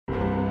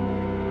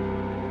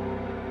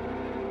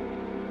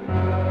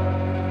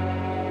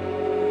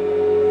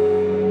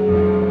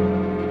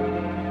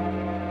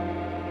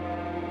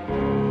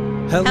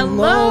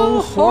Hello,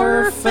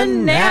 horror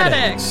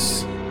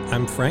fanatics!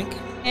 I'm Frank.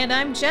 And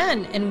I'm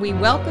Jen, and we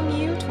welcome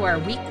you to our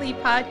weekly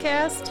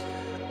podcast,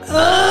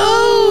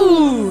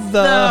 Oh,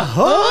 the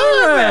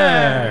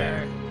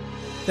horror!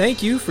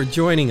 Thank you for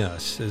joining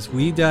us as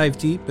we dive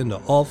deep into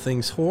all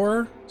things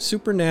horror,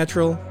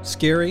 supernatural,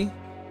 scary,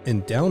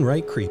 and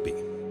downright creepy.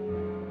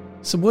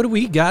 So what do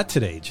we got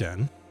today,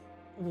 Jen?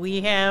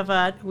 we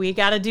got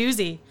a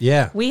doozy.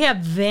 Yeah. We have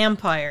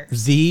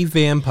vampires. The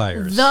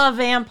vampires. The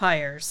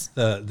vampires.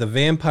 The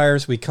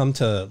vampires we come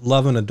to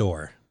love and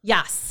adore.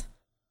 Yes.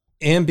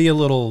 And be a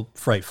little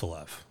frightful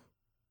of.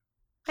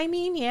 I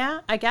mean,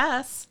 yeah, I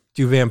guess.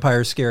 Do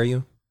vampires scare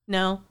you?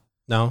 No.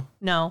 No?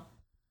 No.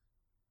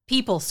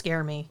 People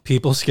scare me.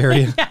 People scare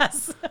you?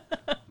 Yes.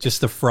 Just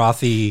the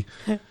frothy,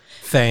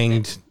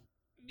 fanged...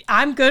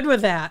 I'm good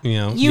with that.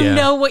 You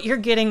know what you're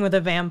getting with a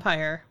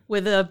vampire.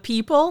 With a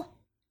people...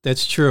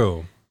 That's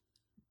true.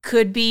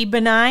 Could be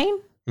benign.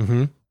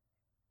 Mm-hmm.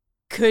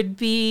 Could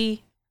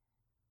be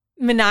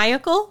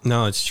maniacal.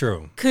 No, it's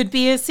true. Could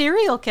be a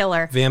serial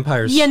killer.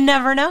 Vampires. You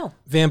never know.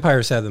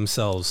 Vampires have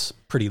themselves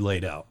pretty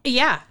laid out.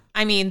 Yeah.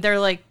 I mean, they're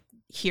like,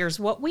 here's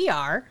what we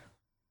are.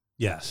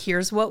 Yes.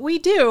 Here's what we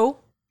do.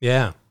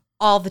 Yeah.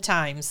 All the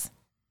times.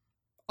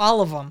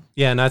 All of them.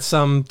 Yeah, not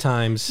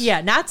sometimes.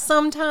 Yeah, not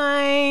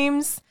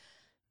sometimes.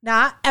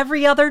 Not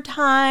every other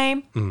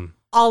time. Mm.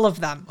 All of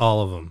them.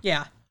 All of them.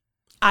 Yeah.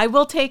 I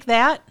will take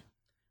that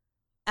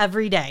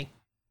every day.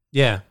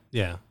 Yeah,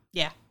 yeah.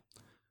 Yeah.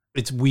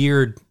 It's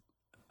weird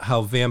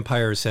how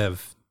vampires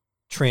have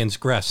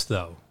transgressed,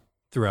 though,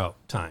 throughout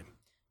time.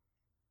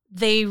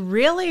 They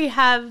really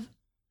have...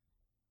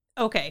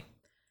 Okay.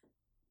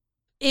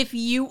 If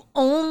you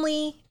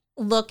only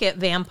look at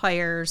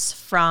vampires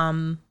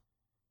from,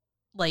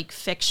 like,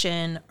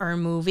 fiction or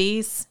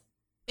movies,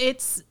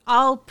 it's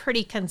all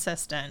pretty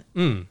consistent.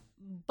 Mm.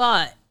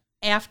 But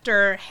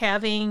after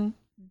having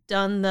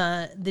done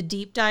the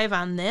deep dive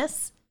on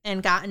this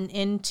and gotten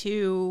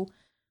into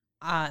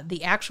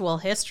the actual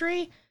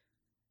history,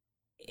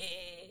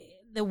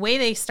 the way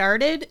they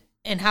started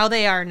and how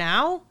they are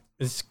now,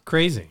 it's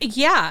crazy.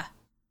 Yeah.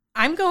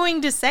 I'm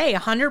going to say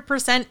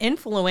 100%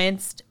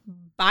 influenced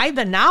by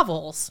the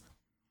novels.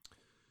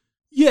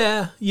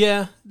 Yeah,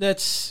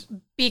 that's...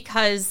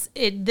 Because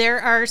there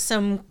are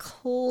some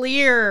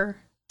clear,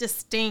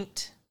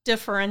 distinct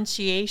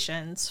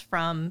differentiations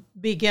from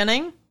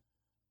beginning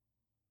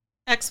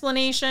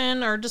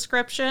explanation or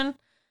description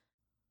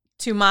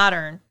to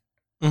modern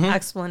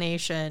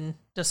explanation,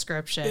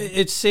 description.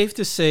 It's safe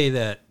to say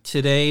that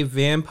today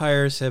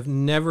vampires have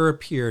never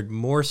appeared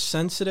more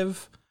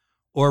sensitive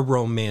or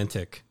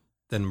romantic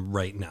than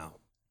right now.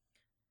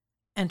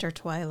 Enter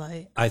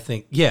Twilight. I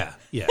think, yeah.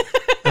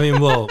 I mean,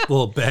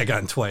 we'll bag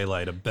on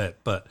Twilight a bit,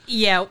 but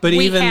yeah, but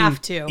we even,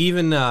 have to.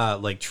 Even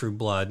like True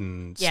Blood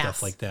and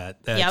stuff like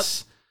that.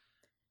 That's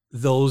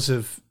those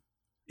of.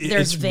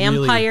 There's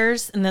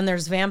vampires, and then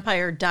there's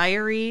Vampire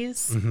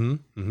Diaries.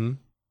 Mm-hmm.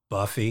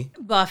 Buffy.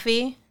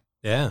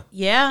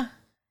 Yeah.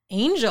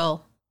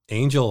 Angel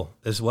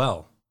as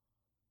well.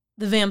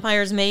 The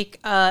vampires make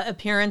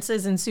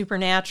appearances in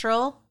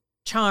Supernatural.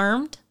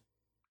 Charmed.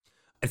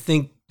 I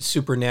think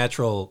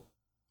Supernatural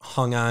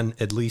hung on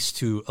at least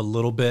to a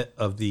little bit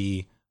of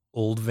the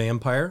old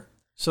vampire,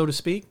 so to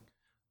speak.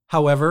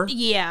 However,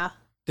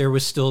 there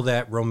was still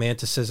that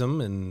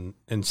romanticism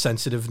and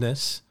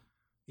sensitiveness,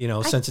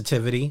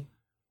 sensitivity.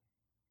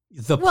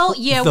 With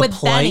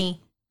plight, Benny.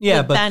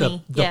 Yeah, with but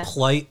Benny. the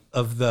plight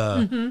of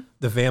the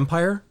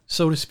vampire,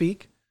 so to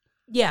speak.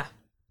 Yeah.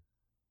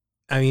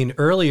 I mean,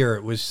 earlier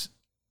it was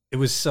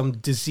some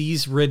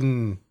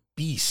disease-ridden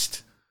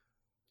beast.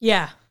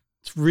 Yeah.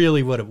 It's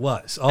really what it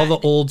was. All the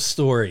old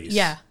stories.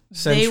 Yeah.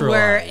 They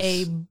were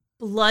a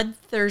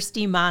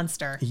bloodthirsty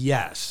monster.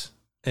 Yes.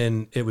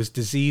 And it was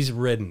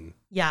disease-ridden.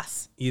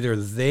 Yes. Either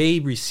they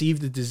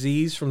received the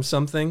disease from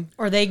something.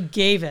 Or they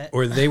gave it.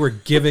 Or they were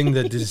giving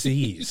the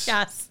disease.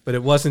 Yes. But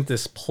it wasn't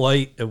this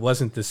plight. It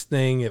wasn't this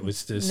thing. It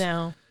was this.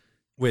 No.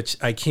 Which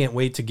I can't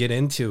wait to get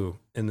into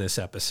in this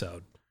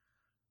episode.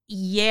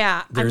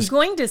 Yeah. I'm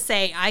going to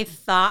say I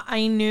thought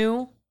I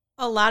knew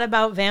a lot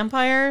about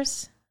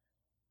vampires.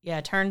 Yeah,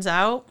 it turns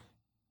out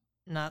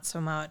not so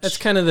much. That's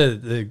kind of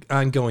the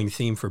ongoing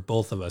theme for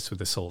both of us with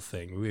this whole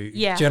thing. We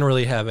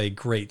generally have a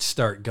great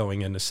start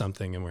going into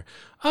something and we're,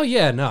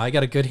 I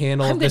got a good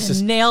handle. I'm going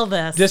to nail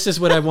this. This is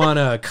what I want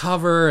to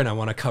cover, and I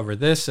want to cover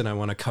this, and I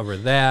want to cover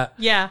that.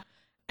 Yeah.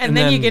 And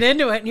then you get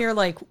into it and you're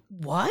like,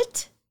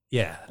 what?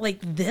 Yeah. Like,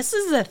 this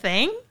is a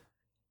thing?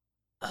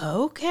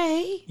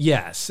 Okay.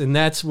 Yes, and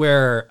that's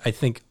where I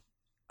think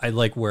I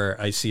like where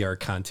I see our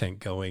content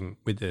going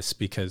with this,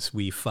 because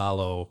we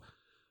follow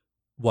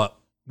what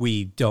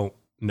we don't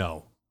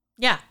know.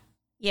 Yeah.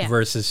 Yeah.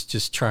 Versus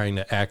just trying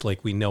to act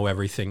like we know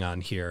everything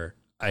on here.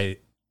 I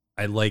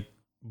like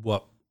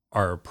what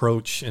our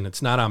approach, and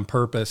it's not on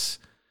purpose.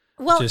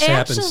 Well, it just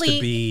happens to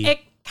be. It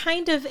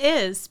kind of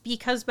is,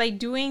 because by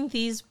doing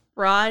these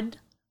broad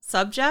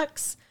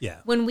subjects,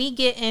 when we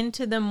get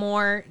into the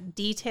more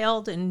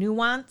detailed and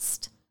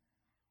nuanced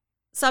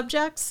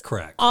subjects,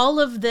 correct, all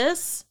of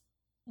this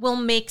will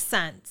make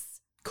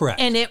sense. Correct.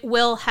 And it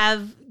will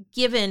have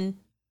given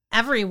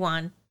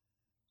everyone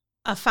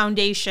a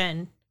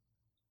foundation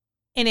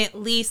and at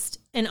least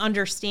an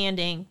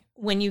understanding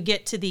when you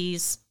get to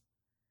these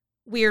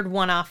weird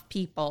one-off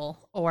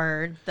people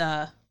or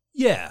the...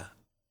 Yeah.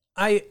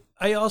 I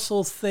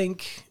also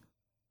think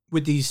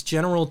with these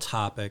general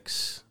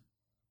topics,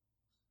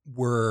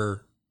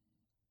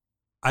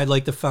 I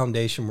like the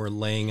foundation we're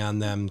laying on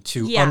them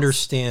to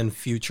understand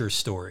future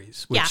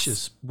stories, which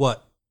is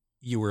what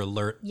you were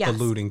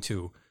alluding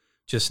to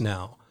just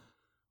now.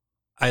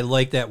 I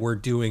like that we're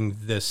doing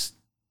this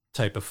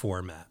type of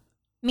format.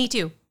 Me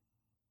too.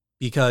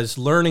 Because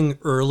learning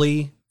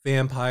early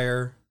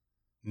vampire,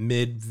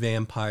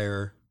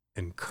 mid-vampire,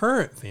 and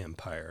current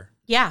vampire,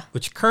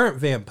 which current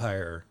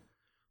vampire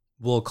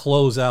we'll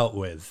close out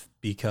with,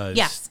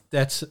 because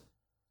that's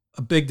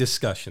a big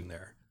discussion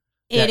there.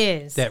 It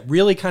is. That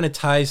really kind of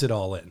ties it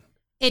all in.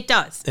 It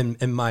does.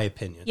 In my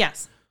opinion.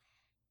 Yes.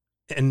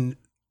 And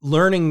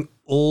learning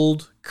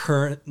old,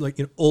 current,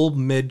 old,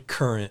 mid,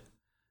 current.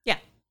 Yeah.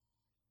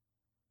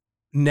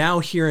 Now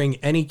hearing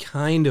any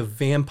kind of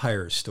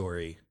vampire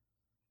story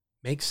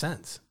makes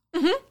sense.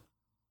 Mm-hmm.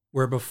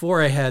 Where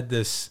before I had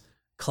this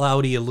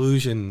cloudy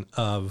illusion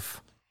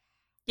of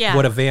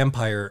what a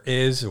vampire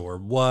is or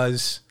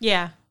was.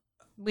 Yeah.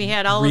 We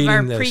had all of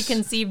our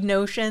preconceived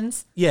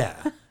notions. Yeah.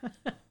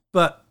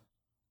 But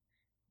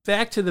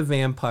back to the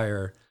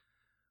vampire,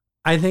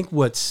 I think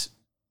what's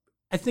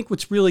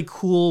really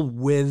cool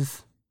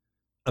with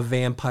a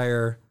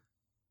vampire,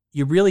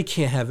 you really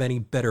can't have any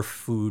better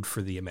food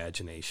for the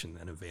imagination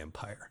than a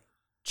vampire.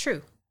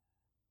 True.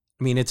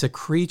 I mean, it's a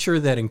creature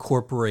that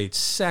incorporates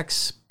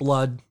sex,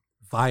 blood,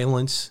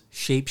 violence,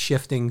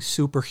 shape-shifting,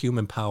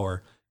 superhuman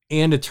power,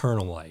 and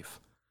eternal life.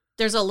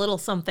 There's a little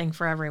something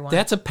for everyone.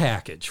 That's a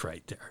package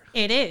right there.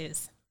 It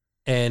is.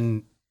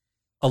 And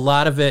a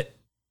lot of it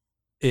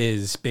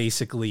is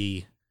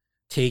basically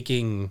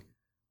taking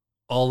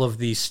all of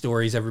these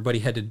stories. Everybody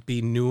had to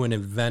be new and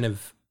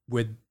inventive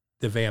with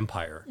the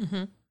vampire.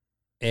 Mm-hmm.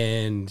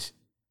 And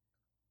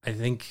I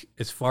think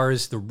as far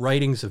as the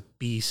writings of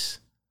Beast,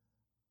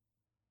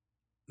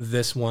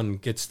 this one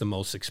gets the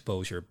most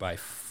exposure by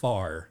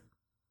far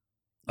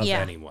of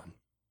anyone.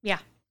 Yeah.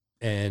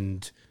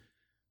 And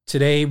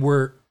today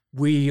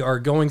we are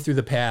going through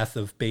the path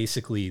of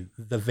basically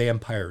the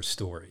vampire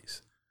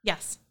stories.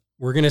 Yes.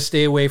 We're going to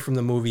stay away from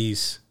the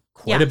movies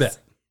quite a bit.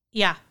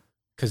 Yeah.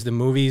 Because the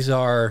movies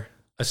are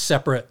a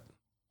separate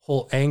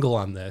whole angle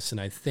on this.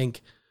 And I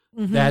think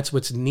that's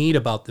what's neat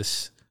about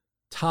this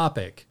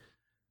topic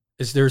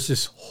is there's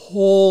this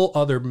whole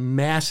other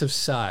massive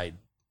side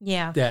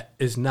that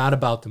is not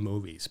about the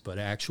movies, but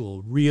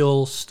actual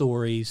real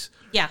stories.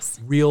 Yes.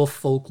 Real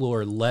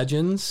folklore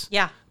legends.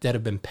 Yeah. That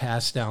have been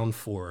passed down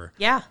for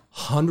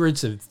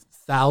hundreds of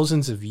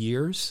thousands of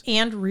years.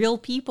 And real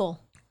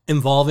people.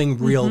 Involving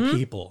real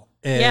people.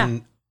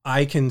 And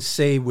I can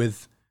say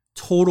with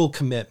total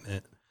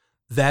commitment,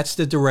 that's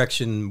the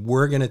direction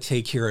we're going to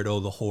take here at Oh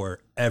the Horror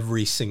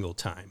every single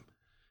time.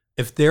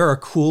 If there are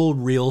cool,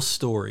 real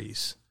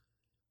stories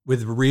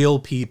with real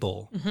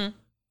people,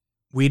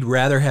 we'd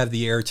rather have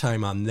the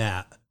airtime on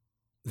that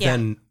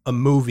than a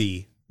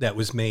movie that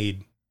was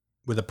made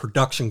with a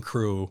production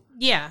crew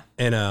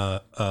and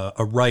a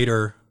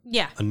writer,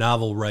 a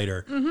novel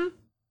writer.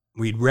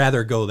 We'd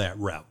rather go that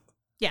route.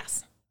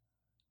 Yes.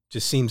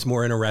 Just seems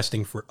more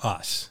interesting for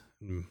us.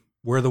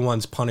 We're the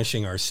ones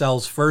punishing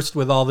ourselves first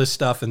with all this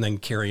stuff and then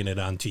carrying it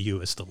on to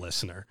you as the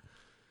listener.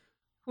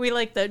 We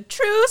like the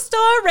true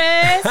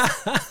stories.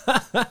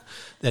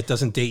 That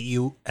doesn't date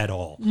you at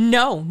all.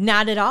 No,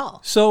 not at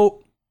all.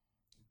 So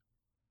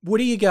what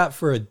do you got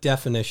for a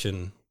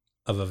definition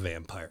of a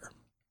vampire?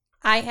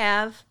 I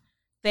have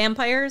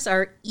vampires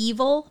are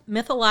evil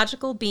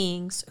mythological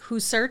beings who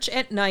search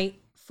at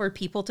night for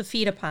people to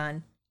feed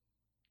upon.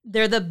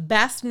 They're the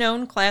best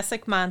known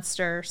classic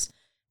monsters,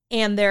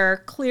 and there are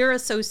clear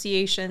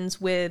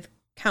associations with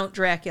Count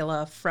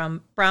Dracula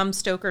from Bram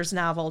Stoker's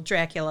novel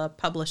Dracula,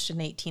 published in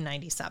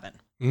 1897.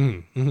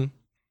 Mm-hmm.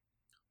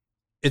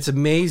 It's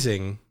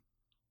amazing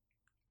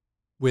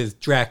with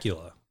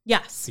Dracula.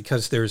 Yes.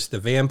 Because there's the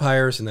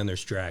vampires and then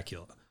there's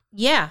Dracula.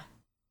 Yeah.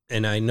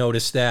 And I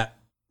noticed that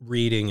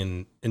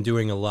reading and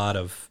doing a lot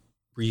of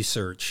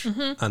research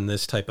on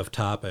this type of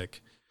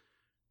topic.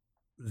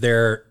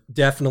 There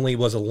definitely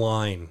was a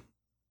line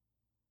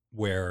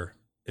where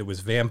it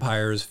was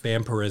vampires,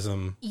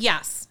 vampirism.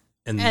 Yes.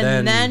 And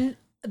then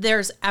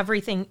there's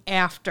everything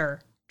after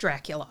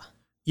Dracula.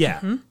 Yeah.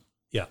 Mm-hmm.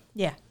 Yeah.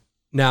 Yeah.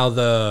 Now,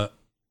 the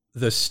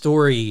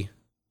story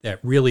that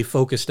really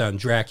focused on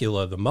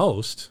Dracula the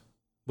most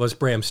was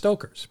Bram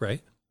Stoker's,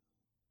 right?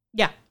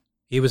 Yeah.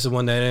 He was the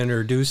one that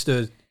introduced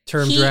the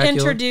term Dracula. He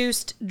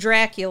introduced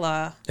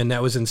Dracula. And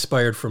that was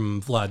inspired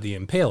from Vlad the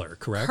Impaler,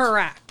 correct?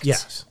 Correct.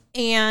 Yes.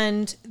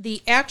 And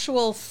the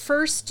actual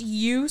first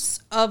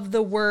use of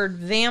the word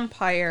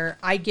vampire,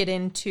 I get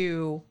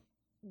into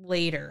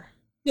later.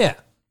 Yeah.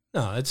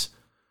 No, I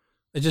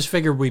just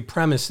figured we'd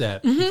premise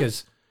that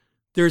because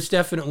there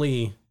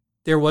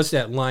was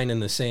that line in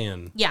the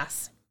sand.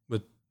 Yes.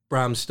 With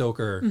Bram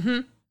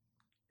Stoker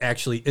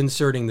actually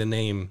inserting the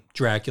name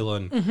Dracula.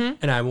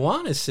 And I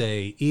want to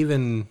say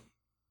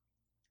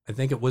I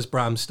think it was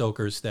Bram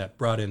Stoker's that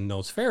brought in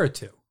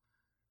Nosferatu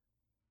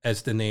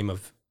as the name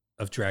of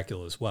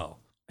Dracula as well.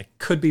 I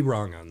could be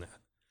wrong on that.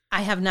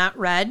 I have not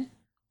read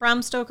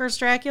Bram Stoker's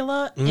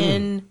Dracula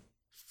in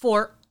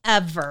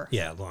forever.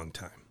 Yeah, a long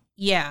time.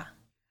 Yeah.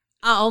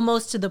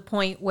 Almost to the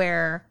point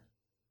where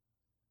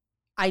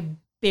I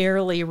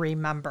barely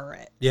remember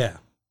it. Yeah.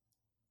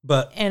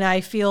 And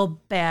I feel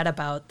bad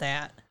about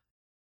that.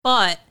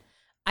 But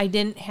I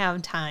didn't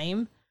have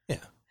time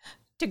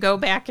to go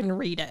back and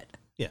read it.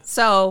 Yeah.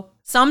 So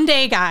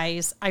someday,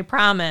 guys, I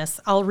promise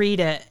I'll read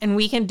it and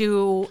we can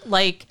do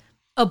like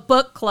a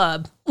book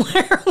club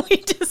where we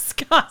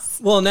discuss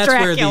and that's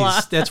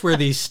Dracula. where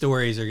these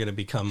stories are going to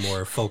become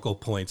more focal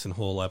points and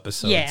whole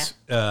episodes.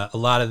 Yeah. A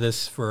lot of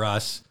this for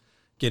us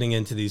getting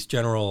into these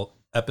general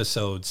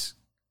episodes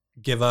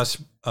give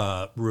us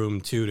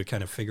room too to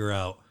kind of figure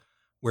out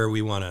where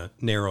we want to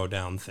narrow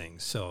down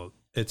things. So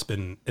it's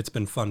been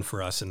fun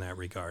for us in that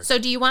regard. So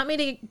do you want me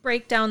to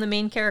break down the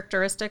main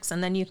characteristics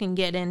and then you can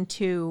get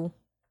into...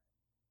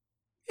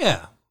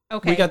 Yeah.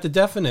 Okay. We got the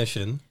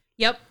definition.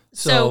 Yep.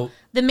 So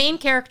the main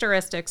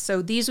characteristics,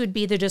 so these would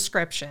be the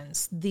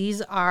descriptions.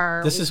 These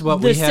are the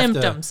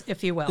symptoms,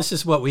 if you will. This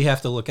is what we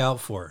have to look out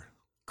for.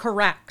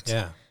 Correct.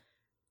 Yeah.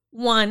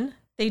 1,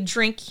 they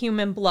drink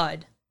human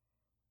blood.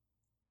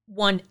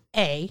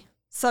 1A,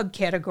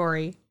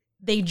 subcategory,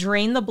 they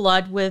drain the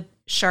blood with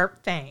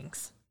sharp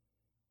fangs.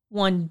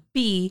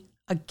 1B,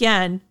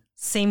 again,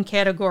 same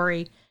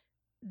category,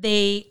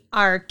 they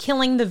are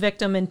killing the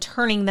victim and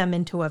turning them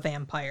into a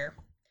vampire.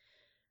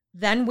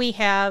 Then we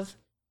have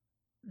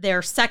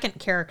their second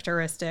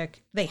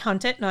characteristic, they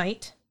hunt at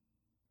night.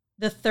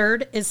 The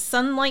third is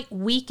sunlight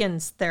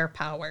weakens their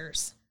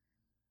powers.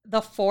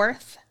 The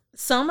fourth,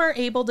 some are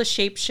able to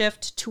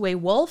shapeshift to a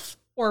wolf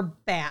or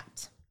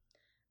bat.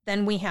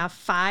 Then we have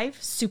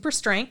 5, super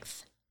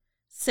strength.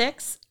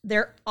 6,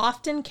 they're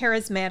often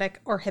charismatic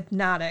or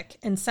hypnotic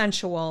and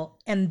sensual,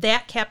 and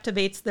that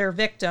captivates their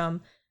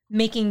victim,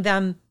 making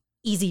them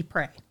easy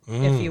prey,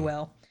 if you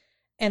will.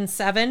 And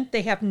 7,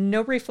 they have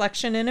no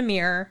reflection in a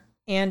mirror.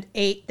 And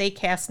 8, they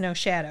cast no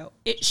shadow.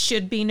 It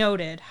should be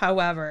noted,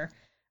 however,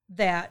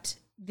 that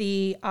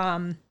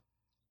I'd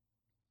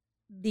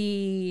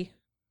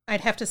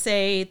have to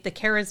say the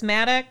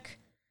charismatic,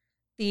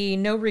 the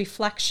no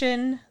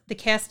reflection, the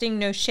casting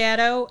no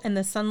shadow, and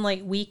the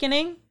sunlight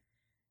weakening,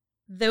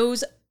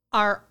 those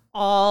are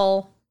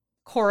all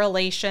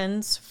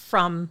correlations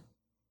from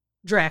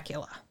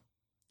Dracula,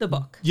 the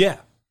book. Yeah.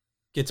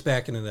 Gets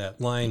back into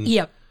that line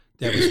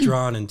that was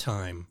drawn in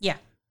time. Yeah.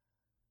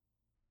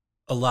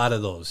 A lot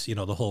of those,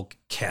 the whole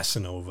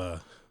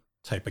Casanova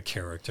type of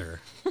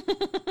character.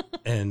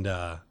 And,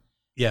 the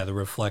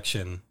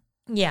reflection.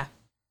 Yeah.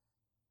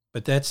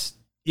 But that's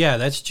the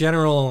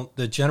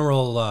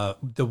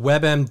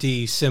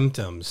WebMD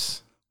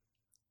symptoms.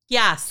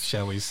 Yes.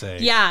 Shall we say.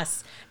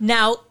 Yes.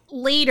 Now,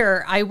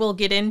 later, I will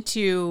get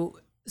into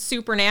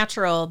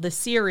Supernatural, the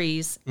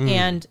series,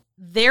 and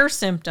their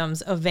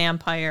symptoms of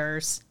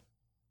vampires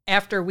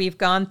after we've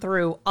gone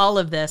through all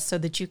of this so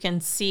that you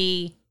can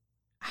see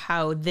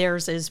how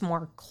theirs is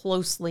more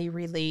closely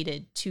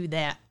related to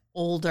that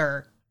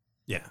older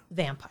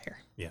vampire.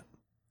 Yeah.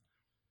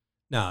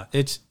 No,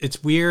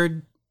 it's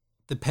weird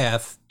the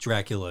path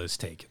Dracula has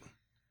taken.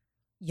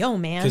 Yo,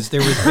 man. Because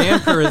there was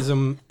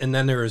vampirism and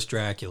then there was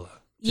Dracula.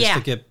 Just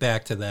to get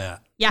back to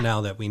that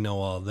now that we know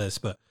all this.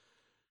 But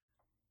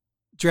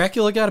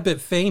Dracula got a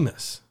bit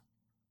famous.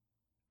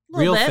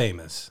 Real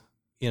famous.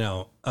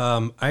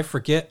 I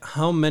forget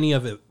how many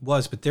of it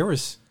was, but there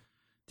was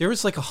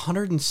like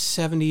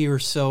 170 or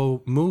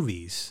so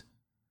movies,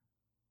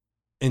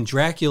 and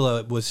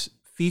Dracula was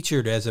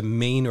featured as a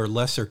main or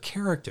lesser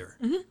character.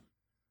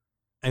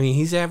 I mean,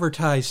 he's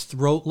advertised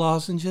throat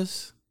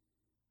lozenges,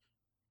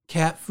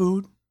 cat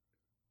food,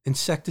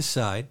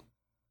 insecticide,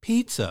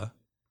 pizza,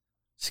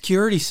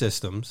 security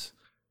systems,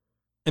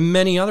 and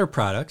many other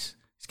products.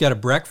 He's got a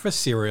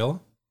breakfast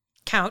cereal.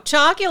 Count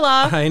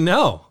Chocula. I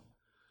know.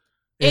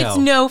 It's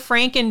no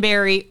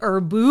Frankenberry or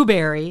Boo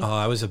Berry. Oh,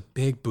 I was a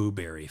big Boo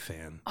Berry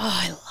fan. Oh,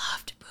 I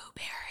loved Boo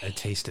Berry. It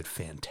tasted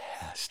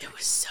fantastic. It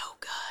was so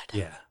good.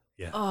 Yeah,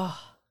 yeah. Oh.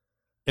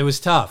 It was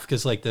tough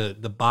because like the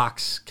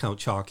box Count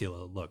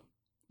Chocula looked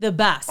the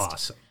best.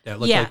 Awesome. That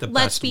looked like the best.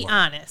 Let's be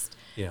honest.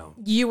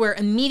 You were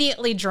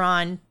immediately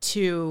drawn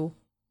to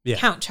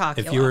Count Chocula.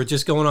 If you were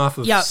just going off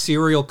of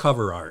cereal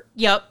cover art.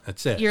 Yep.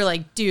 That's it. You're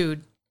like,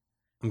 dude.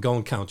 I'm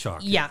going Count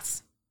Chocula.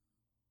 Yes.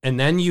 And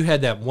then you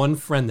had that one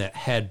friend that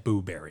had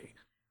Boo Berry.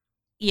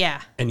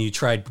 Yeah. And you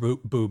tried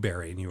Boo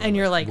Berry and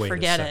you're like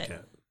forget it.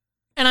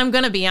 And I'm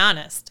going to be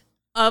honest.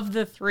 Of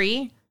the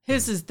 3,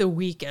 his is the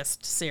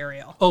weakest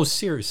cereal. Oh,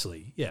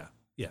 seriously. Yeah.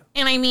 Yeah.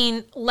 And I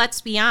mean,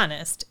 let's be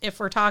honest. If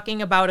we're talking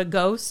about a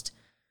ghost,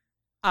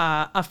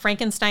 a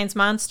Frankenstein's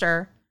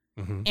monster,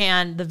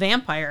 and the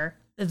vampire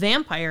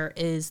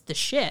is the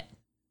shit.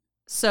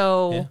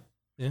 So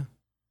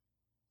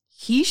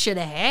he should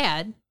have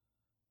had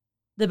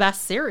the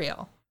best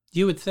cereal.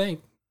 You would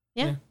think.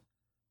 Yeah.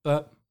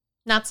 But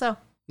not so.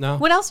 No.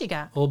 What else you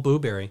got? Old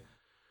Booberry.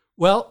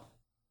 Well,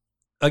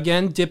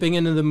 again, dipping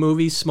into the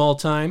movie Small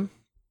Time,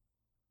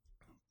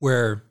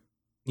 where,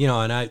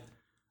 and I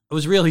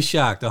was really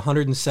shocked.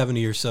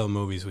 170 or so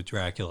movies with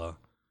Dracula.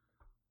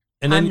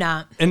 And then, I'm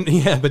not. And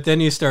yeah, but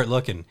then you start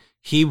looking.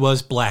 He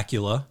was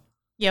Blackula.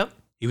 Yep.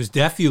 He was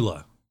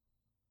Deafula.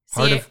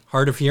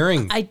 Hard of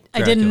hearing. I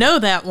didn't know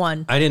that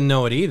one. I didn't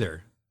know it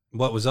either.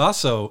 What was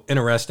also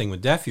interesting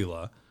with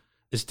Deafula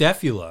is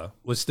Deafula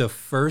was the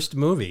first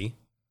movie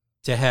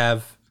to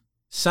have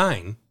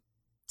signing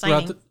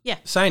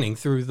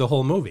through the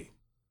whole movie.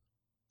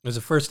 It was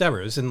the first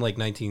ever. It was in like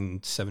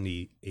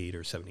 1978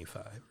 or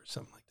 75 or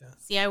something like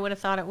that. See, I would have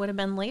thought it would have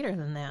been later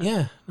than that.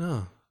 Yeah.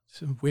 Oh,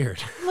 it's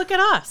weird. Look at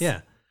us.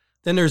 Yeah.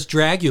 Then there's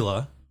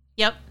Dragula.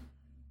 Yep.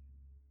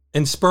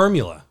 And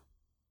Spermula,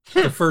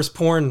 the first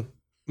porn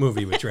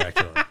movie with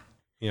Dracula.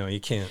 You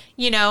can't.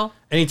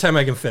 Anytime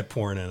I can fit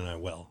porn in, I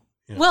will.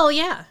 Well,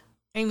 yeah.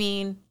 I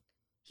mean,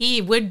 he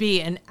would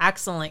be an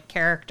excellent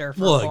character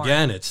for porn.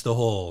 Again, it's the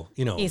whole,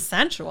 he's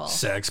sensual.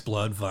 Sex,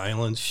 blood,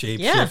 violence,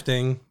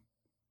 shape-shifting,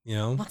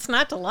 What's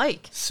not to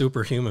like?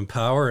 Superhuman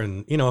power.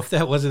 And, if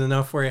that wasn't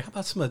enough for you, how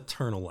about some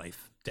eternal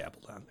life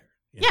dabbled on there?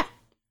 Yeah.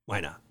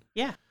 Why not?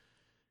 Yeah.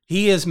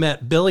 He has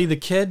met Billy the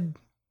Kid,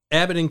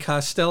 Abbott and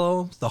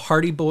Costello, the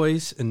Hardy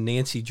Boys, and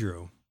Nancy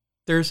Drew.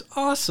 There's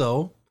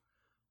also,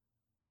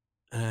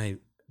 and I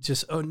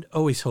just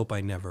always hope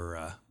I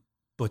never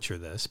butcher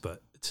this,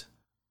 but it's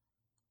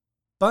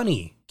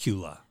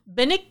Bunnicula.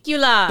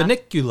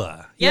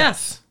 Bunnicula.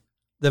 Yes.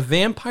 The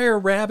vampire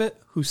rabbit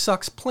who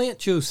sucks plant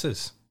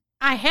juices.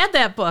 I had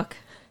that book.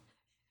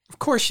 Of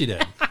course you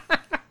did.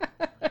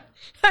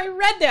 I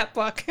read that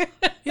book.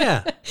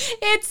 Yeah.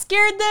 It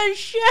scared the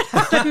shit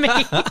out of me.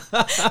 Because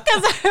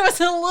I was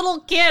a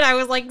little kid. I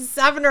was like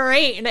 7 or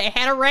 8 and it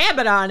had a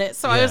rabbit on it.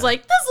 So I was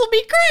like, this will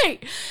be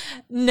great.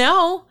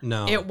 No,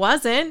 it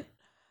wasn't.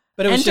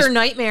 But it was Enter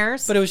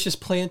nightmares. But it was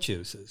just plant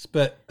juices.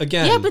 But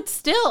again. Yeah, but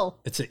still.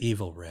 It's an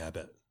evil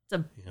rabbit. It's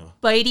a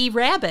bitey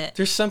rabbit.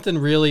 There's something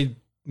really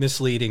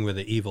misleading with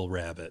an evil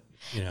rabbit.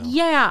 Yeah.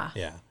 Yeah.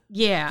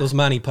 Yeah. Those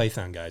Monty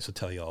Python guys will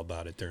tell you all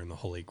about it during the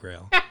Holy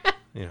Grail.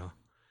 Yes.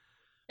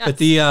 But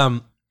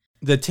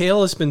the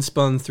tale has been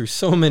spun through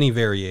so many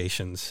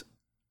variations.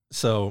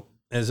 So,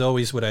 as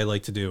always, what I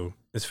like to do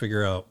is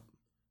figure out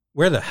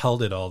where the hell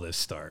did all this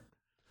start?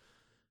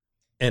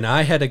 And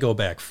I had to go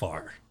back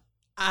far.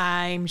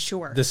 I'm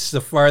sure. This is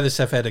the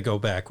farthest I've had to go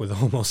back with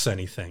almost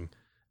anything.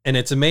 And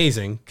it's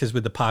amazing because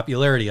with the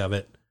popularity of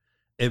it,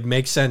 it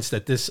makes sense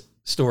that this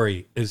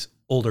story is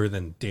older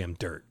than damn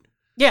dirt.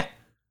 Yeah.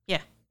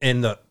 Yeah.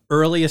 And the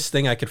earliest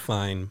thing I could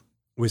find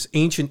was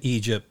ancient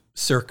Egypt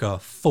circa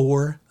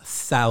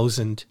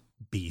 4000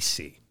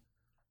 BC.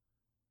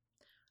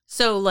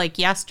 So like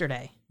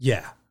yesterday.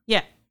 Yeah.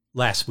 Yeah.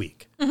 Last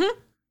week. Mm-hmm.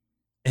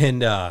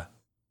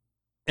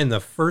 And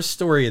the first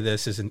story of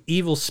this is an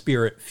evil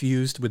spirit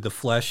fused with the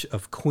flesh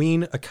of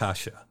Queen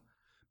Akasha,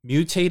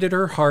 mutated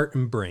her heart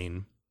and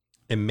brain,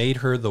 and made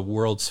her the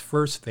world's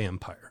first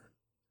vampire.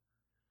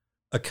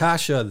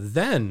 Akasha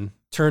then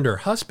turned her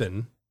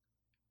husband,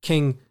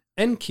 King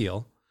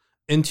Enkiel,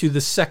 into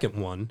the second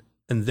one,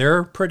 and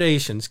their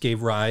predations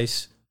gave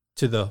rise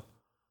to the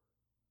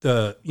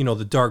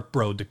dark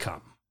brood to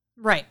come.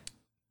 Right.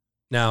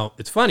 Now,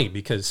 it's funny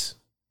because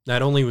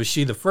not only was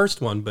she the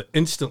first one, but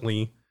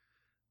instantly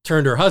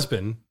turned her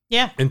husband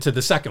into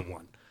the second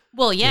one.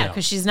 Well, yeah,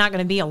 because she's not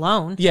going to be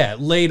alone. Yeah,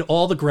 laid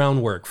all the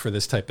groundwork for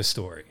this type of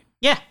story.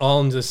 Yeah. All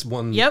in just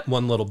one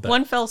little bit.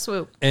 One fell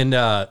swoop. And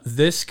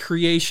this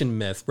creation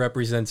myth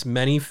represents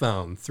many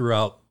found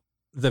throughout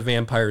the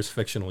vampire's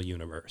fictional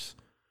universe.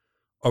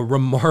 A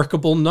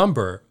remarkable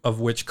number of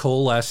which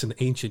coalesce in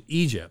ancient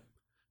Egypt,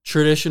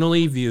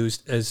 traditionally viewed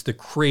as the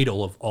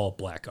cradle of all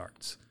black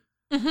arts.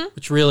 Mm-hmm.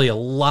 Which really a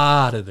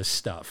lot of the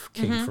stuff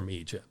came from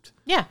Egypt.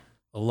 Yeah.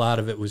 A lot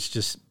of it was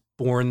just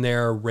born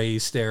there,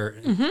 raised there,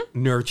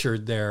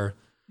 nurtured there,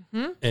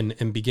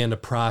 and began to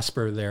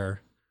prosper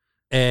there.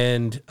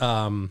 And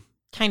kind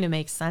of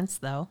makes sense,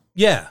 though.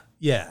 Yeah.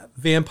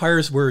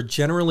 Vampires were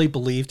generally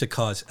believed to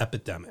cause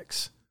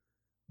epidemics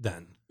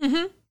then.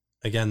 Mm-hmm.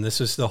 Again, this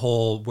is the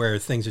whole where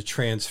things are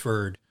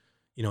transferred.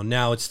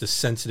 Now it's the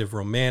sensitive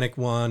romantic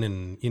one,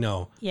 and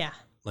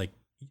like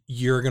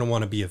you're gonna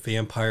want to be a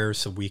vampire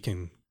so we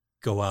can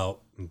go out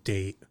and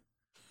date,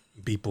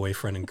 be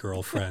boyfriend and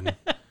girlfriend.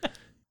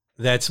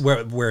 That's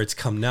where it's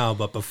come now.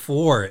 But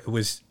before, it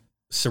was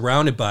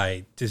surrounded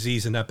by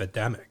disease and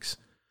epidemics.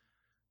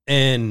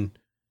 And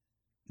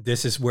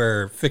this is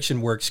where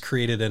fiction works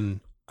created an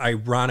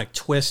ironic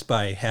twist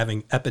by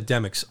having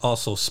epidemics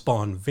also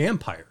spawn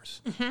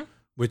vampires,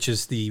 which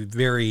is the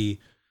very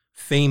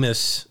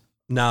famous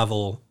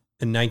novel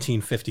in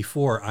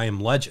 1954, I Am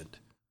Legend,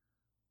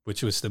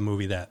 which was the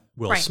movie that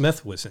Will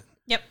Smith was in.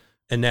 Yep.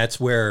 And that's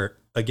where,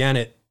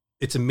 again,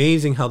 it's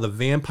amazing how the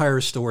vampire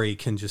story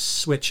can just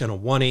switch on a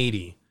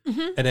 180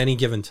 at any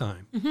given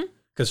time.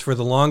 Because for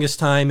the longest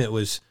time, it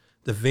was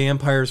the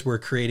vampires were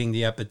creating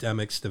the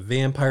epidemics. The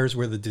vampires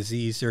were the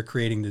disease. They're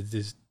creating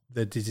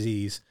the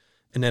disease.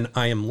 And then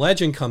I Am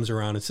Legend comes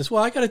around and says,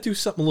 well, I got to do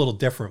something a little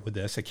different with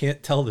this. I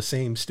can't tell the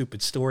same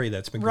stupid story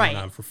that's been going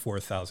on for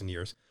 4,000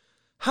 years.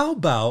 How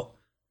about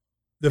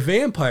the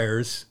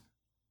vampires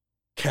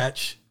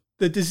catch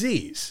the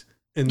disease?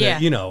 And,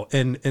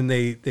 and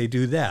they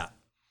do that.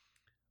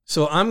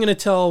 So I'm going to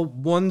tell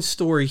one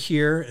story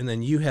here, and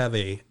then you have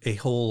a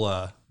whole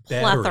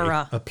battery.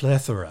 Plethora. A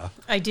plethora.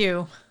 I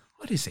do.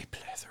 What is a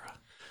plethora?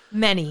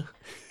 Many.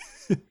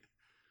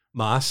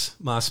 Moss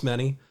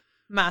many.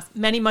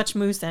 Many much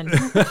moosin'.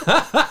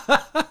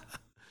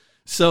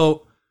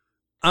 So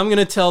I'm going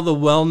to tell the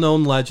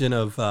well-known legend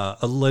of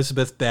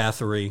Elizabeth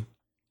Bathory.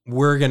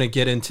 We're going to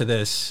get into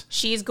this.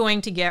 She's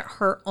going to get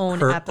her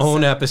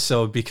own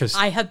episode because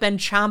I have been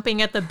chomping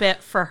at the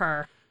bit for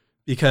her.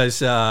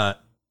 Because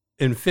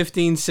in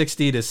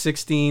 1560 to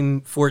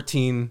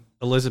 1614,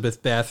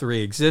 Elizabeth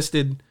Bathory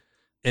existed,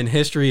 and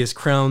history has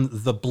crowned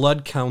the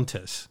Blood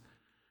Countess.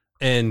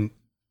 And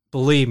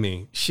believe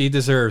me, she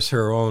deserves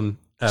her own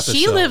episode.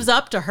 She lives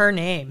up to her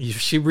name.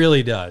 She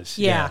really does.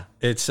 Yeah.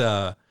 It's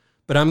but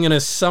I'm going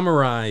to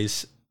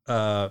summarize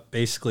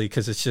basically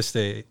because it's just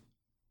a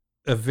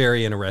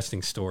very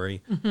interesting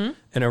story. Mm-hmm.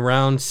 And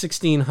around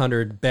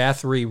 1600,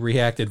 Bathory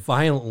reacted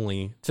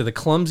violently to the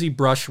clumsy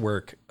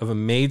brushwork of a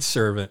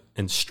maidservant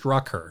and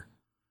struck her,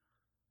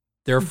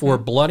 therefore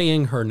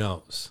bloodying her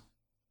nose.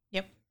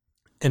 Yep.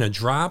 And a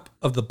drop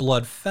of the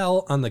blood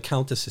fell on the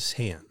Countess's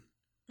hand.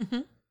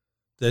 Mm-hmm.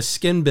 The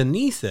skin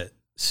beneath it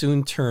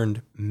soon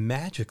turned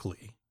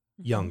magically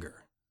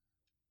younger.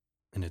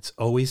 And it's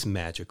always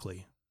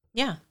magically.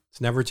 Yeah.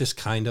 It's never just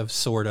kind of,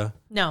 sort of.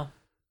 No.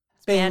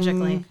 It's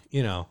magically.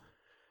 You know.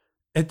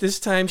 At this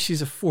time,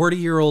 she's a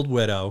 40-year-old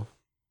widow,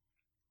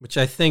 which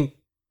I think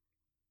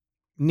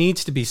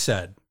needs to be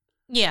said.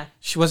 Yeah.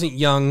 She wasn't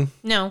young.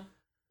 No.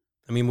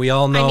 I mean, we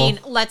all know. I mean,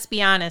 let's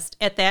be honest.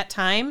 At that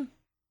time,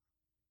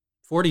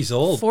 40's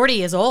old.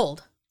 40 is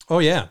old. Oh,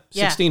 yeah.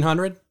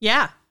 1600?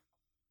 Yeah.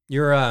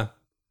 You're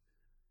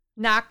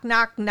knocking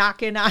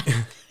on.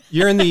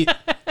 you're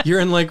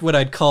in like what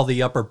I'd call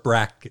the upper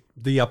bracket.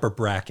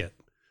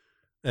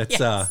 That's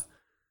yes.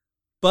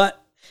 But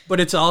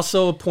it's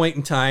also a point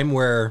in time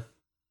where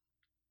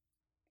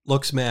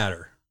looks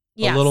matter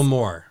a little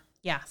more.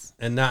 Yes.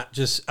 And not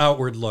just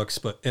outward looks,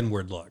 but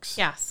inward looks.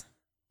 Yes.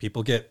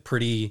 People get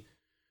pretty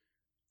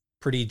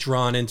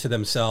drawn into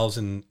themselves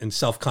and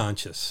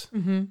self-conscious.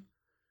 Mm-hmm.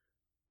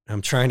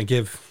 I'm trying to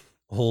give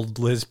old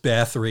Liz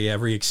Bathory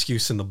every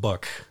excuse in the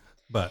book,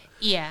 but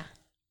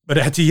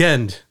at the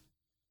end,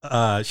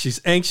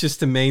 she's anxious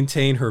to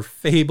maintain her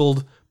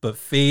fabled but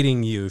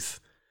fading youth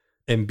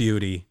and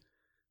beauty.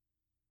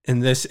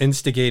 And this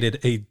instigated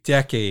a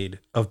decade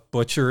of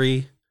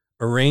butchery,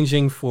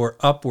 arranging for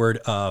upward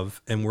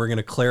of, and we're going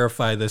to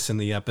clarify this in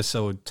the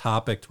episode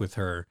topic with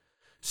her,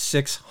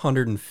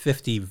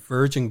 650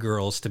 virgin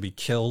girls to be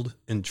killed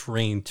and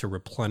drained to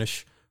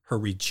replenish her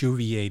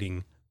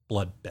rejuvenating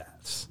blood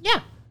baths.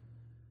 Yeah.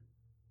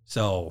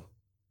 So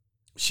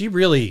she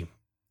really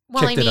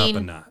kicked it up a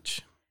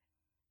notch.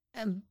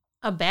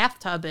 A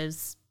bathtub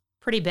is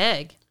pretty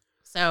big.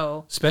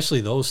 So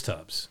especially those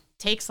tubs.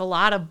 Takes a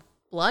lot of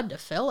blood to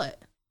fill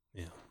it.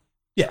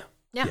 Yeah.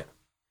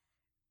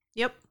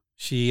 Yep.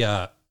 She,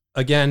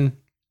 again,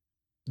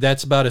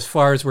 that's about as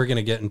far as we're going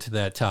to get into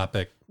that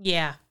topic.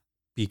 Yeah.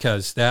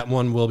 Because that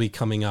one will be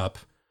coming up.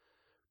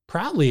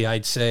 Probably,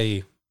 I'd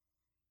say,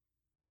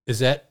 is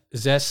that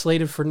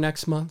slated for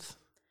next month?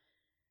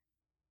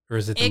 Or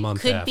is it the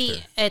month after? It could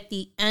be at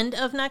the end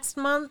of next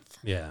month.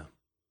 Yeah.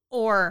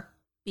 Or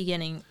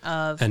beginning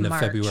of March. End of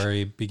March.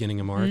 February,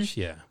 beginning of March?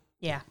 Mm-hmm. Yeah.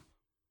 Yeah.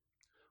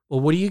 Well,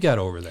 what do you got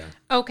over there?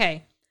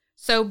 Okay.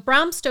 So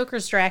Bram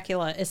Stoker's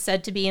Dracula is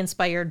said to be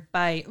inspired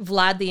by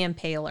Vlad the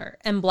Impaler.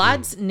 And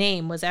Vlad's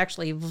name was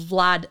actually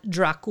Vlad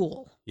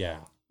Dracul. Yeah.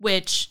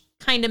 Which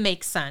kind of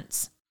makes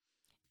sense.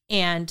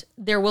 And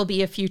there will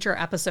be a future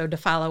episode to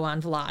follow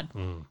on Vlad.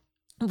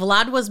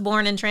 Vlad was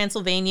born in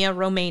Transylvania,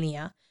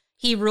 Romania.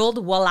 He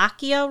ruled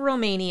Wallachia,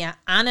 Romania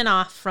on and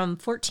off from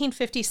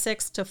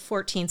 1456 to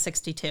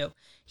 1462.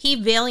 He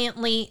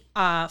valiantly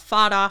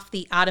fought off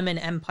the Ottoman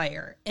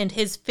Empire, and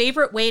his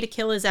favorite way to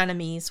kill his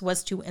enemies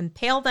was to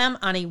impale them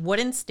on a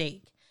wooden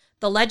stake.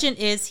 The legend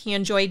is he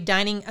enjoyed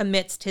dining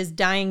amidst his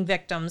dying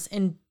victims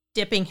and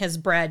dipping his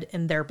bread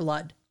in their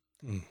blood.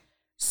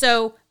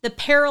 So the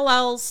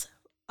parallels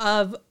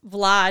of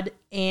Vlad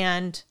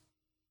and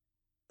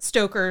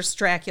Stoker's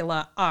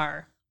Dracula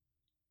are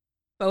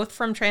both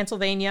from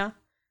Transylvania,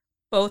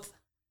 both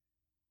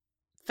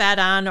fed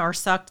on or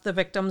sucked the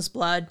victim's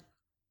blood,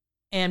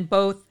 and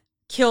both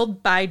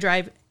killed by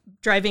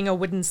driving a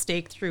wooden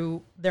stake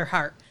through their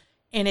heart.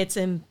 And it's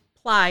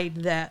implied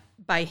that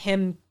by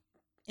him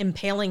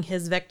impaling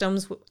his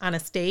victims on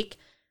a stake,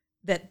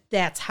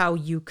 that's how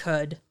you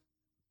could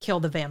kill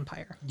the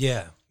vampire.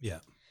 Yeah.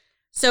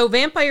 So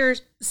vampire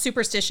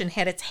superstition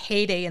had its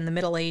heyday in the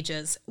Middle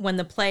Ages when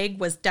the plague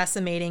was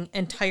decimating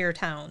entire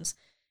towns.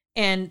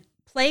 And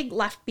plague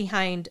left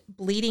behind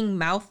bleeding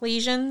mouth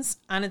lesions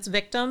on its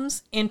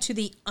victims, and to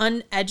the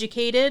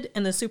uneducated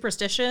and the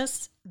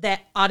superstitious,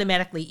 that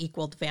automatically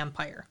equaled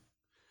vampire.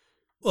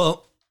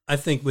 Well, I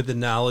think with the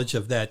knowledge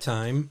of that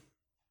time,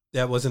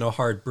 that wasn't a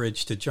hard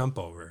bridge to jump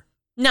over.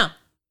 No.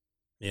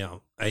 You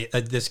know, I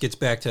this gets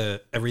back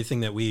to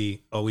everything that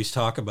we always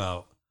talk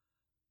about.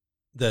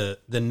 The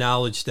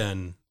knowledge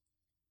then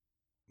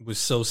was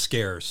so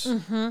scarce,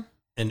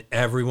 and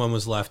everyone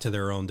was left to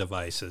their own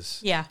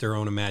devices, their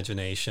own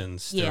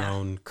imaginations, their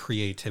own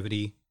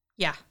creativity.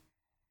 Yeah,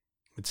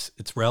 it's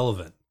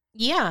relevant.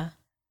 Yeah,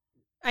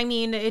 I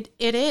mean it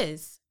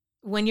is.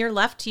 When you're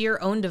left to your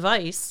own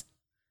device,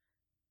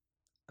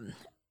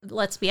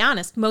 let's be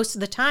honest, most of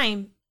the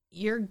time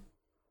you're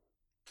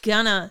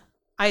gonna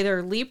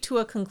either leap to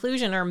a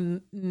conclusion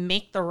or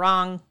make the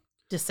wrong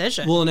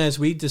decision. Well, and as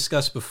we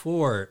discussed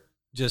before,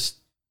 just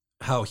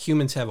how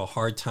humans have a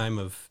hard time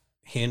of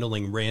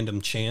handling random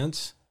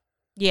chance.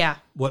 Yeah.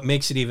 What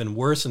makes it even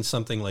worse in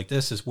something like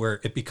this is where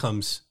it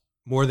becomes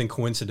more than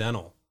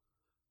coincidental.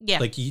 Yeah.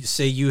 Like you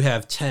say you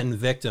have 10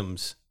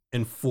 victims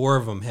and 4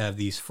 of them have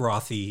these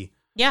frothy,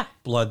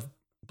 blood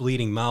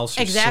bleeding mouths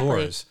or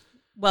sores.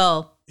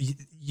 Well,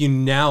 you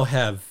now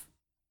have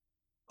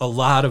a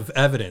lot of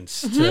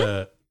evidence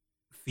to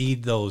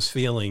feed those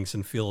feelings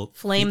and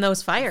flame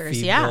those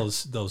fires. Feed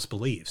those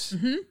beliefs.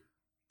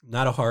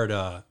 Not a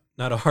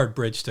hard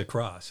bridge to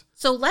cross.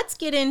 So let's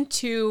get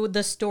into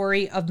the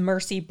story of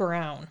Mercy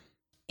Brown.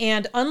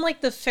 And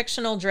unlike the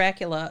fictional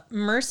Dracula,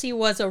 Mercy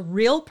was a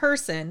real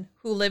person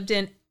who lived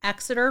in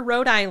Exeter,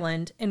 Rhode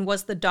Island, and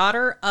was the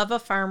daughter of a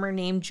farmer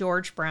named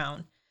George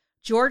Brown.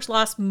 George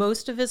lost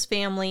most of his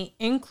family,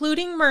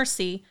 including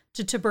Mercy,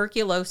 to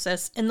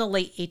tuberculosis in the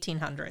late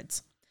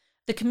 1800s.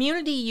 The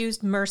community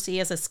used Mercy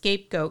as a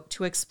scapegoat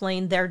to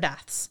explain their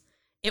deaths.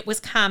 It was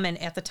common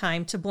at the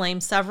time to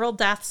blame several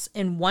deaths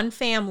in one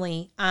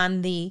family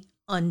on the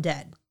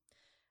undead.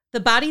 The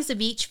bodies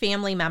of each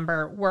family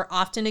member were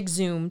often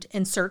exhumed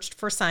and searched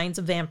for signs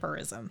of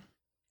vampirism.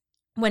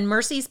 When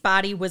Mercy's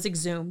body was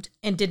exhumed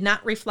and did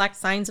not reflect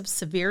signs of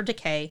severe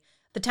decay,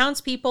 the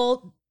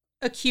townspeople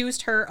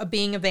accused her of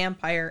being a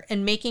vampire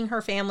and making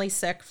her family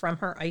sick from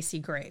her icy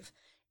grave.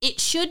 It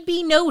should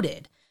be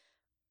noted,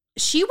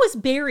 she was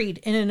buried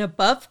in an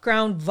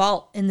above-ground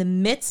vault in the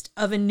midst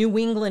of a New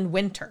England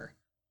winter.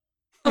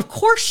 Of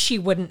course she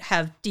wouldn't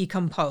have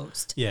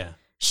decomposed. Yeah.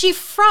 She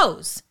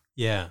froze.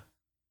 Yeah.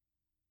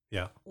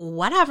 Yeah.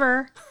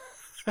 Whatever.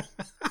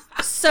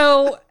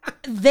 So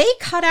they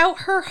cut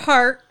out her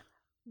heart,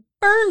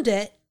 burned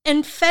it,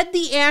 and fed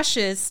the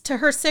ashes to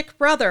her sick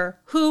brother,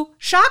 who,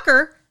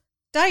 shocker,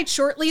 died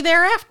shortly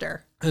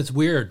thereafter. That's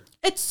weird.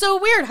 It's so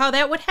weird how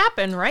that would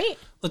happen, right?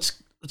 Let's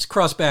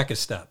cross back a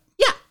step.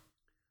 Yeah.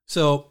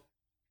 So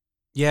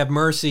you have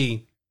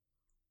Mercy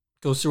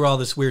goes through all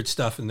this weird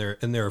stuff and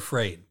they're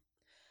afraid.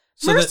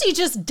 So Mercy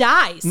just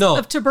dies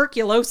of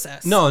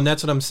tuberculosis. No, and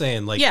that's what I'm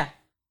saying. Like,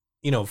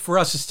 you know, for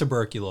us it's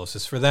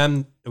tuberculosis. For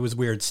them, it was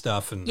weird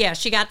stuff. And yeah,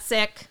 she got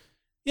sick.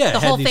 Yeah,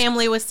 the whole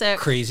family was sick.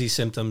 Crazy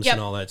symptoms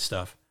and all that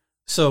stuff.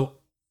 So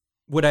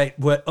what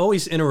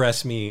always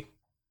interests me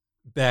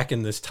back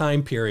in this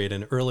time period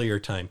and earlier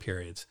time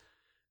periods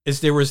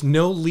is there was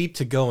no leap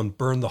to go and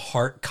burn the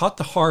heart, cut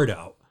the heart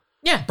out.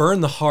 Yeah.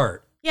 Burn the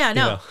heart. Yeah,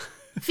 no. You know?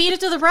 Feed it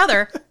to the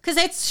brother, because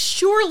it's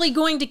surely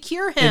going to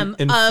cure him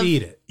and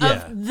feed it.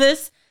 Yeah. Of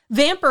this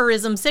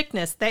vampirism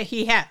sickness that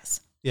he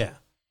has. Yeah.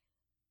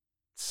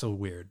 It's so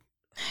weird.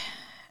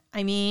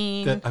 I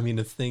mean,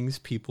 the things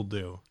people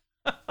do.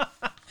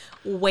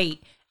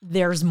 Wait,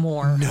 there's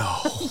more. No.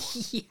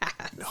 Yes.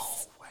 No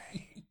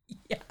way.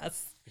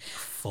 Yes.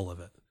 Full of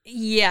it.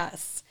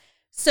 Yes.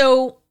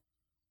 So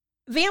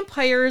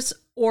vampires,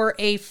 or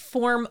a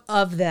form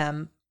of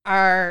them,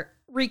 are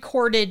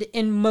recorded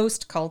in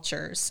most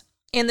cultures.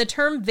 And the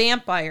term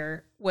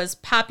vampire was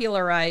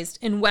popularized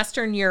in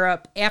Western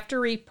Europe after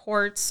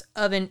reports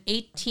of an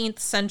 18th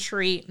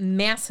century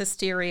mass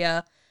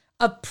hysteria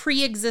of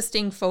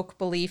pre-existing folk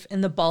belief in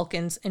the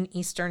Balkans and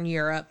Eastern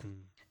Europe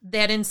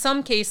that in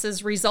some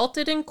cases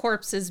resulted in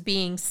corpses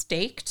being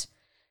staked,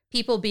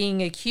 people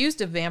being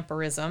accused of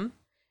vampirism,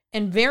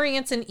 and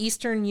variants in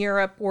Eastern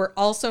Europe were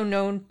also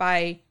known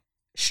by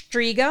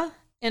Striga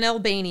in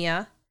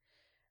Albania,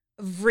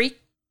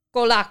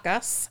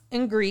 Vrikolakas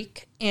in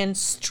Greek, and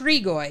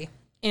Strigoi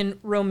in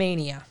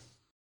Romania.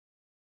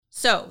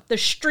 So, the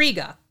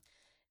Striga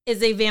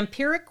is a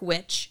vampiric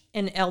witch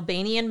in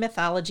Albanian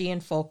mythology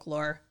and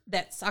folklore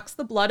that sucks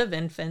the blood of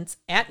infants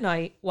at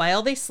night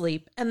while they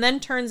sleep and then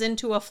turns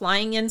into a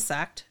flying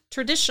insect,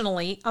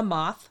 traditionally a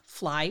moth,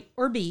 fly,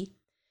 or bee,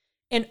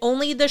 and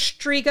only the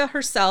Striga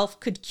herself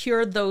could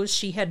cure those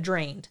she had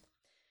drained.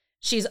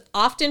 She's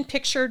often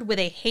pictured with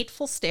a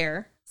hateful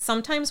stare,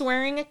 sometimes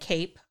wearing a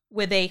cape,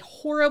 with a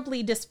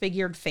horribly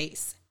disfigured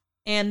face,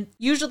 and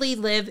usually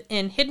live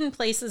in hidden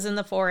places in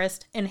the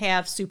forest and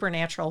have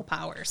supernatural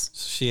powers.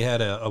 She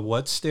had a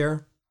what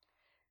stare?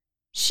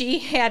 She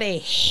had a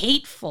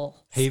hateful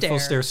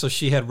stare. So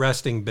she had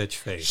resting bitch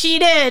face. She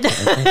did.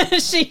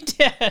 She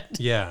did.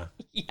 Yeah.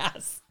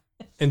 Yes.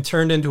 And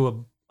turned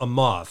into a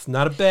moth,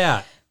 not a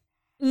bat.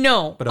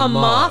 No, but a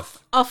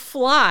moth, a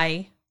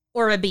fly,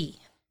 or a bee.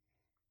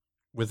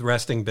 With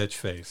resting bitch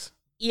face.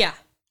 Yeah.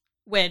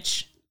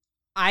 Which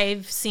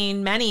I've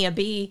seen many a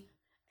bee,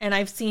 and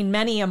I've seen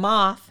many a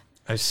moth.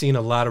 I've seen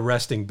a lot of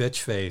resting bitch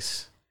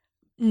face.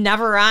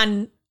 Never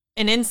on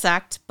an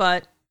insect,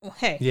 but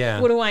hey, yeah,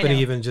 what do I know? But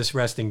even just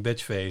resting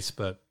bitch face,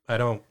 but I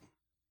don't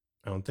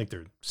think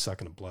they're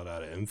sucking the blood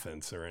out of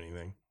infants or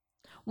anything.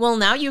 Well,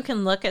 now you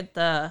can look at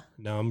the...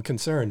 Now I'm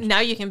concerned. Now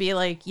you can be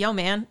like, yo,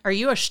 man, are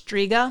you a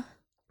striga?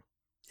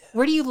 Yeah.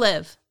 Where do you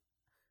live?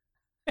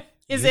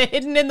 Is it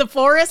hidden in the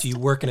forest? Do you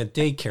work in a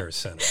daycare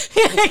center?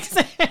 Yes.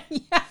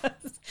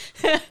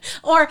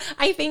 Or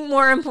I think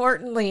more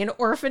importantly, an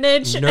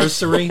orphanage.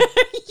 Nursery?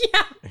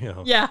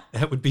 Yeah. Yeah.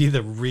 That would be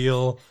the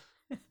real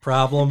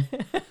problem.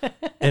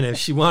 And if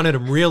she wanted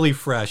them really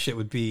fresh, it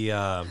would be...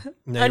 a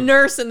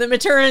nurse in the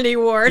maternity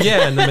ward.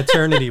 Yeah, in the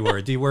maternity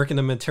ward. Do you work in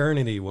the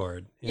maternity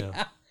ward?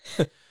 Yeah.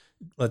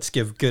 Let's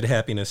give good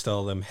happiness to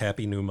all them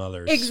happy new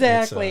mothers.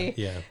 Exactly.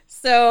 Yeah.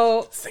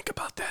 So... Think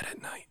about that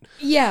at night.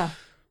 Yeah.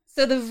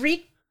 So the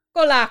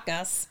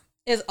Vricolakas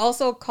is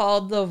also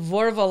called the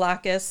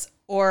Vorvolacus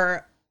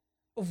or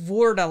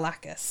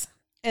Vordalacus.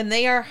 And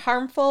they are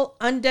harmful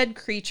undead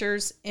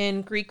creatures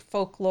in Greek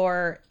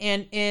folklore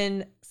and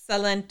in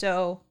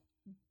Salento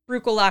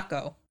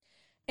Brucolaco.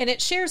 And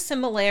it shares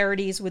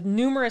similarities with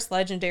numerous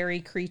legendary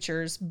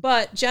creatures,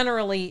 but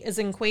generally is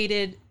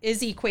equated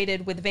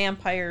with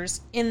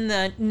vampires in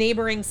the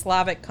neighboring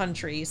Slavic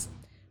countries.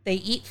 They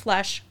eat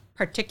flesh,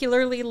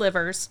 particularly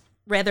livers,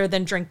 rather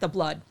than drink the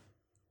blood.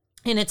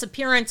 And its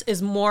appearance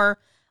is more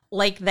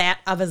like that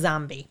of a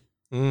zombie.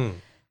 Then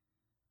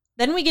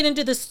we get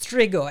into the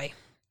Strigoi.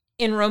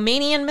 In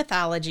Romanian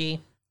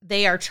mythology,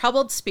 they are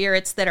troubled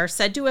spirits that are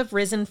said to have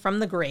risen from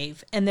the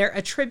grave, and they're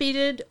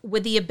attributed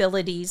with the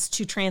abilities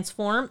to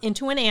transform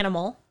into an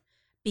animal,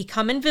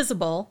 become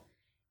invisible,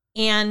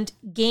 and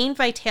gain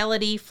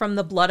vitality from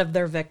the blood of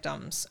their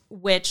victims,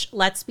 which,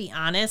 let's be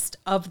honest,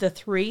 of the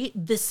three,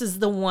 this is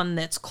the one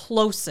that's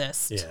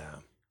closest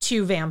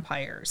to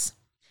vampires.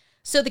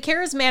 So the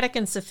charismatic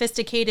and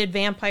sophisticated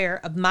vampire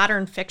of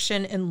modern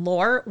fiction and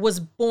lore was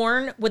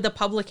born with the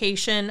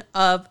publication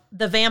of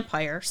The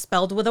Vampire,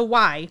 spelled with a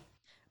Y,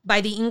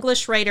 by the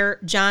English writer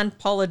John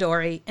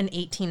Polidori in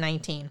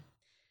 1819.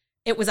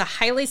 It was a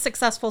highly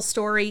successful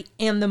story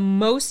and the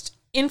most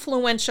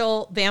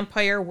influential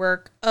vampire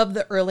work of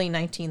the early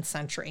 19th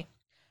century.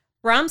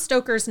 Bram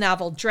Stoker's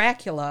novel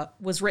Dracula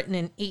was written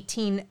in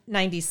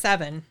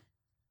 1897,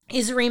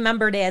 is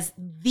remembered as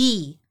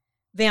the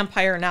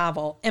vampire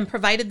novel and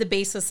provided the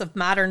basis of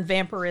modern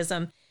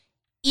vampirism,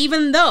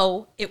 even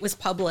though it was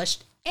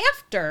published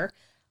after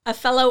a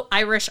fellow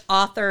Irish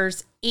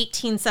author's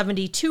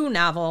 1872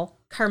 novel,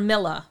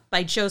 Carmilla,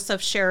 by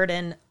Joseph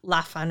Sheridan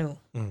Le Fanu.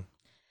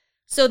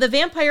 So the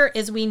vampire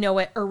as we know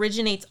it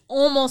originates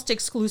almost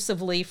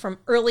exclusively from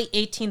early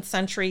 18th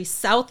century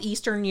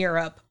southeastern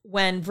Europe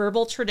when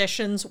verbal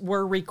traditions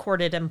were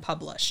recorded and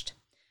published.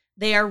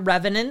 They are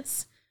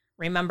revenants,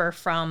 remember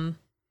from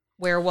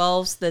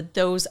werewolves, that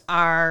those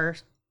are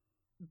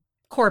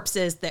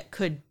corpses that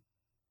could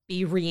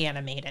be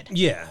reanimated.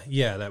 Yeah,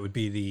 that would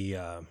be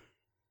the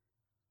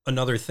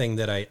another thing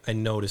that I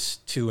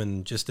noticed too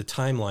in just the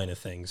timeline of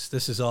things.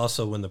 This is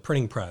also when the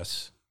printing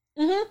press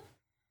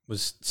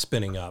was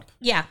spinning up.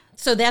 Yeah,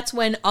 so that's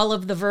when all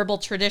of the verbal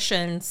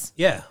traditions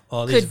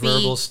all these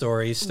verbal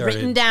stories started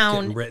written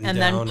down and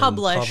then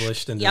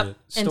published into stories.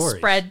 And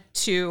spread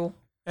to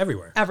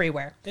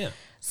everywhere. Yeah.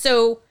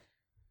 So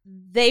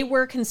they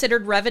were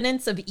considered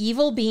revenants of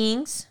evil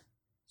beings,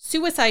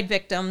 suicide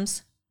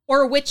victims,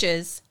 or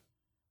witches,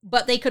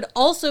 but they could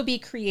also be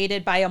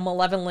created by a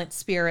malevolent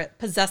spirit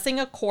possessing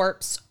a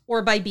corpse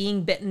or by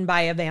being bitten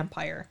by a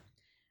vampire.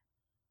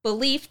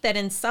 Belief that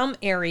in some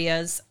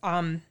areas,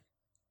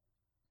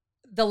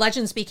 the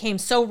legends became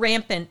so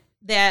rampant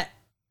that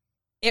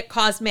it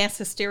caused mass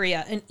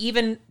hysteria and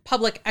even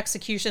public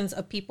executions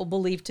of people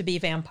believed to be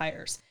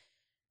vampires.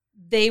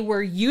 They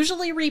were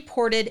usually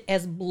reported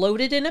as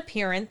bloated in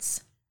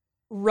appearance,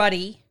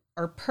 ruddy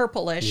or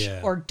purplish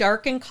or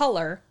dark in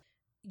color,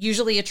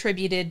 usually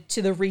attributed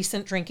to the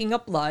recent drinking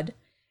of blood,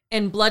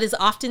 and blood is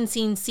often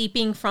seen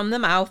seeping from the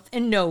mouth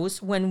and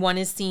nose when one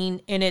is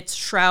seen in its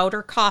shroud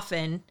or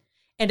coffin,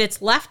 and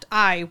its left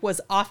eye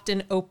was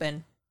often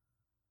open.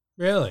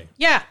 Really?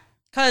 Yeah,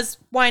 because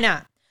why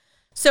not?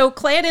 So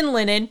clad in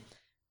linen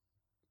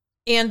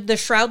and the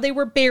shroud they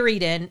were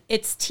buried in,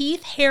 its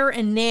teeth, hair,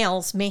 and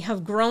nails may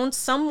have grown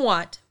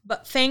somewhat,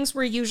 but fangs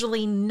were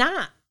usually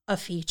not a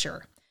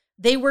feature.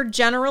 They were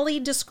generally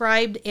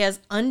described as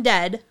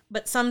undead,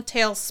 but some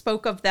tales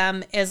spoke of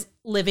them as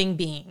living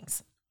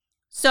beings.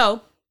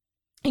 So,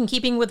 in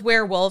keeping with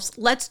werewolves,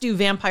 let's do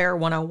Vampire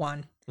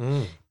 101.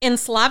 In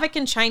Slavic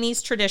and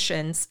Chinese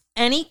traditions,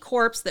 any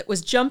corpse that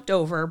was jumped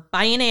over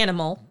by an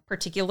animal,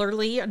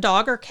 particularly a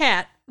dog or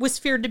cat, was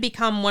feared to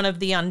become one of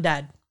the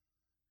undead.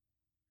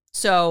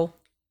 So.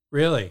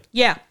 Really?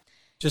 Yeah.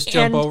 Just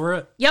jump over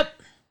it?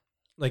 Yep.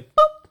 Like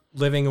boop,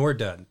 living or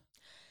dead?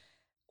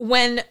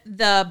 When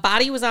the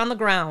body was on the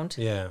ground.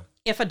 Yeah.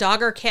 If a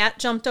dog or cat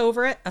jumped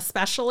over it,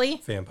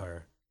 especially.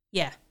 Vampire.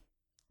 Yeah.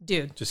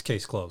 Dude. Just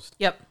case closed.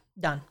 Yep.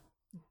 Done.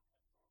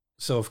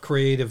 So if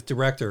creative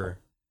director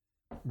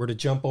were to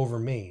jump over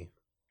me.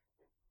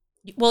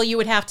 Well, you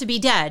would have to be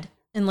dead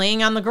and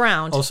laying on the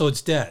ground. Oh, so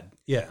it's dead.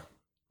 Yeah.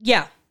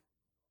 Yeah.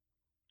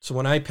 So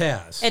when I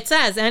pass. It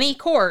says any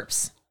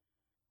corpse.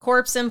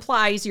 Corpse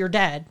implies you're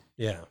dead.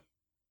 Yeah.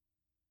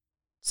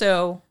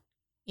 So,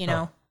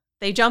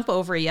 they jump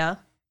over you.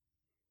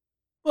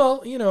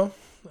 Well,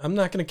 I'm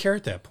not going to care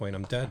at that point.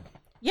 I'm dead.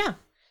 Yeah.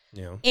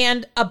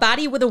 And a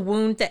body with a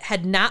wound that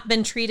had not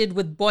been treated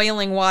with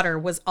boiling water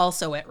was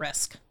also at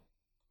risk.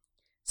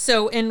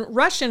 So in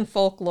Russian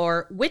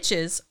folklore,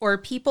 witches, or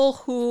people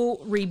who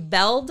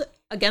rebelled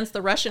against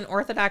the Russian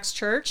Orthodox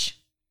Church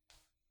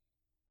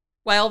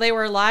while they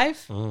were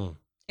alive,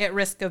 at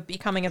risk of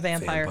becoming a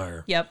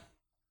vampire. Yep.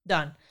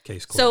 Done.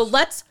 Case closed. So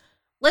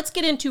let's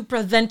get into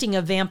preventing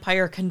a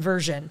vampire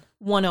conversion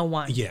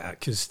 101. Yeah,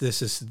 because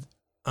this is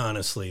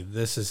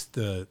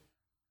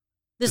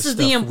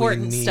the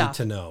important stuff. Stuff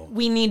to know.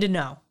 We need to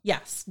know.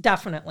 Yes,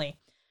 definitely.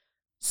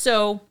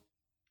 So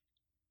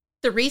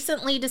the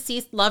recently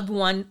deceased loved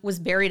one was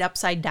buried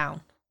upside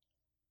down.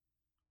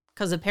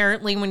 Because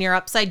apparently when you're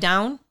upside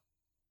down,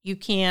 you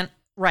can't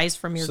rise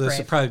from your grave. So this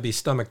would probably be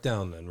stomach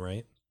down then,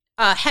 right?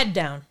 Head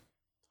down.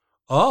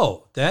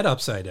 Oh, that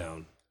upside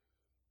down.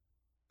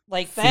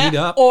 Like feet that?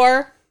 Up.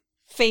 Or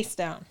face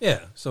down.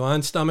 Yeah, so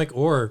on stomach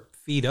or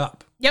feet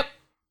up. Yep.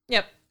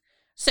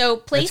 So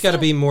placing... It's got to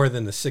be more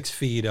than the 6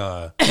 feet.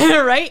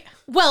 Right?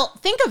 Well,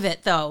 think of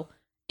it, though.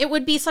 It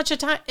would be such a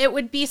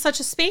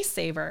space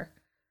saver.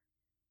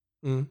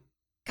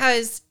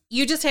 Because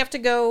you just have to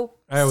go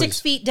 6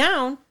 feet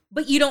down,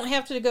 but you don't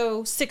have to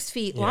go 6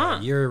 feet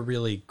long. You're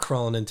really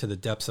crawling into the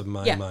depths of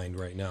my mind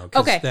right now.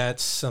 Because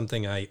that's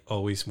something I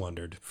always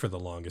wondered for the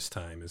longest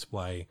time, is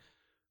why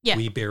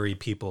we bury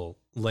people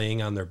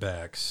laying on their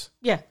backs.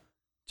 Yeah.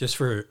 Just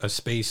for a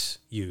space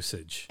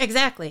usage.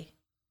 Exactly.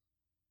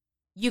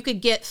 You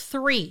could get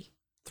 3.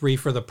 3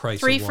 for the price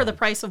of 3 one. for the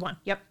price of 1.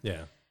 Yep.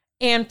 Yeah.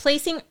 And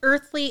placing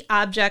earthly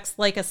objects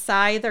like a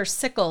scythe or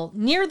sickle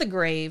near the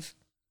grave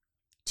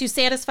to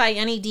satisfy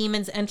any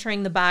demons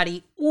entering the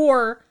body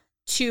or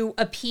to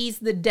appease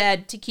the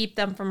dead to keep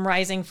them from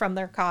rising from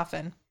their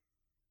coffin.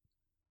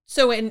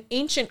 So in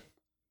ancient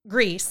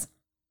Greece,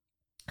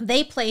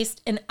 they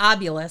placed an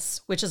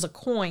obulus, which is a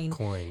coin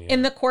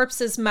in the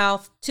corpse's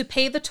mouth to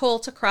pay the toll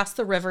to cross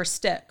the river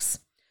Styx.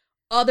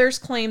 Others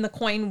claim the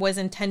coin was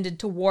intended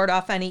to ward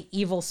off any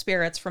evil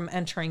spirits from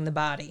entering the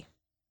body.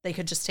 They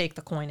could just take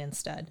the coin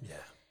instead. Yeah.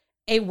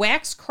 A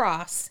wax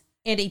cross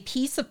and a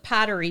piece of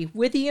pottery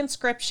with the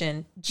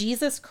inscription,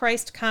 Jesus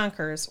Christ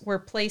Conquers, were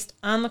placed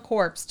on the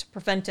corpse to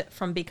prevent it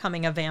from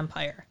becoming a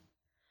vampire.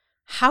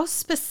 How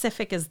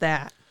specific is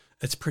that?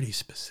 It's pretty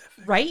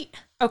specific. Right?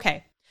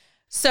 Okay.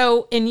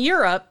 So in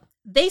Europe,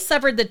 they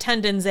severed the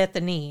tendons at the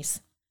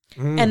knees.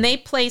 And they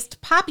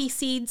placed poppy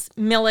seeds,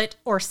 millet,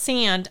 or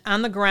sand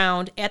on the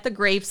ground at the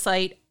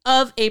gravesite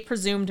of a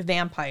presumed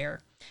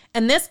vampire.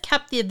 And this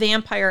kept the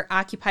vampire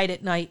occupied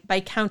at night by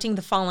counting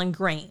the fallen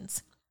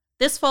grains.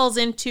 This falls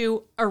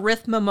into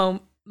arithmomania.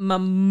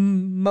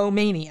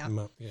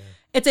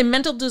 It's a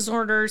mental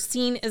disorder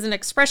seen as an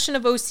expression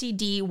of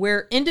OCD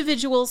where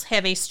individuals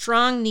have a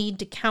strong need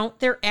to count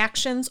their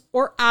actions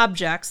or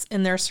objects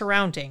in their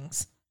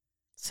surroundings.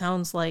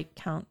 Sounds like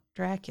Count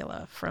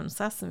Dracula from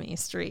Sesame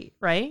Street,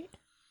 right?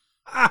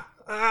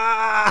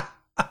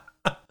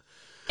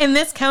 In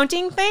this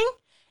counting thing,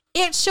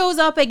 it shows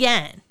up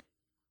again.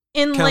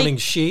 In counting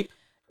sheep?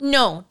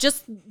 No,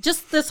 just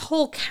this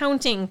whole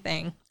counting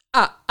thing.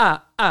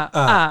 Yeah.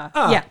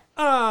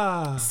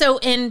 So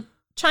in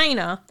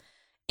China,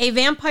 a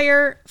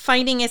vampire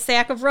finding a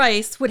sack of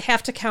rice would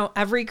have to count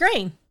every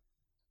grain.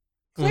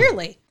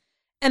 Clearly.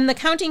 And the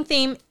counting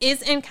theme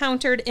is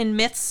encountered in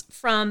myths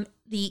from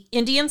the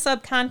Indian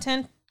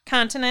subcontinent,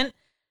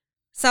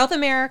 South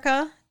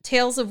America,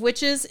 tales of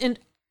witches and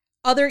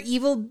other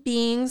evil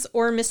beings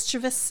or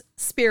mischievous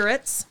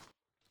spirits.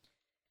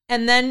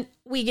 And then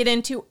we get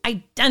into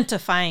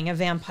identifying a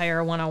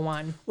vampire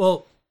 101.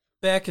 Well,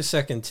 back a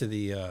second to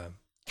the...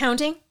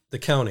 counting? The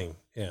counting,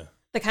 yeah.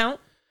 The count?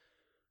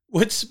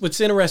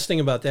 What's interesting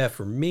about that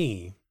for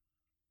me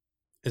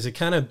is it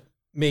kind of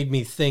made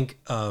me think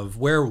of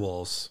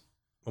werewolves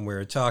when we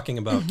were talking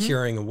about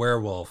curing a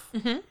werewolf.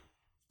 Mm-hmm.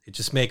 It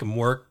just make them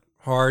work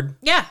hard.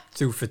 Yeah.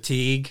 Through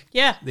fatigue.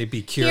 Yeah. They'd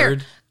be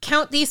cured. Here,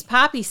 count these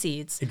poppy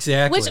seeds.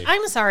 Exactly. Which,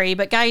 I'm sorry,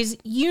 but guys,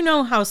 you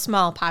know how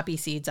small poppy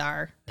seeds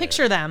are.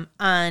 Picture them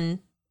on,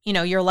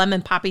 your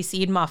lemon poppy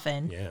seed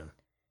muffin. Yeah.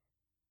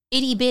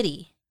 Itty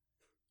bitty.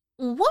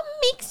 What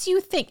makes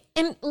you think?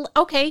 And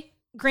okay,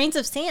 grains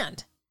of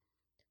sand.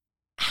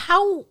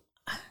 How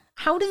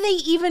do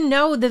they even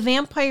know the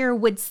vampire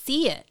would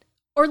see it?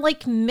 Or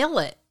like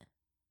millet?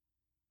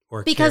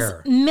 Or because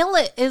care.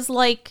 Millet is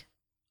like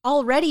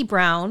already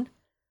brown.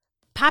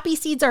 Poppy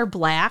seeds are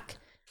black.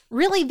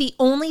 Really, the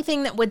only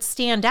thing that would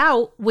stand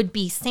out would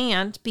be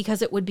sand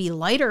because it would be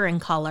lighter in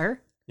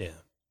color. Yeah.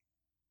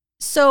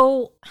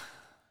 So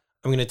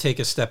I'm going to take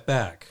a step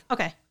back.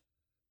 Okay.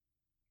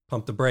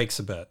 Pump the brakes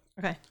a bit.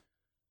 Okay.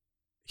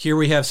 Here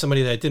we have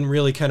somebody that didn't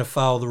really kind of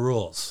follow the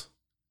rules.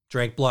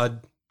 Drank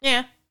blood.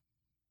 Yeah.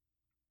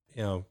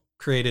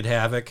 created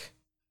havoc.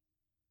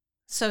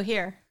 So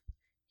here's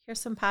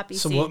some poppy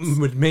seeds. So what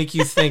would make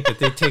you think that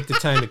they take the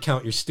time to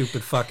count your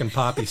stupid fucking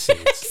poppy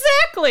seeds?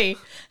 Exactly.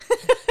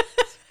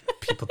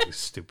 People do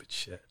stupid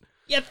shit.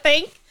 You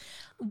think?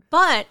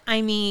 But,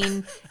 I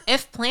mean,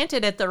 if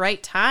planted at the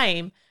right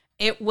time,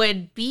 it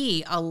would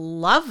be a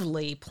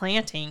lovely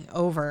planting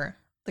over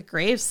the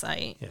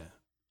gravesite. Yeah.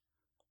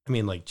 I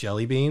mean, like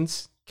jelly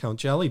beans, count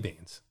jelly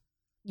beans.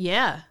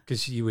 Yeah.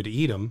 Because you would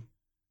eat them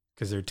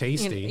because they're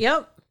tasty.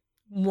 Yep.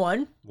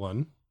 One.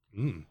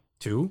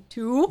 Two.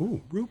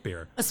 Ooh, root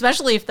beer.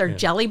 Especially if they're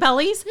jelly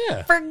bellies.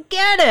 Yeah.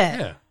 Forget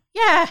it.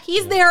 Yeah,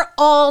 he's there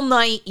all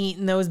night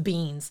eating those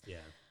beans. Yeah.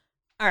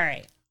 All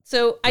right.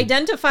 So,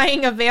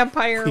 identifying a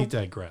vampire. We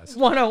digress.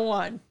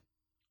 101.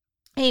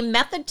 A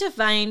method to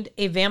find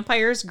a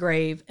vampire's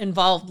grave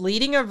involved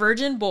leading a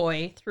virgin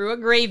boy through a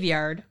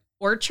graveyard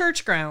or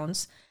church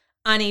grounds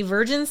on a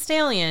virgin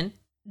stallion,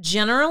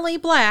 generally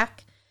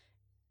black,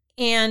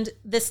 and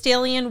the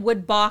stallion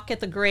would balk at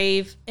the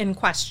grave in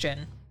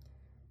question.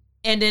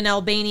 And in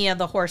Albania,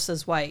 the horse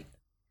is white.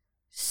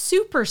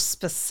 Super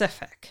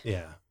specific.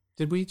 Yeah.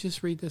 Did we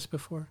just read this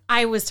before?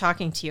 I was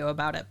talking to you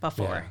about it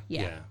before.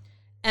 Yeah.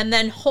 And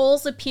then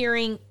holes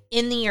appearing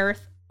in the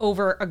earth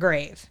over a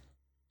grave.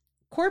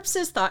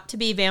 Corpses thought to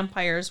be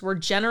vampires were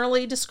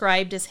generally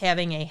described as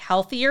having a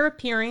healthier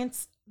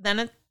appearance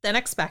than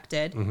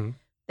expected. Mm-hmm.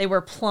 They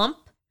were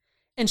plump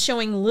and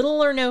showing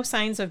little or no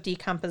signs of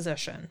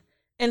decomposition.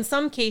 In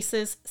some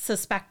cases,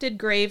 suspected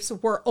graves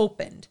were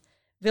opened.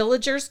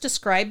 Villagers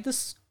described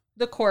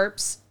the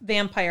corpse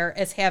vampire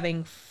as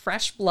having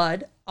fresh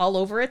blood all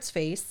over its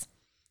face,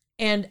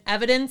 and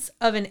evidence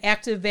of an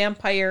active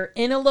vampire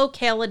in a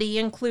locality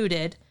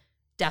included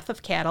death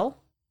of cattle,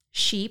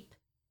 sheep,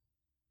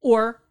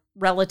 or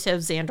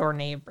relatives and or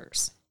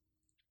neighbors.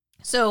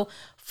 So,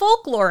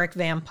 folkloric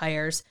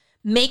vampires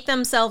make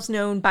themselves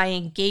known by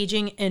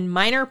engaging in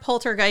minor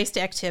poltergeist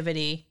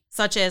activity,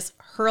 such as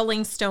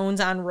hurling stones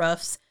on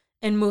roofs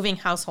and moving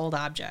household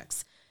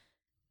objects.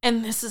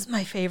 And this is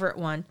my favorite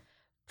one,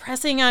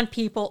 pressing on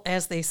people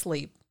as they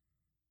sleep.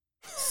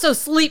 So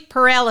sleep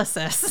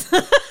paralysis.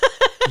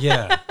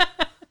 Yeah.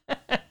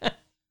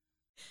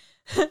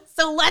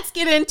 So let's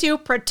get into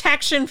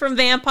protection from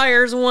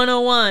vampires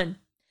 101.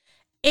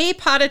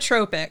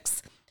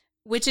 Apodotropics,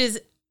 which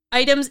is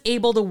items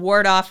able to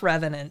ward off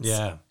revenants.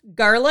 Yeah.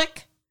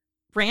 Garlic,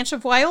 branch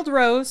of wild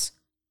rose,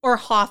 or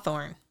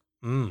hawthorn.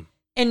 In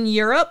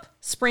Europe,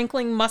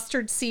 sprinkling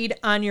mustard seed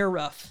on your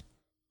roof.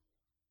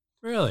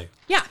 Really?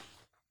 Yeah.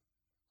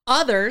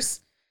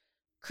 Others,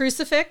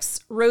 crucifix,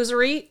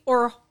 rosary,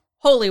 or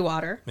holy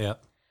water. Yeah.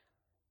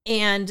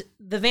 And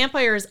the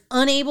vampire is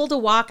unable to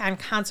walk on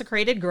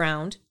consecrated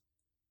ground.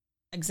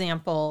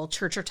 Example,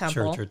 church or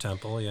temple. Church or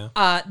temple,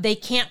 yeah. They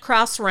can't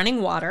cross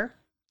running water.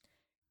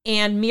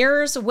 And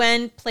mirrors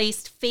when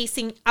placed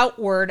facing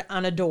outward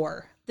on a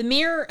door. The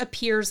mirror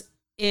appears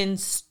in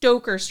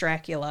Stoker's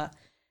Dracula,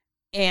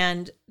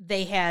 and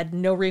they had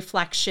no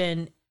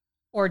reflection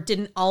or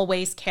didn't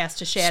always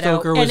cast a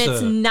shadow. And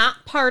it's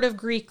not part of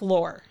Greek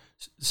lore.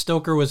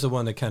 Stoker was the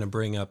one to kind of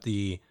bring up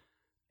the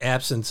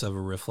absence of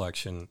a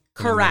reflection.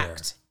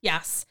 Correct.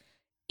 Yes.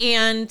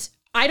 And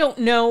I don't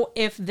know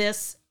if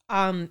this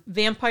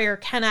vampire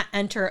cannot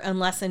enter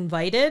unless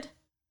invited.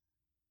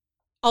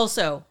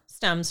 Also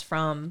stems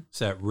from Is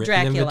that written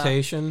Dracula.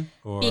 Invitation?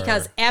 Or...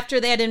 Because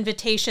after that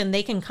invitation,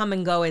 they can come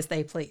and go as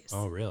they please.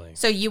 Oh, really?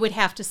 So you would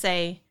have to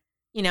say,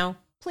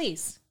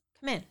 please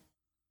come in.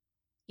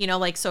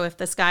 Like, so if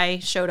this guy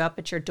showed up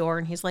at your door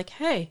and he's like,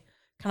 hey,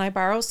 can I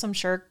borrow some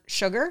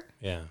sugar?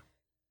 Yeah.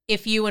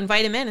 If you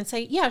invite him in and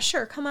say, yeah,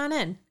 sure, come on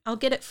in. I'll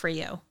get it for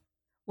you.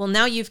 Well,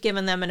 now you've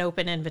given them an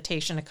open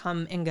invitation to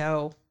come and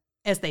go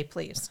as they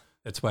please.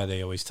 That's why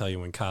they always tell you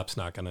when cops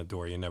knock on a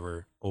door, you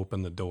never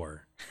open the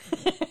door.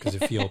 Because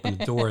if you open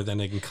the door, then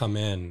they can come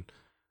in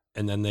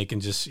and then they can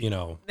just, They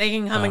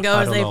can come and go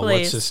as they please.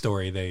 What's the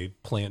story? They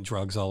plant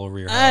drugs all over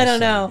your house. I don't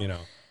know.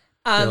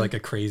 And, they're like a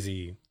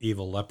crazy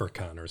evil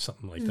leprechaun or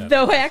something like that.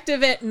 Though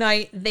active at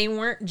night, they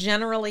weren't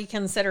generally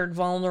considered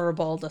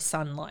vulnerable to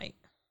sunlight.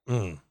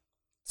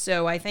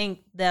 So I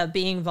think the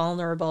being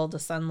vulnerable to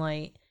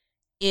sunlight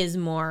is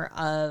more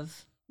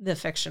of the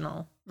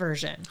fictional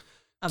version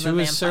of a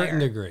vampire. To a certain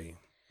degree.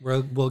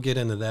 We'll get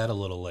into that a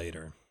little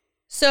later.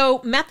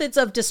 So methods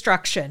of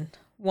destruction,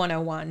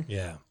 101.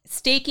 Yeah.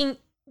 Staking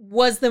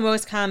was the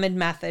most common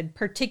method,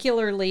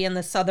 particularly in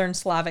the Southern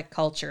Slavic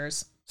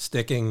cultures.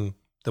 Sticking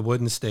the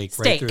wooden stake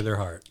right through their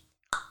heart.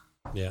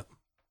 Yeah.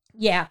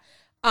 Yeah.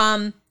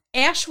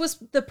 Ash was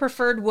the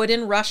preferred wood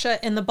in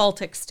Russia and the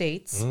Baltic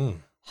states.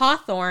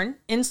 Hawthorn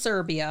in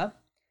Serbia,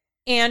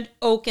 and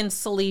oak in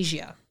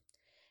Silesia.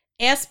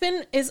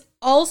 Aspen is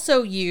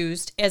also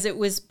used as it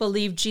was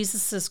believed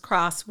Jesus'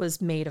 cross was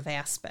made of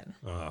aspen.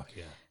 Oh,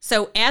 yeah.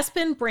 So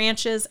aspen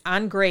branches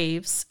on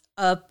graves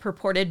of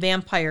purported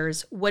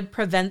vampires would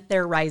prevent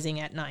their rising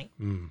at night.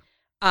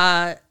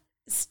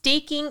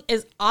 Staking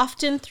is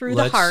often through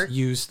the heart. Let's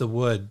use the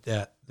wood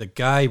that the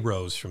guy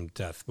rose from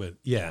death with.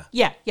 Yeah.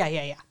 Yeah.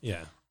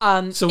 Yeah.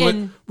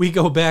 We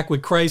go back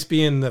with Christ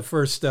being the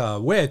first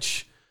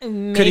witch.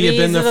 Could he have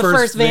been the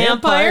first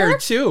vampire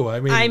too?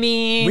 I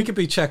mean, we could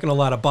be checking a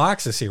lot of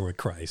boxes here with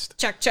Christ.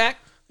 Check.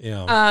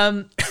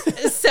 Yeah.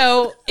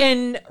 So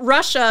in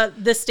Russia,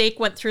 the stake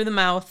went through the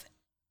mouth,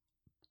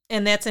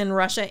 and that's in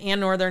Russia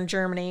and northern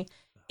Germany.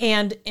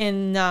 And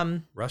in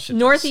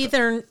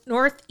northeastern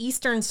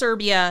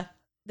Serbia,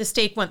 the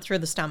stake went through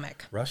the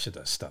stomach. Russia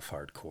does stuff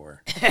hardcore.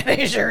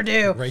 They sure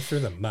do. Right through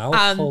the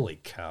mouth? Holy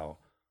cow.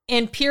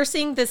 And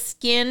piercing the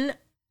skin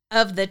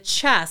of the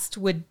chest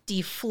would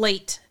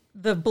deflate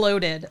the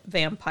bloated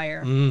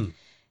vampire. An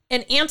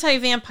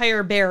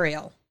anti-vampire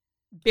burial.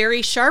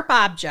 Bury sharp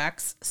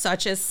objects,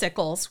 such as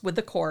sickles, with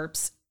the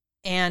corpse,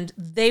 and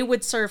they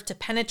would serve to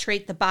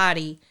penetrate the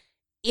body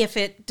if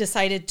it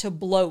decided to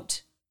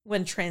bloat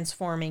when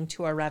transforming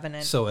to a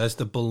revenant. So as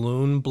the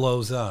balloon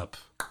blows up.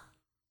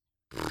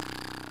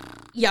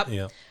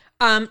 Yep.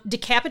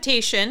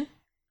 Decapitation.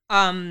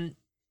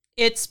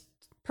 It's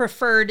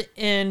preferred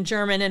in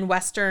German and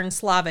Western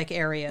Slavic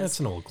areas. That's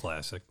an old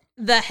classic.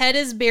 The head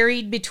is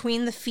buried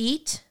between the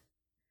feet,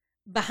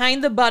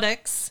 behind the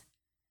buttocks,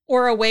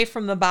 or away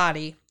from the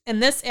body.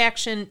 And this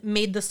action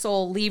made the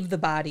soul leave the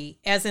body,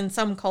 as in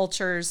some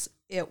cultures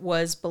it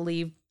was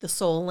believed the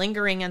soul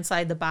lingering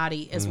inside the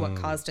body is what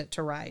caused it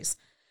to rise.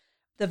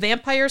 The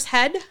vampire's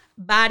head,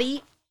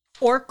 body,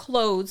 or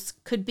clothes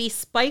could be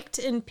spiked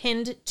and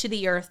pinned to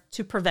the earth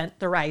to prevent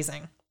the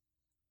rising.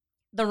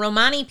 The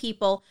Romani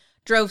people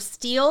drove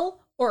steel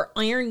or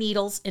iron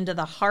needles into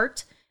the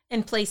heart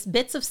and placed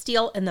bits of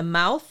steel in the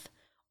mouth,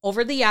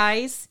 over the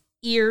eyes,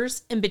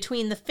 ears, and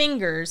between the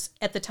fingers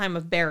at the time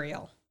of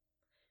burial.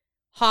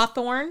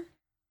 Hawthorn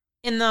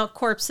in the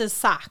corpse's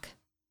sock.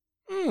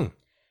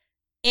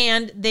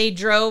 And they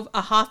drove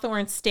a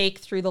hawthorn stake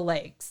through the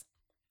legs.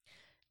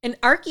 An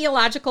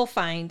archaeological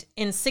find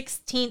in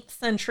 16th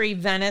century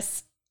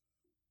Venice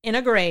in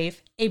a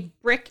grave, a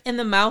brick in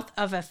the mouth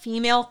of a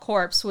female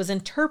corpse was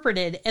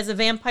interpreted as a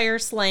vampire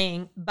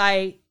slaying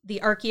by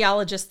the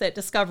archaeologist that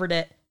discovered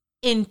it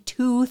in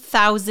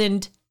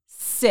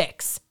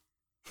 2006.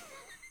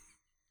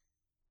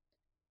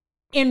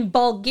 In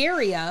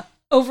Bulgaria,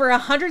 over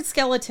 100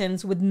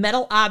 skeletons with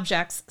metal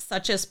objects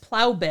such as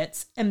plow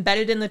bits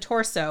embedded in the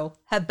torso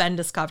have been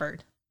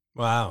discovered.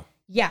 Wow.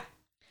 Yeah.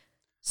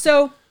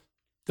 So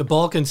the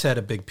Balkans had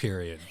a big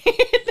period.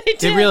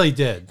 They really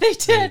did. They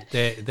did.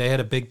 They had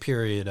a big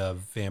period of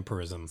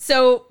vampirism.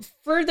 So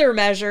further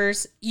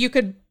measures, you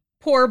could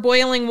pour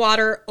boiling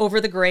water over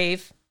the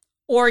grave,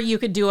 or you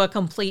could do a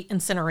complete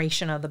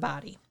incineration of the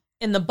body.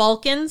 In the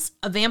Balkans,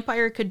 a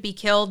vampire could be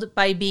killed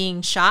by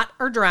being shot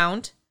or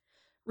drowned,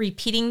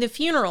 repeating the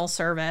funeral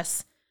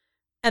service,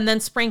 and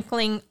then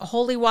sprinkling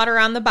holy water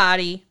on the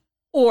body,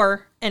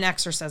 or an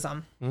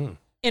exorcism.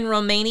 In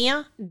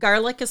Romania,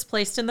 garlic is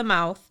placed in the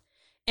mouth,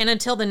 and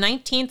until the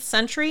 19th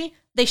century,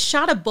 they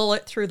shot a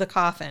bullet through the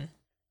coffin.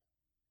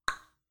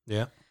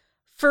 Yeah.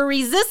 For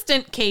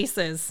resistant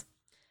cases,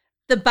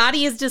 the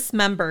body is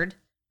dismembered,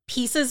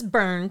 pieces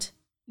burned,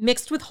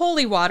 mixed with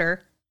holy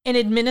water, and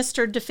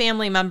administered to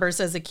family members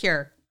as a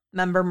cure.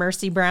 Remember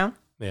Mercy Brown?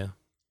 Yeah.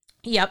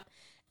 Yep.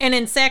 And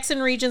in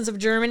Saxon regions of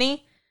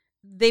Germany,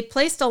 they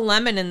placed a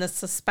lemon in the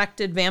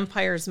suspected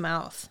vampire's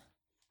mouth.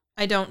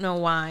 I don't know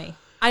why.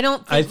 I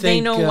don't think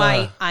they know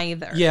why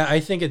either. Yeah,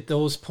 I think at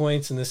those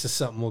points, and this is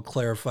something we'll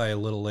clarify a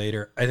little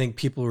later, I think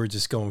people were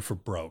just going for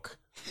broke.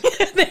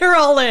 They're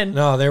all in.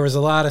 No, there was a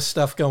lot of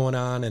stuff going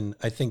on, and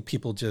I think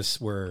people just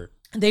were...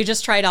 They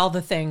just tried all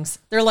the things.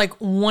 They're like,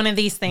 one of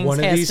these things has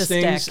to stick. One of these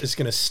things is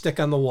going to stick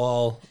on the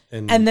wall.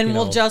 And then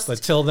we'll just...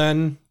 But till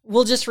then...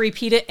 We'll just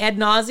repeat it ad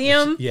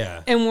nauseum.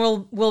 Yeah.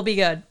 And we'll be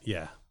good.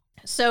 Yeah.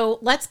 So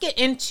let's get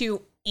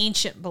into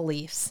ancient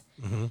beliefs.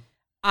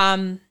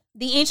 The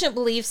ancient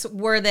beliefs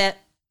were that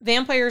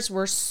vampires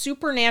were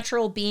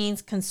supernatural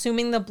beings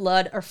consuming the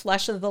blood or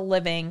flesh of the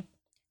living,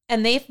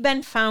 and they've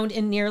been found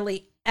in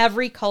nearly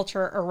every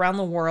culture around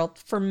the world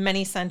for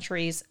many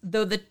centuries,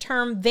 though the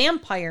term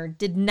vampire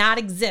did not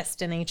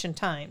exist in ancient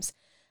times.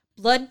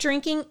 Blood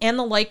drinking and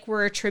the like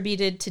were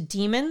attributed to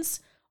demons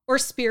or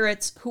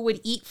spirits who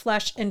would eat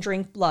flesh and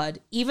drink blood.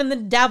 Even the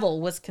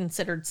devil was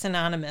considered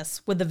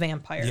synonymous with the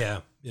vampire. Yeah,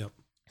 yep.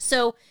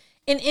 So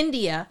in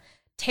India,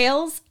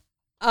 tales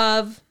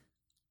of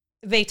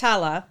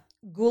Vaitala,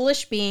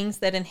 ghoulish beings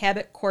that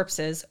inhabit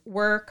corpses,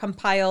 were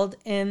compiled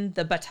in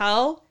the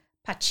Batal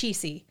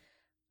Pachisi.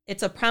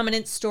 It's a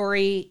prominent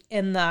story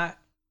in the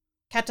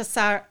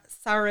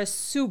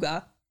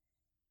Katasarasuga,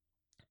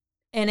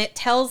 and it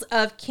tells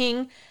of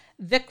King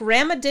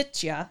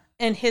Vikramaditya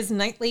and his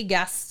knightly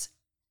guests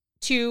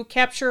to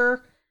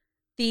capture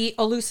the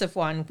elusive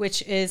one,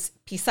 which is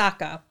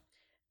Pisaka.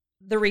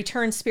 The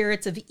returned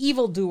spirits of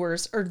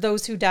evildoers, or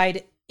those who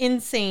died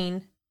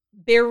insane,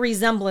 bear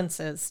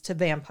resemblances to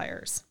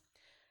vampires.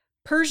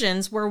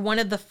 Persians were one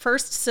of the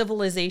first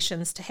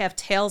civilizations to have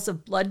tales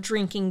of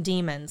blood-drinking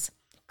demons.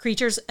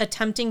 Creatures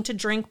attempting to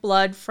drink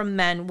blood from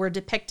men were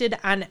depicted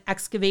on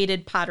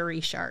excavated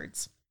pottery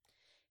shards.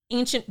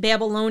 Ancient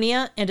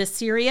Babylonia and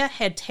Assyria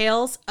had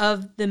tales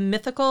of the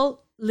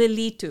mythical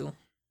Lilitu.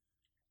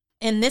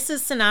 and this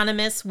is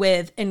synonymous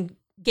with and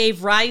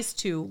gave rise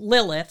to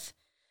Lilith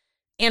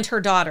and her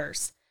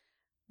daughters.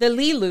 The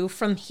Lilu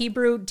from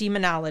Hebrew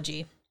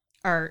demonology.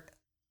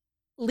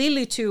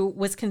 Lilitu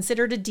was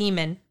considered a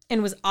demon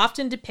and was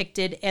often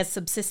depicted as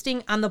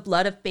subsisting on the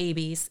blood of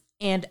babies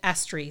and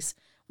estries,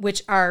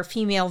 which are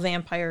female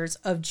vampires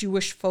of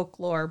Jewish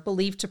folklore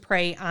believed to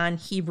prey on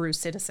Hebrew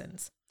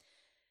citizens.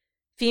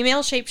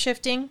 Female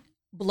shapeshifting,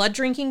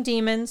 blood-drinking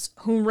demons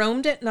who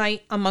roamed at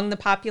night among the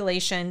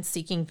population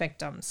seeking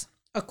victims.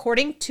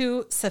 According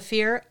to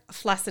Sefer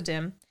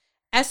Flasidim,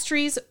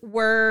 estries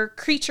were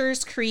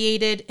creatures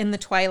created in the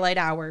twilight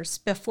hours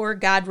before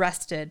God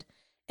rested.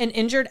 An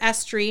injured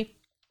estrie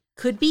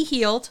could be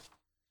healed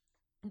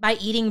by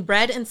eating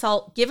bread and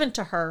salt given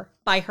to her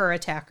by her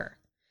attacker.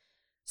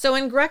 So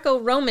in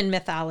Greco-Roman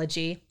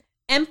mythology,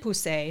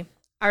 Empusae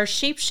are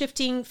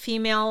shape-shifting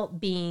female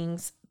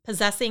beings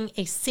possessing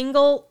a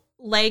single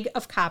leg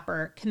of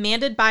copper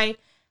commanded by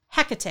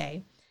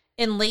Hecate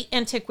in late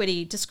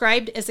antiquity,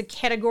 described as a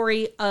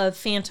category of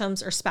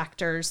phantoms or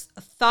specters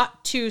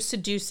thought to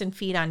seduce and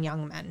feed on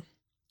young men.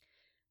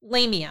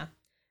 Lamia,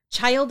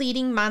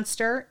 child-eating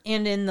monster,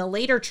 and in the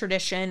later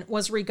tradition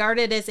was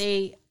regarded as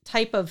a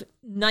type of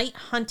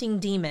night-hunting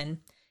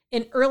demon.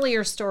 In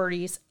earlier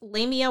stories,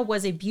 Lamia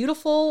was a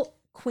beautiful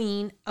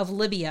queen of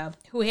Libya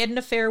who had an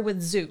affair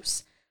with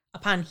Zeus.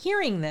 Upon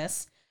hearing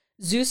this,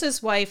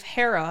 Zeus's wife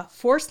Hera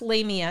forced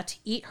Lamia to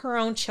eat her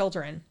own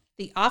children,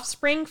 the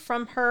offspring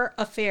from her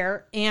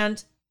affair,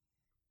 and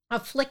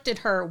afflicted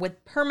her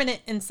with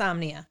permanent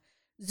insomnia.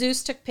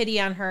 Zeus took pity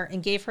on her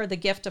and gave her the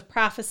gift of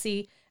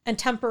prophecy and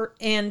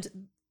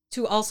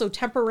to also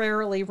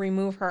temporarily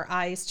remove her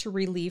eyes to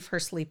relieve her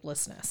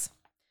sleeplessness.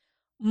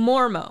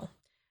 Mormo,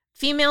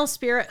 female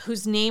spirit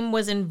whose name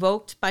was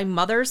invoked by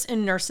mothers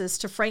and nurses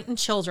to frighten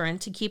children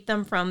to keep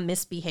them from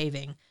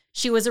misbehaving.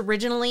 She was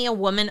originally a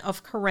woman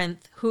of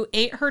Corinth who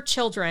ate her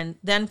children,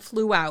 then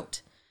flew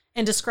out,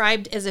 and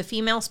described as a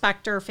female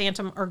specter,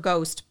 phantom, or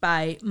ghost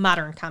by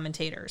modern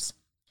commentators.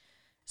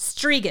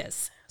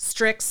 Strigas,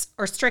 Strix,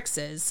 or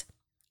Strixes.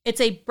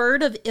 It's a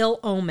bird of ill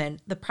omen,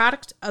 the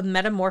product of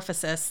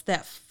metamorphosis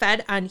that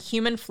fed on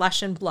human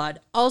flesh and blood,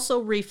 also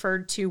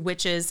referred to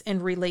witches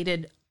and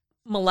related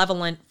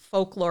malevolent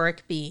folkloric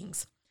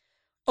beings.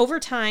 Over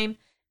time,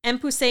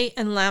 Empusae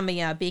and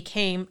Lamia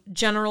became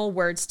general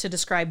words to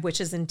describe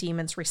witches and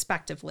demons,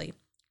 respectively.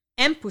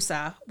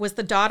 Empusa was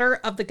the daughter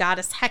of the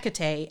goddess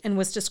Hecate and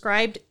was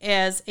described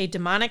as a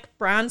demonic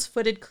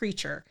bronze-footed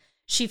creature.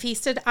 She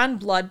feasted on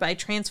blood by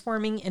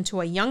transforming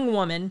into a young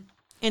woman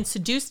and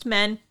seduced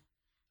men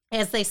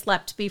as they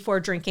slept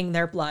before drinking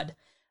their blood.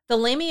 The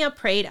Lamia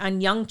preyed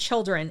on young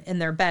children in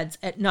their beds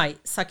at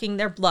night, sucking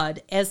their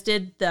blood, as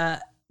did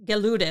the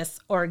Geludis,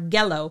 or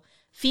Gelo,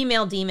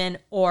 female demon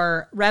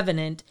or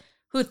revenant,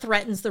 who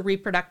threatens the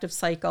reproductive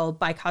cycle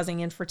by causing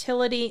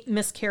infertility,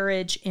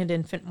 miscarriage, and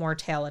infant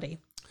mortality.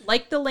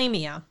 Like the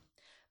Lamia,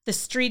 the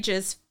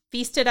Strigas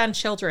feasted on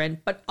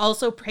children, but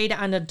also preyed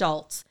on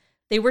adults.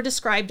 They were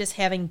described as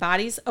having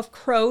bodies of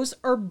crows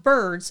or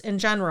birds in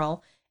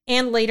general,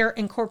 and later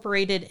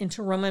incorporated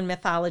into Roman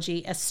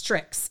mythology as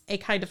Strix, a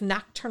kind of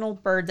nocturnal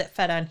bird that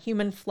fed on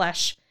human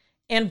flesh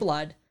and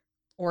blood.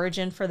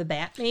 Origin for the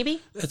bat,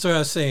 maybe? That's what I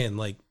was saying.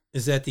 Like,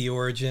 is that the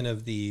origin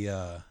of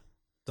the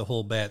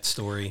whole bat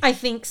story? I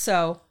think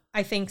so.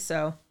 A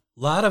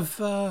lot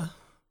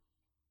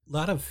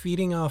of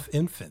feeding off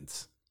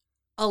infants.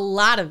 A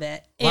lot of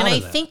it. And I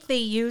think they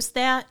use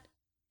that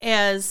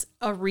as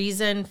a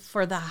reason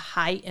for the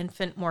high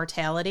infant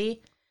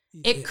mortality.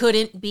 It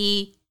couldn't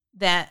be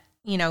that,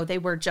 they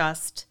were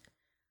just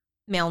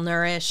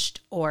malnourished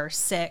or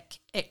sick.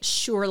 It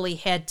surely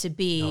had to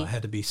be, it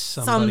had to be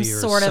somebody some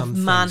sort of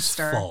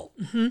monster. Fault.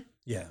 Mm-hmm.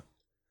 Yeah.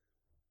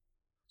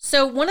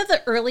 So one of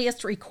the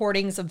earliest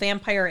recordings of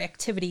vampire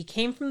activity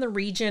came from the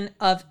region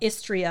of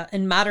Istria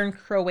in modern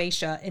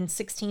Croatia in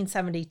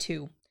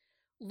 1672.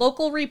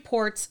 Local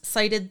reports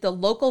cited the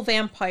local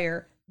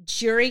vampire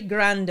Juri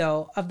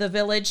Grando of the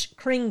village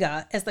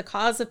Kringa as the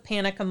cause of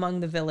panic among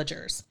the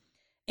villagers.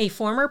 A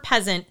former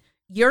peasant,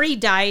 Yuri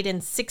died in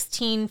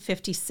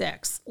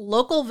 1656.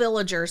 Local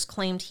villagers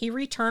claimed he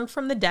returned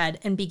from the dead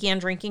and began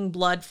drinking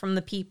blood from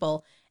the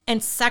people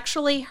and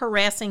sexually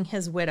harassing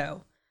his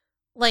widow.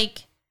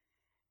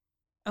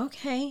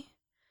 Okay.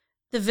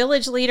 The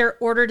village leader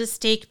ordered a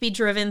stake be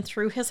driven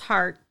through his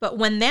heart, but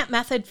when that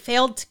method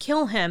failed to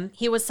kill him,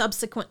 he was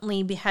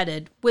subsequently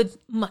beheaded with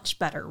much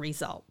better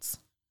results.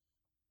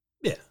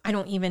 Yeah. I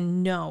don't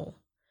even know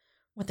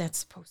what that's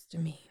supposed to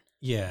mean.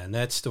 Yeah, and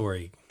that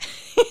story...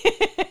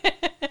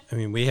 I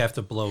mean, we have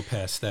to blow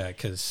past that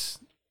because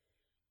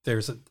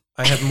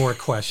I have more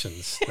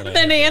questions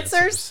than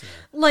answers.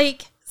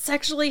 Like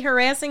sexually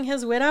harassing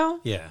his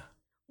widow? Yeah.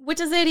 What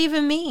does that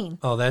even mean?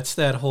 Oh, that's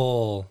that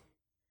whole...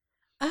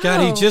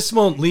 God, he just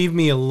won't leave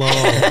me alone.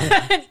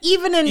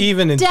 Even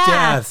in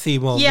death, he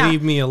won't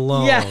leave me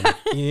alone. Yeah.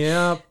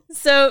 Yep.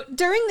 So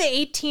during the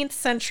 18th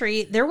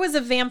century, there was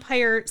a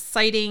vampire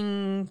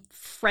sighting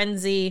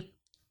frenzy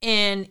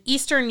in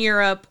Eastern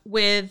Europe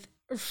with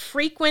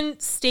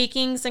frequent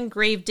stakings and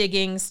grave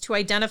diggings to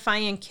identify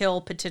and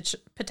kill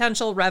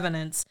potential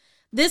revenants.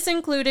 This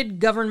included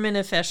government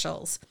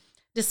officials.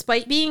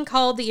 Despite being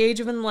called the Age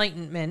of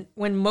Enlightenment,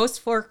 when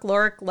most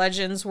folkloric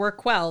legends were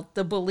quelled,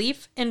 the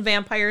belief in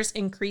vampires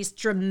increased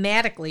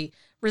dramatically,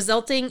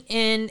 resulting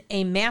in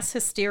a mass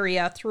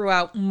hysteria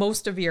throughout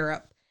most of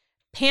Europe.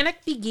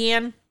 Panic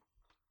began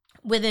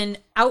with an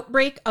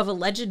outbreak of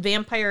alleged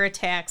vampire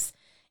attacks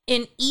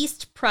in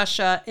East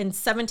Prussia in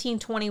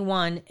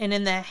 1721 and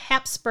in the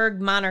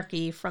Habsburg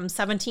monarchy from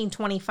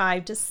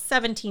 1725 to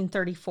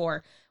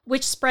 1734,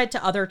 which spread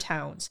to other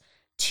towns.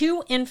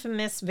 2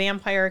 infamous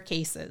vampire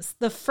cases,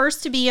 the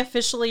first to be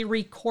officially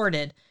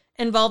recorded,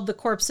 involved the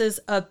corpses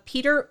of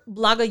Peter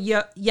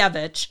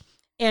Blagojevich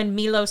and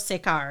Milo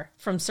Sekar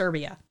from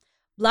Serbia.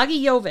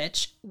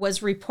 Blagojevich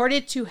was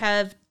reported to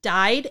have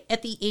died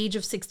at the age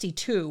of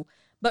 62,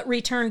 but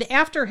returned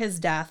after his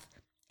death,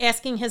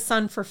 asking his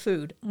son for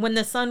food. When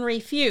the son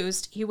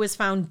refused, he was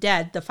found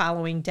dead the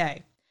following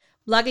day.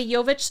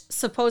 Blagojevich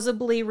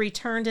supposedly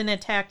returned and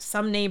attacked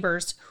some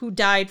neighbors who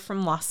died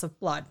from loss of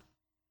blood.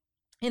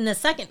 In the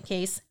second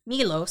case,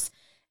 Milos,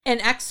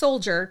 an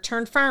ex-soldier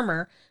turned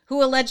farmer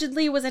who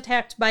allegedly was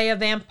attacked by a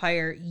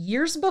vampire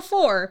years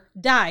before,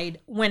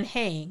 died when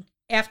hanged.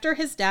 After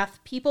his death,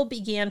 people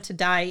began to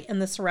die in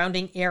the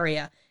surrounding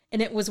area,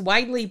 and it was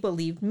widely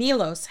believed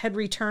Milos had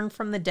returned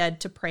from the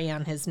dead to prey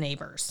on his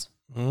neighbors.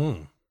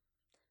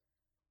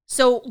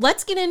 So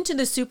let's get into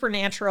the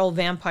supernatural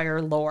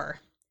vampire lore.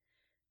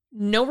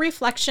 No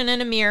reflection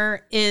in a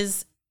mirror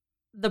is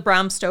the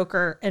Bram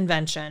Stoker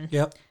invention.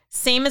 Yep.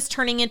 Same as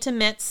turning into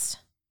mist.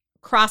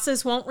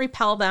 Crosses won't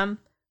repel them.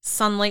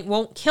 Sunlight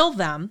won't kill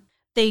them.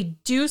 They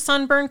do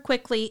sunburn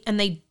quickly, and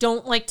they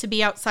don't like to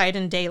be outside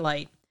in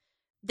daylight.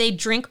 They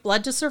drink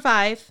blood to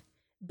survive.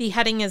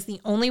 Beheading is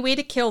the only way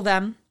to kill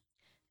them.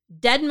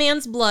 Dead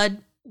man's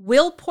blood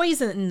will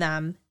poison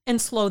them and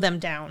slow them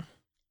down.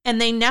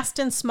 And they nest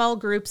in small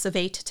groups of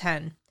 8 to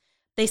 10.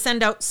 They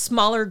send out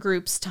smaller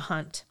groups to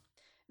hunt.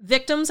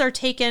 Victims are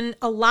taken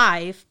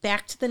alive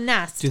back to the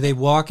nest. Do they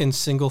walk in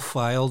single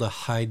file to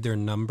hide their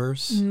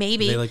numbers?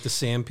 Maybe. Are they like the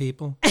Sand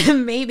People?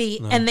 Maybe.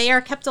 No. And they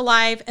are kept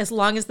alive as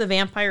long as the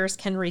vampires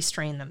can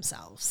restrain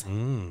themselves.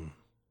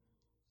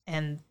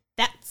 And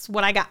that's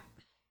what I got.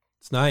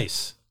 It's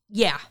nice.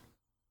 Yeah.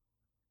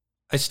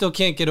 I still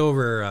can't get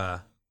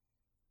over...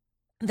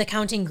 the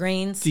counting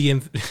grains.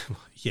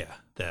 Yeah,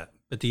 that.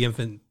 But the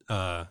infant...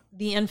 the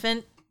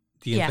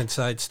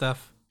infanticide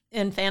stuff?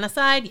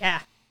 Infanticide,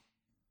 yeah.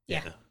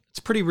 It's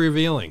pretty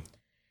revealing.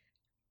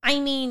 I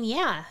mean,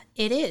 yeah,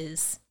 it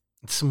is.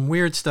 It's some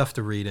weird stuff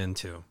to read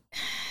into.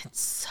 It's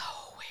so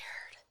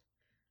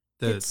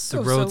weird.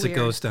 The roads it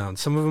goes down.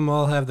 Some of them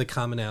all have the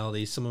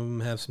commonality. Some of them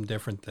have some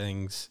different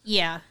things.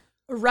 Yeah.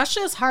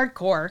 Russia's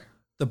hardcore.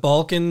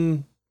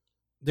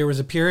 There was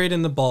a period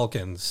in the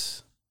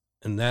Balkans,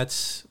 and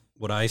that's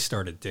what I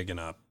started digging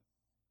up.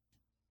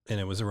 And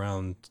it was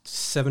around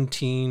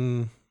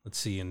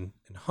in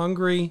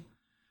Hungary.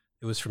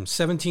 It was from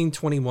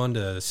 1721 to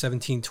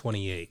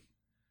 1728.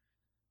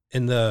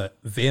 And the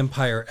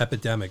vampire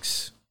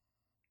epidemics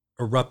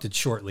erupted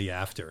shortly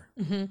after.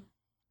 Mm-hmm.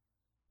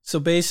 So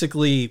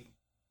basically,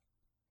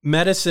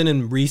 medicine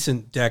in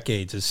recent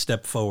decades has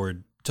stepped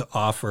forward to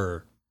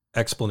offer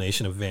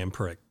explanation of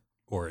vampiric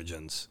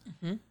origins.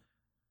 Mm-hmm.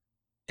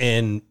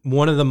 And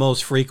one of the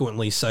most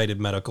frequently cited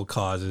medical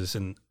causes,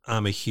 and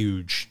I'm a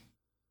huge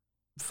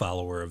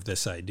follower of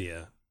this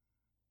idea,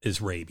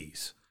 is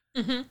rabies.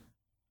 Mm-hmm.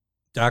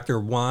 Dr.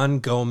 Juan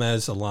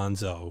Gomez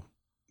Alonso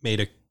made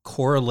a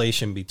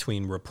correlation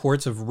between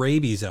reports of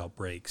rabies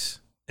outbreaks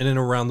in and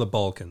around the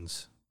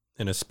Balkans,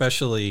 and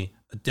especially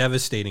a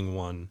devastating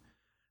one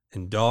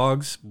in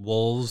dogs,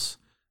 wolves,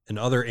 and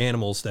other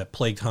animals that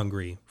plagued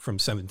Hungary from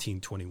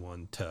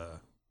 1721 to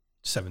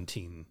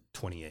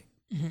 1728.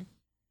 Mm-hmm.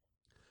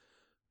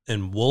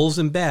 And wolves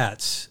and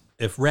bats,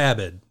 if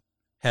rabid,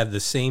 have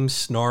the same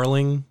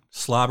snarling,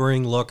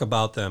 slobbering look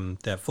about them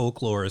that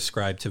folklore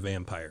ascribed to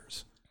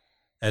vampires,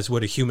 as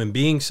would a human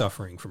being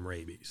suffering from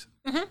rabies.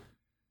 Mm-hmm.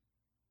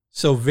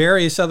 So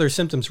various other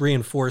symptoms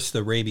reinforce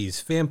the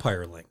rabies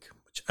vampire link,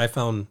 which I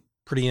found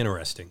pretty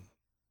interesting.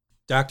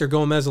 Dr.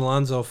 Gomez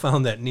Alonso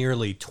found that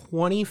nearly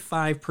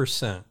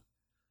 25%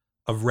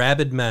 of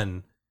rabid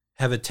men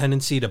have a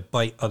tendency to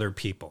bite other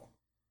people.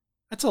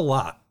 That's a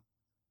lot.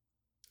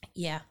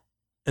 Yeah.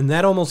 And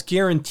that almost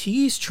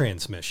guarantees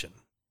transmission.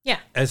 Yeah.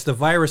 As the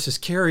virus is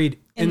carried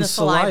in the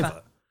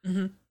saliva.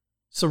 Mm-hmm.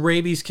 So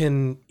rabies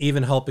can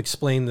even help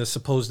explain the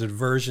supposed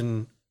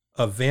aversion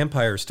of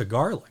vampires to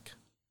garlic,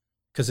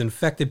 because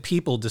infected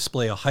people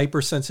display a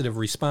hypersensitive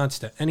response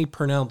to any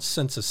pronounced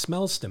sense of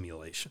smell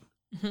stimulation,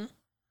 mm-hmm.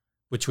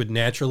 which would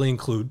naturally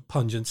include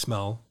pungent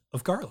smell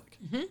of garlic.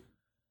 Mm-hmm.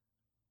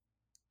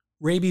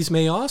 Rabies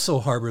may also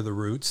harbor the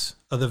roots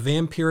of the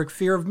vampiric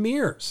fear of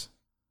mirrors.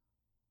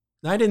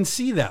 Now, I didn't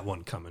see that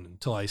one coming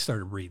until I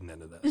started reading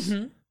into this.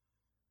 Mm-hmm.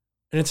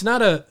 And it's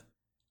not a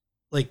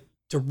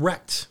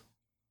direct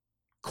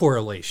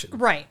correlation.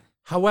 Right.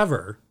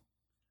 However,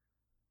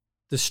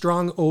 The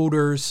strong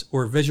odors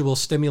or visual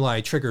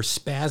stimuli trigger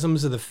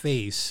spasms of the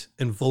face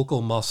and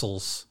vocal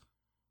muscles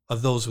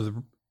of those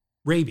with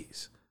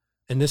rabies.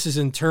 And this is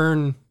in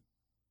turn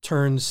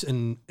turns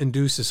and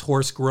induces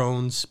hoarse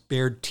groans,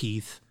 bared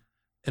teeth,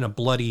 and a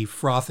bloody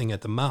frothing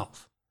at the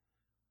mouth.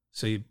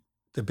 So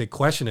the big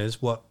question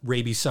is, what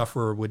rabies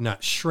sufferer would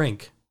not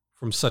shrink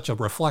from such a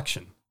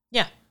reflection?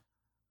 Yeah.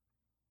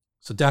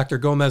 So Dr.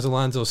 Gomez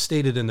Alonso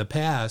stated in the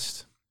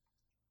past,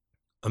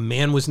 a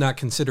man was not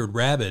considered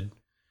rabid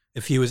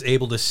if he was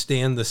able to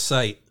stand the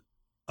sight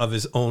of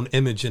his own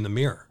image in the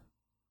mirror.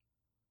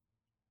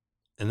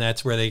 And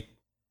that's where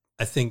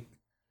I think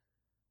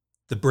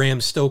the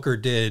Bram Stoker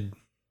did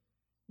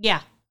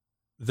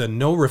the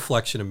no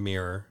reflection of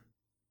mirror.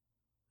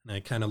 And I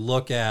kind of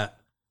look at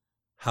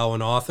how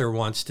an author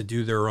wants to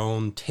do their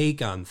own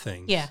take on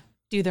things. Yeah,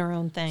 do their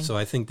own thing. So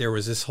I think there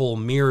was this whole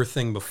mirror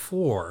thing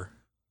before.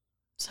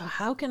 So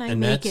how can I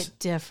make it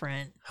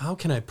different? How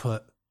can I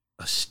put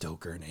a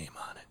Stoker name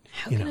on it?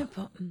 How can I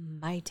put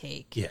my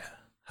take? Yeah.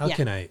 How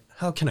can I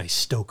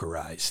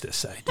Stokerize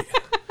this idea?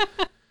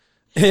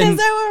 Is that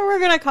what we're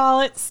going to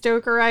call it?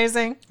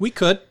 Stokerizing? We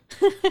could.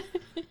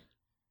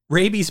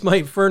 Rabies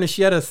might furnish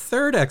yet a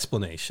third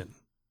explanation.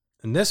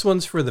 And this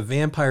one's for the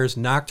vampire's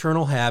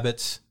nocturnal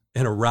habits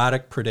and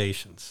erotic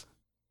predations.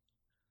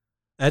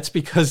 That's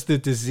because the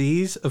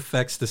disease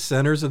affects the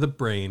centers of the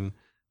brain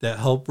that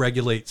help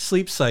regulate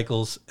sleep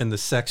cycles and the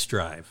sex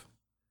drive,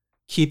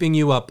 keeping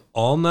you up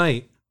all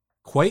night,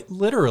 quite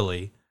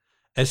literally,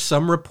 as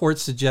some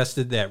reports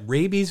suggested that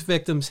rabies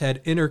victims had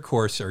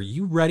intercourse, are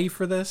you ready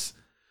for this?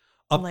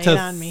 Up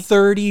to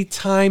 30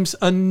 times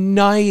a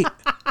night.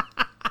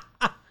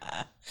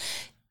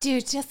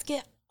 Dude, just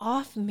get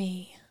off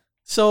me.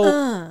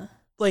 So,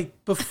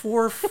 like,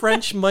 before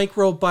French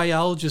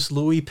microbiologist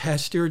Louis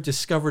Pasteur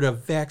discovered a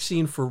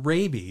vaccine for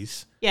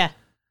rabies,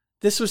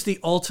 this was the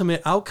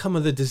ultimate outcome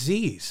of the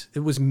disease.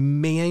 It was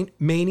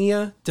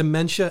mania,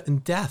 dementia,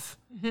 and death.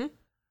 Mm-hmm.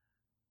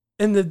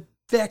 And the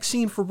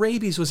vaccine for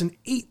rabies was in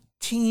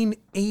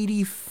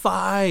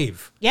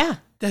 1885. Yeah.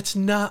 That's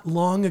not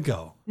long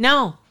ago.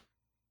 No.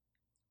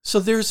 So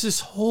there's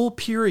this whole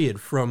period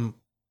from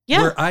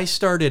where I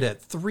started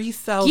at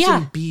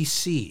 3000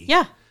 BC.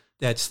 Yeah.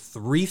 That's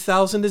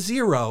 3000 to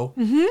 0.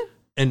 Mm-hmm.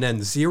 And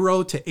then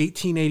 0 to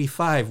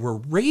 1885, where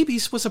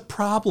rabies was a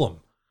problem.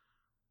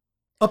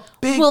 A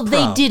big problem.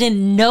 They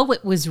didn't know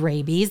it was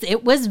rabies.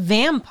 It was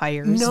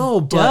vampires.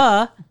 No,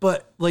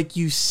 but like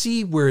you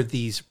see where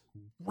these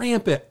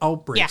rampant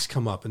outbreaks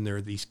come up, and there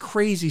are these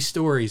crazy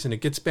stories, and it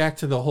gets back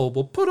to the whole,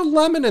 well, put a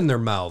lemon in their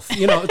mouth.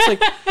 You know, it's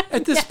like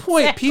at this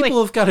point,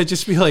 people have got to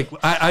just be like,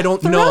 I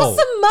don't know. Throw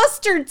some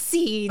mustard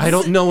seeds. I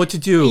don't know what to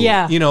do.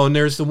 Yeah. You know, and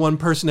there's the one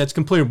person that's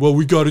complaining, well,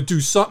 we got to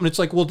do something. It's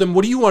like, well, then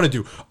what do you want to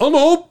do? Oh,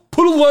 no,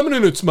 put a lemon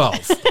in its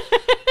mouth.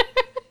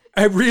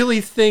 I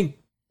really think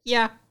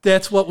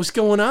that's what was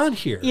going on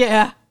here.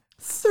 Yeah.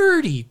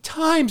 30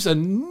 times a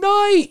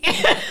night.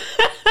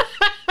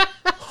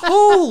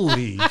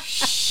 Holy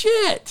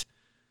shit.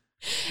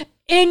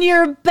 In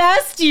your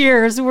best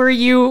years, were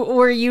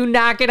you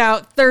knock it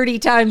out 30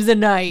 times a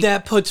night?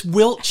 That puts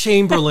Wilt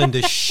Chamberlain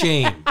to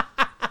shame.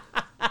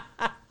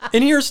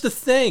 And here's the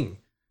thing.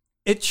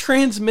 It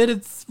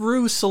transmitted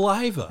through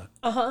saliva.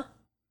 Uh-huh.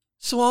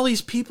 So all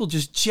these people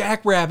just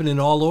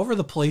jackrabbiting all over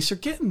the place are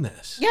getting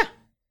this. Yeah.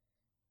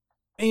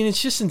 I mean,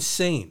 it's just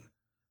insane.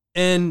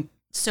 And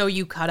so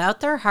you cut out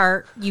their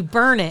heart, you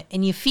burn it,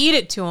 and you feed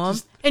it to them,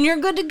 and you're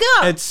good to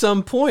go. At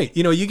some point,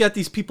 you know, you got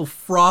these people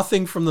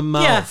frothing from the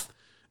mouth,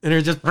 and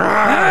they're just,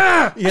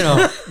 you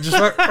know, just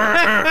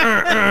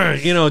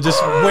like, you know,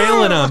 just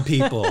wailing on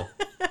people.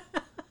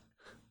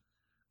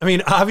 I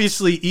mean,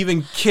 obviously,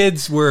 even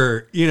kids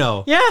were, you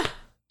know,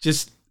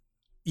 just,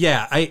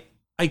 I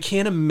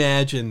can't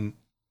imagine,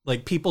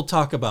 like, people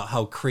talk about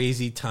how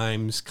crazy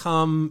times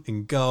come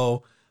and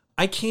go.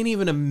 I can't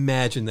even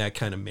imagine that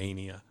kind of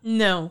mania.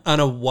 No. On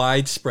a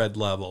widespread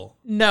level.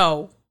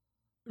 No.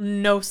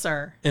 No,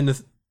 sir. And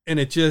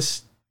it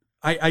just,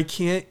 I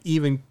can't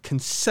even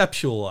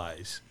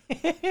conceptualize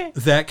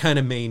that kind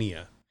of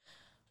mania.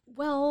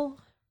 Well,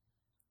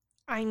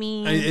 I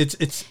mean,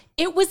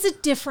 it was a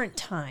different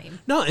time.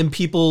 No, and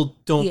people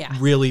don't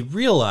really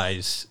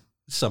realize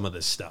some of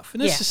this stuff.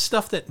 And this is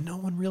stuff that no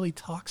one really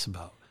talks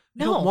about.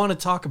 They don't want to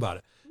talk about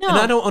it. No. And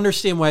I don't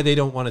understand why they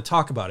don't want to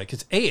talk about it,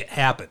 because it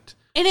happened.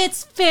 And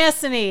it's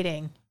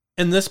fascinating.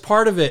 And this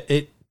part of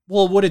it,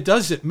 what it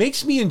does, it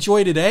makes me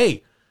enjoy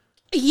today.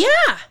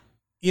 Yeah.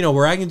 You know,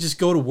 where I can just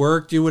go to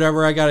work, do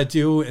whatever I got to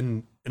do,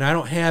 and I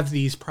don't have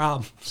these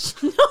problems.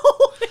 No,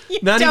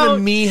 not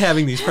even me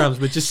having these problems,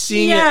 but just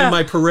seeing it in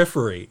my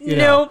periphery. You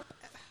know?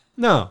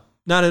 No,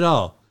 not at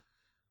all.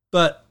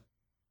 But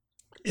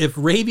if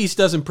rabies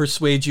doesn't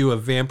persuade you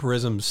of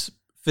vampirism's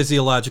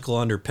physiological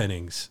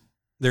underpinnings,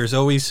 there's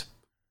always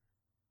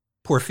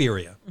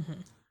porphyria.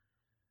 Mm-hmm.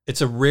 It's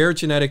a rare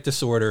genetic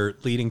disorder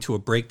leading to a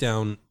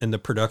breakdown in the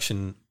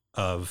production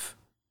of,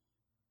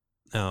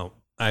 now,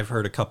 I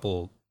heard it's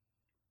heme.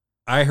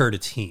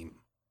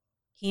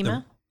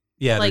 Hema?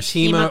 There's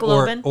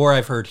hema, or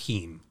I've heard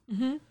heme.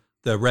 Mm-hmm.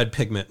 the red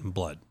pigment in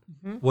blood.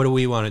 Mm-hmm. What do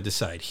we want to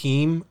decide,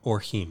 heme or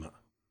hema?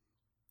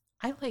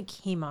 I like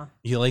hema.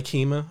 You like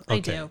hema? Okay. I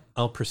do.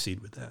 I'll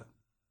proceed with that.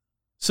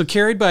 So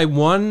carried by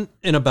 1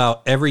 in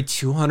about every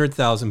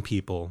 200,000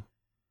 people,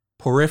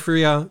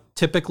 porphyria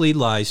typically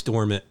lies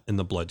dormant in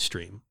the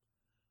bloodstream.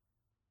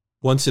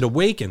 Once it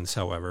awakens,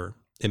 however,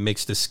 it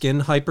makes the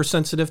skin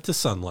hypersensitive to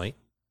sunlight,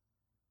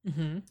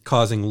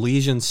 causing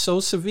lesions so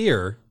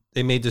severe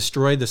they may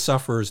destroy the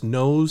sufferer's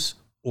nose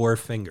or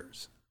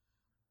fingers.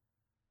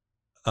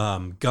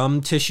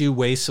 Gum tissue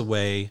wastes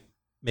away,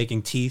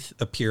 making teeth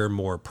appear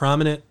more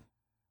prominent.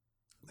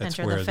 That's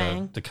Enter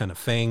where the kind of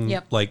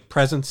fang-like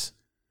presence.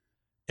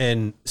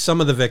 And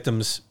some of the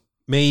victims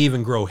may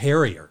even grow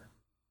hairier,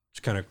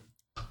 which kind of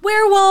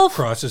werewolf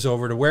crosses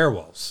over to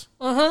werewolves.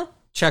 Uh-huh.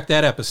 Check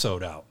that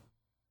episode out.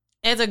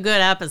 It's a good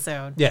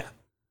episode. Yeah.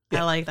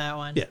 I like that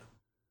one. Yeah.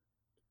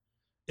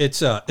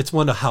 It's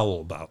one to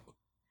howl about.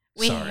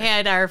 We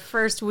had our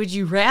first Would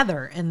You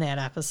Rather in that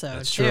episode.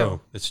 That's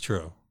true. It's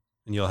true.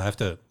 And you'll have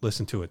to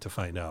listen to it to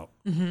find out.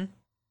 Mm-hmm.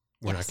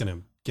 We're not going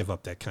to give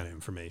up that kind of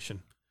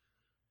information.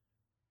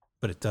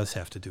 But it does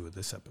have to do with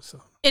this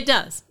episode. It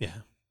does. Yeah.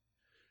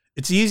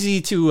 It's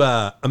easy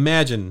to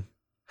imagine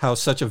how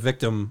such a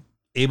victim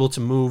able to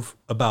move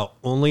about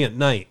only at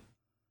night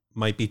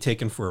might be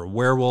taken for a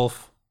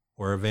werewolf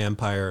or a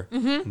vampire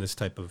in this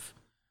type of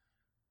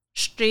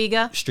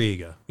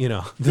Striga. You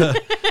know, the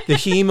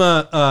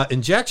HEMA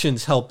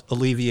injections help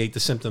alleviate the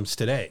symptoms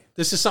today.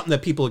 This is something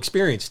that people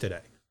experience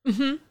today.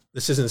 Mm-hmm.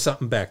 This isn't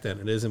something back then.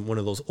 It isn't one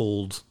of those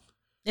old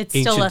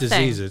ancient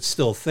diseases. It's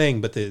still a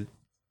thing, but the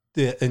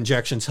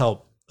injections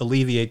help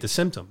alleviate the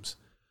symptoms.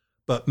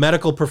 But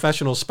medical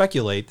professionals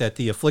speculate that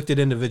the afflicted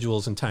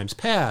individuals in times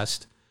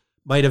past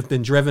might have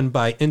been driven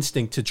by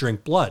instinct to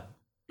drink blood.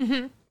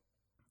 Mm-hmm.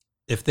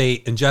 If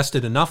they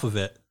ingested enough of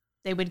it,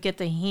 they would get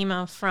the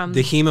HEMA from...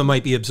 The HEMA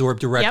might be absorbed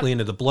directly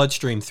into the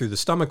bloodstream through the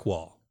stomach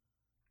wall.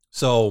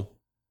 So,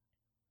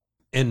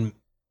 in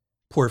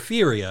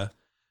porphyria,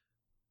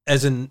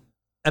 as an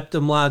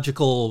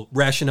etymological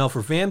rationale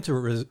for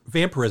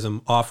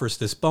vampirism offers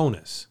this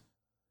bonus.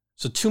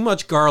 So too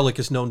much garlic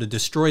is known to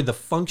destroy the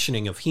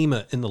functioning of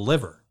HEMA in the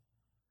liver.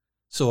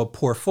 So a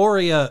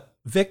porphyria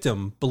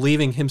victim,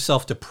 believing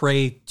himself to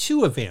prey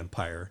to a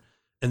vampire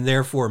and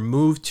therefore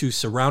moved to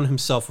surround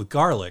himself with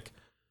garlic,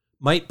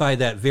 might by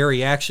that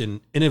very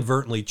action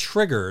inadvertently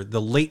trigger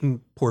the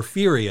latent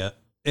porphyria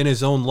in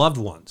his own loved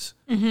ones.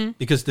 Mm-hmm.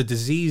 Because the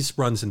disease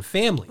runs in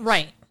families.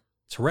 Right.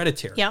 It's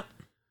hereditary. Yep.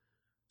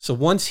 So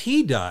once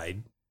he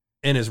died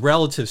and his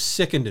relatives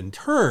sickened in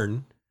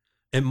turn,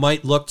 it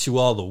might look to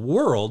all the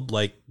world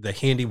like the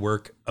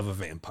handiwork of a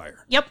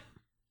vampire. Yep.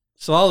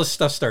 So all this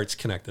stuff starts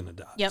connecting the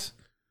dots. Yep.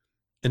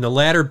 And the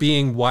latter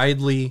being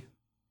widely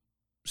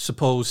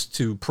supposed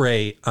to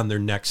prey on their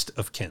next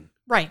of kin.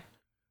 Right.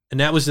 And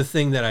that was the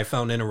thing that I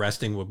found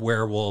interesting with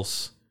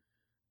werewolves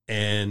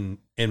and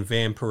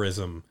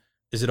vampirism,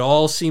 is it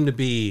all seemed to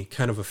be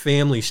kind of a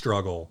family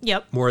struggle.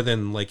 Yep. More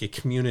than like a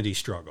community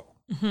struggle.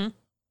 Mm-hmm.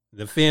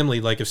 The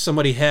family, like if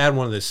somebody had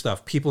one of this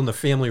stuff, people in the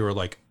family were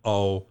like,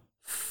 oh,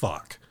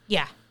 fuck.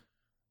 Yeah.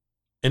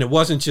 And it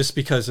wasn't just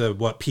because of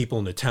what people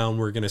in the town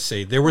were going to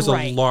say. There was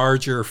a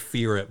larger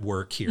fear at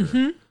work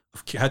here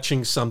of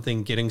catching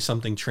something, getting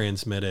something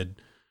transmitted,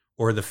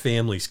 or the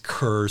family's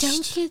cursed.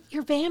 Don't get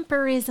your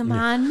vampirism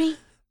on me.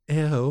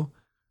 Ew.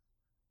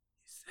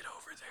 Sit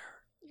over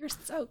there. You're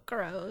so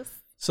gross.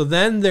 So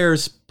then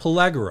there's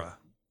pellagra.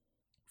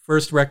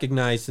 First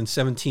recognized in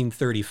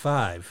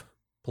 1735.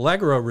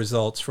 Pellagra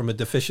results from a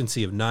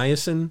deficiency of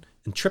niacin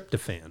and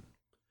tryptophan,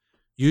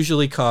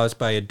 usually caused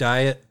by a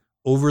diet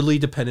overly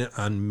dependent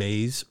on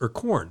maize or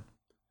corn.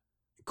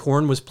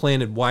 Corn was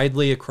planted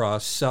widely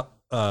across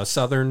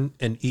southern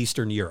and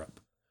eastern Europe,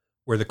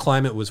 where the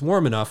climate was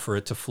warm enough for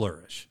it to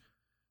flourish.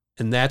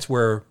 And that's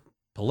where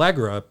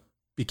pellagra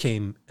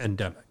became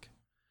endemic.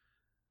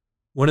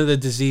 One of the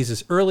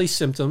disease's early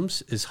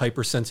symptoms is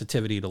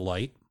hypersensitivity to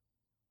light.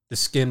 The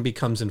skin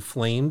becomes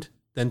inflamed,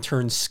 then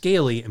turns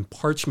scaly and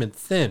parchment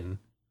thin.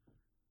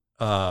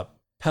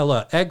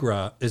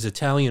 Pellagra is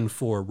Italian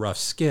for rough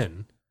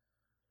skin.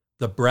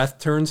 The breath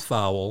turns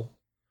foul,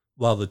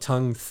 while the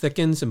tongue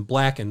thickens and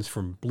blackens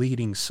from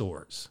bleeding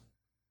sores.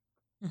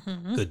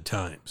 Mm-hmm. Good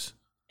times.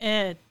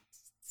 It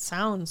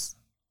sounds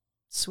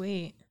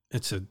sweet.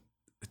 It's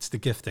the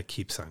gift that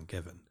keeps on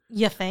giving.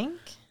 You think?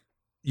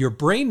 Your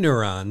brain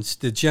neurons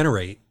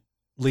degenerate,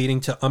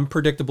 leading to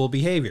unpredictable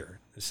behavior.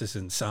 This is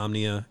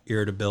insomnia,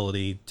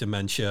 irritability,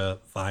 dementia,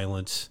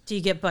 violence. Do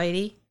you get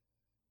bitey?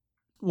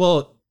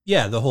 Well,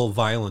 yeah, the whole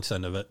violence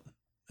end of it.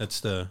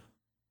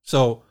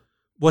 So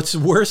what's the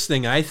worst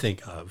thing I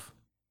think of,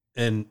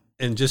 and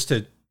just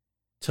to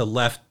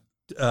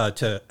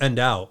end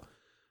out,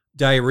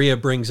 diarrhea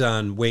brings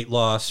on weight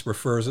loss,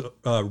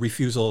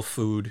 refusal of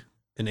food,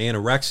 and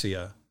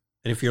anorexia.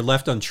 And if you're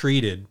left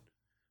untreated,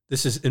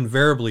 this is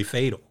invariably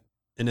fatal.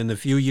 And in the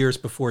few years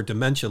before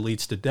dementia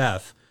leads to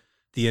death,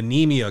 the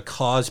anemia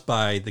caused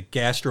by the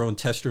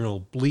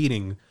gastrointestinal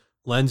bleeding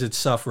lends its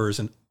sufferers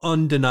an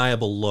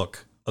undeniable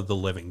look of the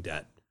living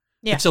dead.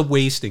 Yeah. It's a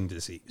wasting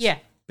disease. Yeah.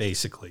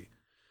 Basically.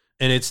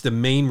 And it's the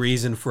main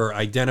reason for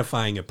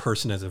identifying a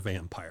person as a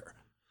vampire.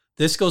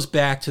 This goes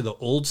back to the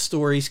old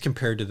stories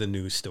compared to the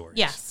new stories.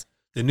 Yes.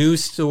 The new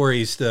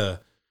stories, the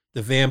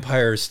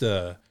vampires,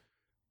 the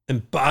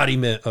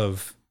embodiment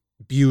of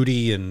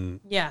beauty and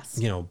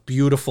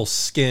beautiful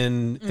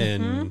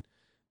skin,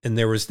 and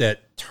there was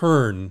that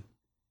turn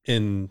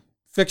in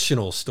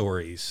fictional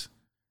stories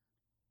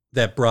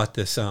that brought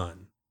this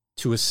on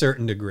to a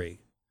certain degree.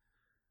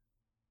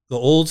 The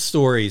old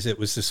stories, it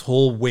was this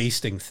whole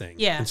wasting thing.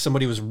 Yeah. And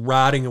somebody was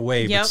rotting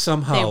away, but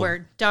somehow they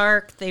were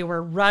dark, they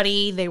were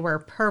ruddy, they were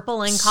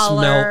purple in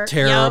color. Smelled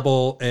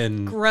terrible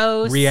and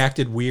gross.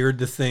 Reacted weird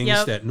to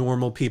things that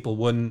normal people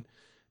wouldn't.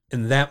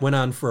 And that went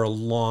on for a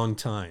long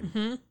time.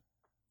 Mm-hmm.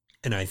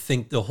 And I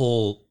think the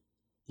whole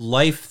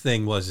life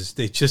thing is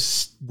they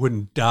just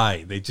wouldn't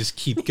die. They just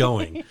keep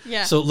going.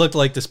 So it looked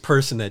like this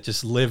person that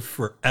just lived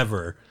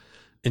forever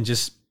and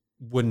just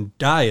wouldn't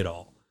die at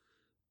all.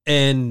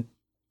 And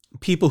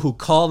people who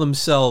call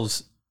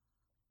themselves,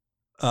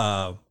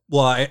 and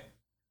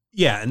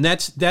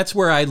that's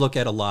where I look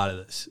at a lot of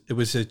this. It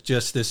was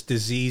just this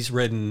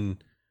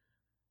disease-ridden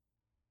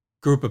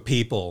group of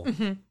people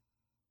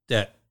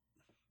that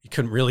you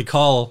couldn't really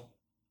call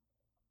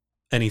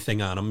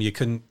anything on them. You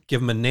couldn't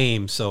give them a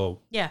name. So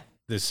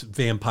this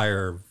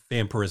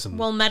vampirism.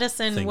 Well,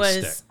 medicine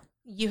was,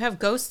 you have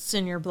ghosts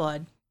in your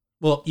blood.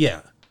 Well,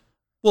 yeah.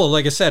 Well,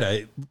 like I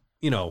said,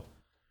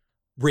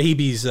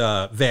 rabies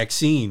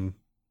vaccine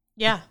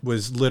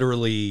was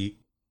literally,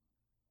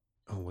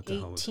 what the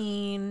hell was it?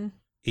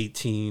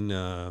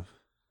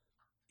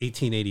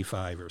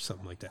 1885 or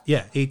something like that.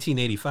 Yeah,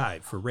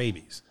 1885 for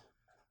rabies.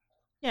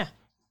 Yeah.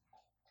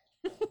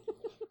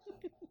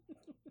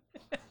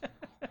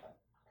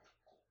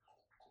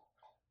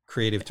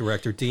 Creative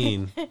director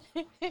Dean.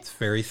 It's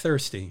very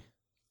thirsty.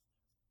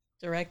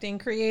 Directing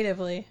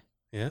creatively.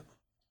 Yeah.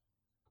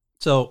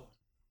 So,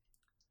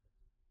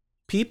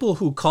 people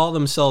who call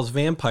themselves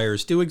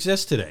vampires do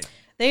exist today.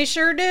 They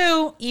sure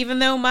do, even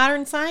though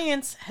modern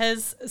science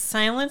has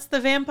silenced the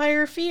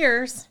vampire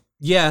fears.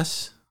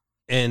 Yes,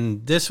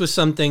 and this was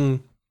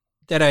something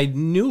that I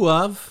knew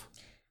of,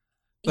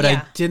 but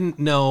I didn't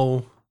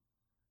know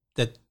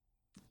that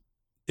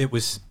it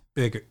was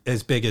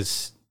as big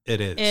as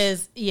it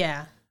is.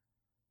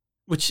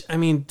 Which, I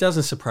mean,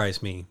 doesn't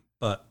surprise me,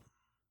 but,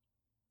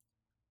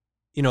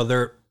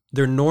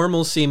 they're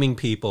normal seeming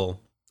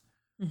people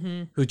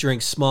who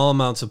drink small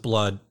amounts of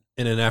blood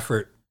in an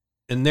effort,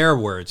 in their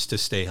words, to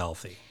stay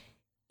healthy.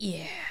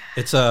 Yeah.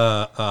 It's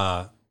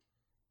for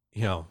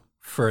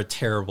a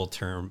terrible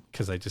term,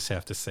 because I just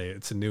have to say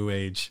it's a new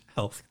age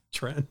health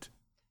trend,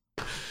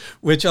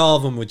 which all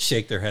of them would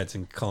shake their heads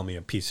and call me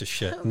a piece of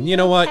shit. And you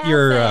know what?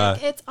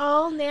 It's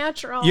all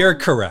natural. You're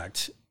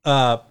correct.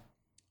 I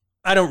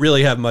don't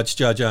really have much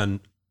judge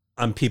on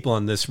people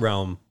in this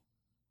realm.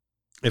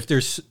 If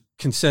there's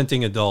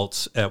consenting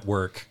adults at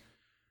work,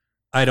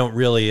 I don't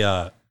really,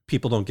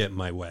 people don't get in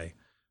my way.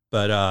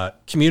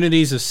 But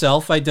communities of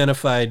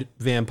self-identified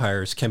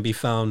vampires can be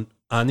found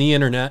on the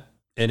internet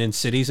and in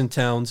cities and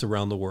towns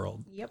around the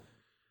world. Yep.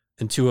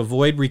 And to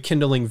avoid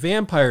rekindling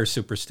vampire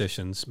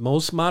superstitions,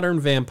 most modern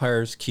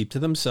vampires keep to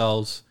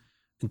themselves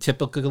and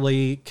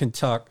typically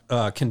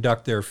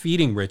conduct their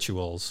feeding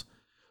rituals,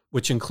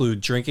 which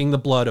include drinking the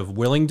blood of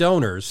willing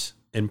donors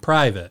in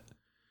private.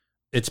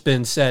 It's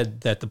been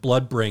said that the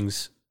blood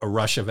brings a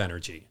rush of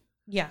energy.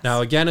 Yes. Now,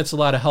 again, it's a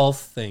lot of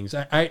health things.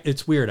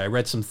 It's weird. I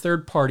read some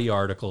third-party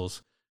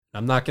articles.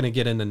 I'm not going to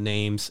get into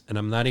names, and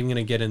I'm not even going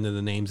to get into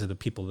the names of the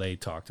people they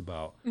talked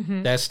about.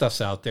 That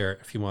stuff's out there.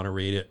 If you want to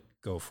read it,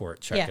 go for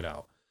it. Check it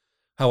out.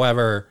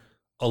 However,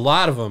 a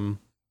lot of them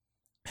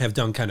have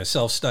done kind of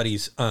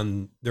self-studies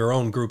on their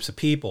own groups of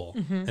people,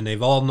 and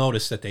they've all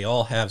noticed that they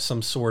all have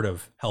some sort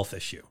of health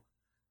issue.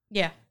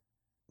 Yeah.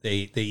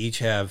 They each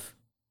have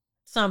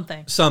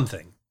something,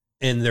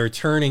 and they're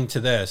turning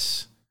to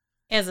this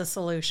as a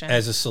solution.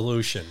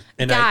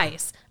 And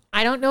guys,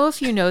 I don't know if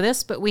you know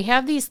this, but we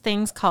have these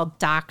things called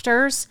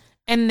doctors,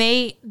 and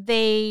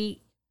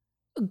they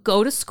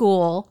go to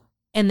school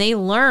and they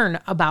learn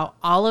about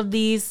all of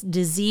these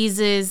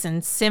diseases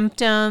and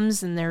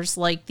symptoms, and there's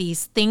like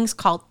these things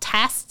called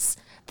tests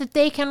that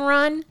they can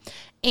run.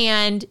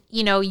 And,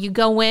 you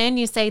go in,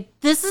 you say,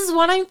 this is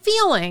what I'm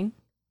feeling.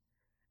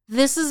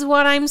 This is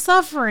what I'm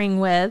suffering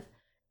with.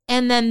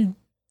 And then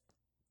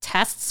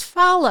tests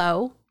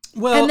follow.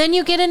 Well, and then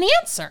you get an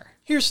answer.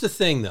 Here's the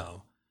thing,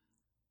 though.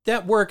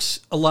 That works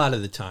a lot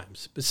of the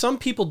times. But some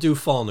people do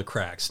fall in the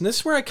cracks. And this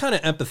is where I kind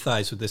of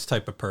empathize with this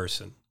type of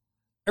person.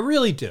 I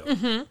really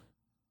do.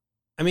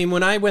 I mean,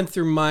 when I went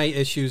through my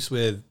issues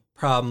with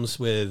problems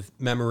with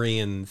memory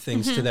and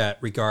things to that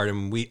regard,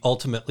 and we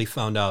ultimately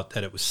found out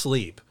that it was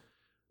sleep.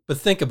 But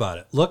think about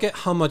it. Look at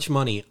how much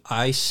money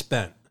I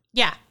spent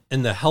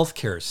in the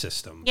healthcare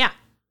system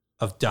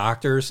of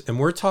doctors. And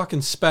we're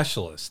talking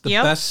specialists, the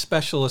best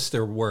specialists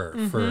there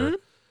were for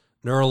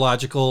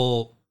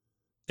neurological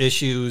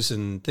issues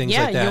and things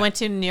like that. Yeah, you went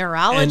to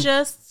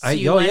neurologists.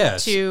 You went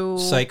to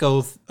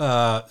psycho.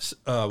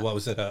 What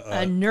was it?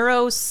 A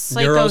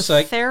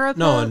neuropsychotherapist.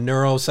 No, a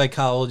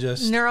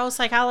neuropsychologist.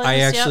 Neuropsychologist. I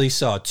actually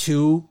saw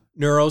 2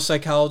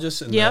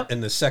 neuropsychologists,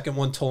 and the second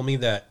one told me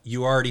that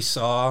you already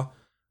saw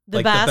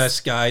the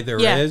best guy there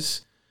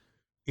is.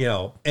 You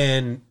know,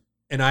 and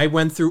I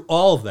went through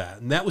all of that,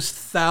 and that was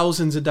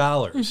thousands of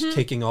dollars,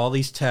 taking all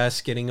these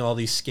tests, getting all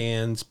these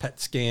scans, PET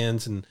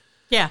scans, and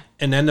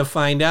then to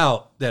find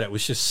out that it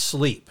was just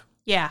sleep.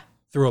 Yeah.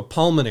 Through a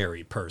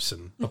pulmonary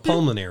person, a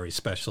pulmonary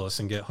specialist,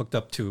 and get hooked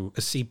up to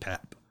a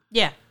CPAP.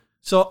 Yeah.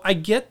 So I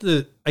get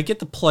the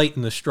plight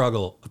and the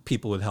struggle of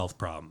people with health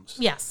problems.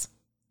 Yes.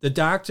 The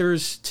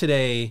doctors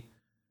today,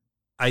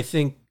 I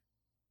think,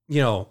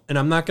 you know, and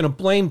I'm not going to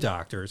blame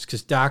doctors,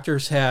 because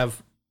doctors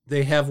have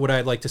what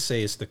I'd like to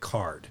say is the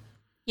card.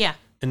 Yeah.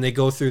 And they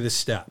go through the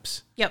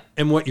steps. Yep.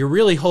 And what you're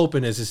really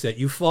hoping is that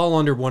you fall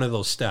under one of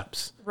those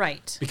steps.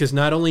 Right. Because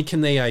not only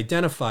can they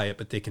identify it,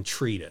 but they can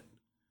treat it.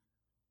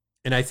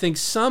 And I think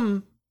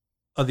some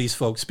of these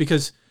folks,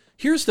 because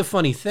here's the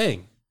funny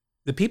thing.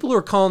 The people who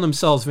are calling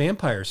themselves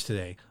vampires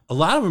today, a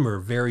lot of them are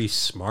very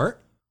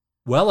smart,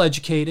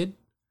 well-educated.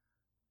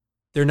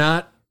 They're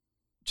not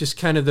just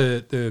kind of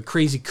the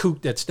crazy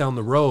kook that's down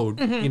the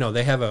road. You know,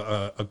 they have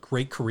a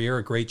great career,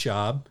 a great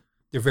job.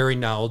 They're very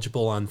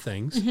knowledgeable on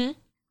things.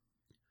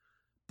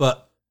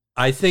 But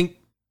I think,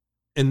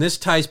 and this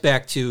ties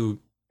back to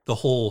the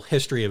whole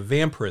history of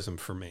vampirism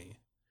for me,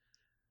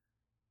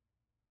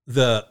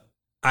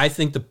 I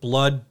think the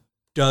blood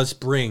does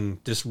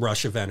bring this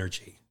rush of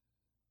energy.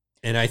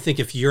 And I think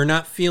if you're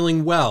not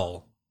feeling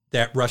well,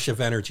 that rush of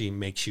energy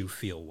makes you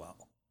feel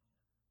well.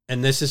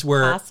 And this is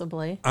where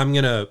possibly I'm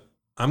gonna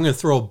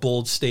throw a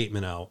bold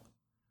statement out.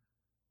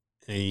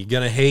 And you're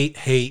gonna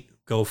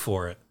hate, go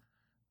for it.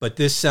 But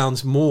this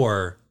sounds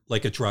more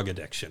like a drug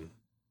addiction.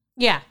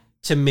 Yeah.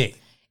 To me.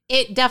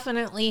 It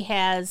definitely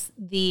has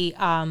the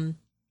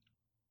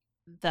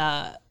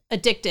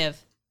addictive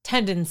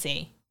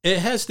tendency. It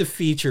has the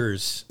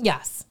features.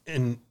 Yes.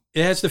 And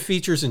it has the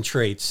features and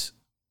traits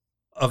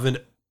of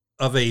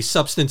a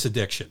substance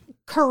addiction.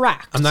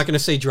 Correct. I'm not going to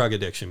say drug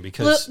addiction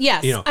because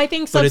yes, you know, I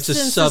think but it's a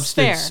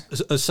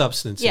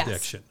substance yes.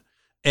 addiction.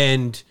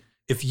 And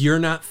if you're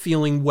not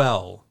feeling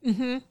well,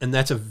 and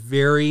that's a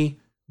very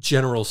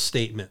general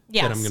statement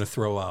that I'm going to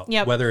throw out,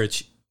 whether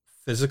it's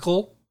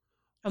physical,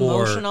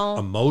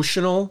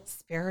 emotional,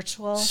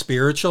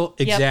 spiritual,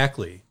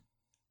 exactly.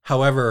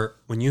 However,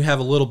 when you have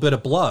a little bit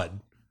of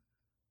blood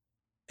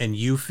and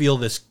you feel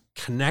this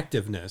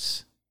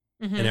connectiveness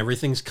and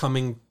everything's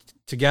coming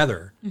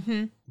together,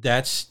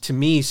 that's to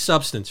me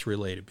substance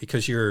related,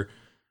 because you'll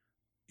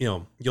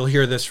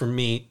hear this from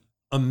me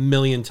a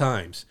million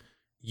times.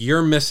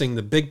 You're missing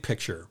the big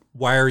picture.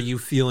 Why are you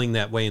feeling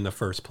that way in the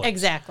first place?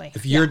 Exactly.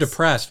 If you're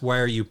depressed, why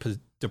are you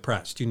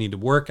depressed? You need to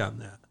work on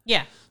that.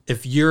 Yeah.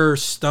 If your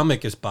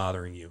stomach is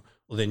bothering you,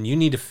 well, then you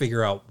need to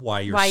figure out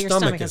why your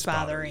stomach is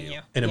bothering you.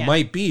 And it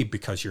might be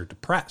because you're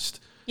depressed.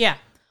 Yeah.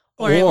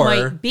 Or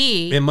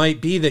it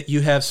might be that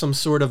you have some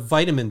sort of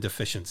vitamin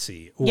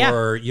deficiency,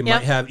 or you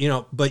might have,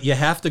 but you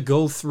have to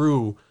go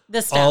through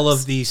all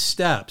of these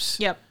steps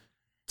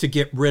to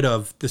get rid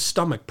of the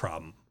stomach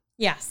problem.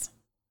 Yes.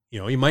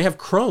 You might have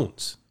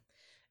Crohn's.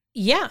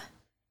 Yeah.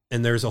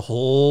 And there's a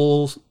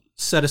whole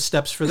set of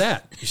steps for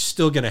that. You're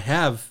still going to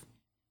have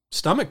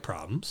stomach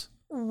problems.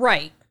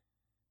 Right.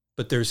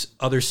 But there's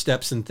other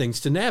steps and things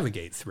to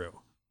navigate through.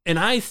 And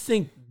I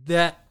think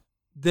that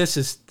this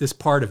is this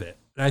part of it.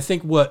 And I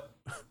think what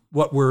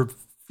we're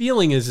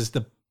feeling is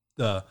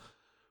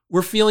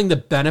we're feeling the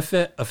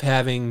benefit of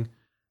having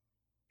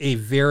a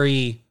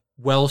very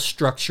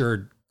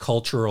well-structured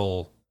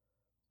cultural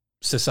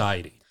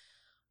society.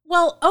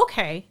 Well,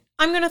 okay.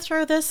 I'm going to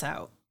throw this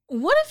out.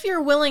 What if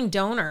your willing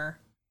donor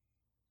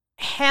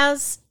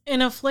has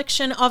an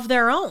affliction of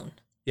their own?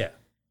 Yeah.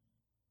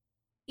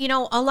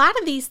 A lot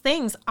of these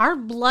things are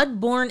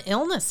blood-borne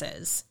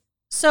illnesses.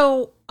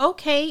 So,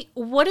 okay,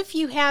 what if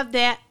you have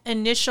that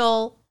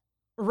initial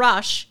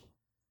rush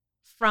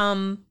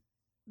from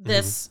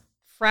this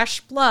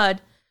fresh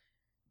blood,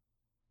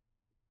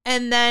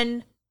 and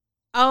then,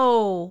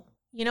 oh,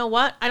 you know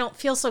what? I don't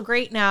feel so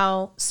great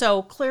now,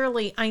 so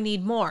clearly I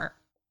need more.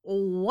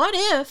 What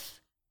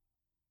if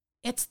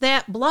it's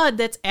that blood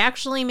that's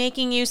actually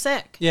making you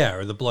sick? Yeah,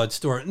 or the blood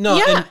store.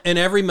 No, and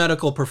every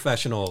medical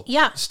professional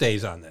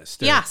stays on this.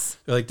 They're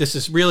like, this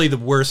is really the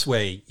worst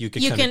way you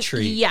could kind of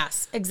treat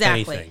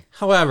anything.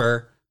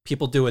 However,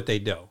 people do what they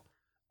do.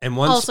 And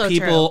once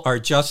people are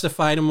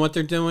justified in what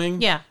they're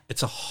doing,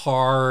 it's a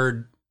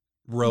hard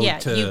road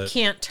to you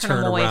can't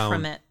turn away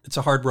from it. It's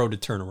a hard road to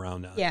turn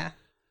around on. Yeah.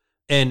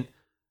 And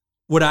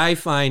what I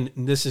find,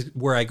 and this is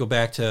where I go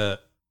back to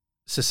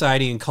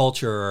society and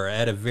culture are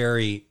at a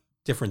very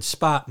different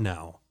spot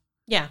now.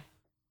 Yeah.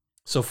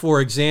 So,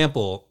 for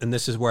example, and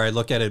this is where I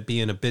look at it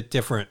being a bit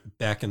different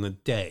back in the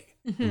day.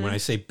 And when I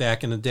say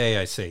back in the day,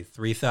 I say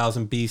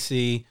 3000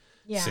 BC,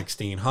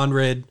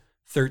 1600,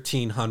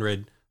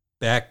 1300,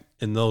 back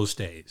in those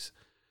days.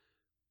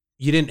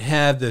 you didn't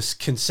have this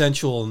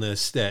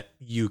consensualness that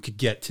you could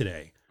get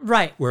today.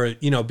 Right. Where,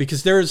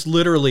 because there's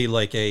literally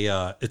like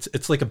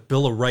it's like a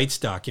Bill of Rights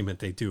document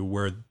they do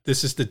where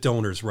this is the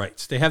donor's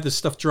rights. They have this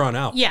stuff drawn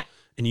out. Yeah.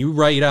 And you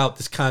write out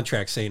this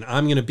contract saying,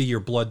 I'm going to be your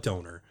blood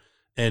donor.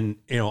 And,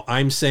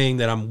 I'm saying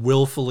that I'm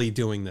willfully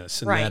doing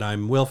this and that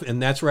I'm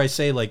and that's where I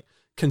say, like,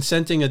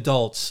 consenting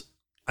adults,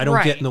 I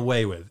don't get in the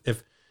way with.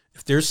 If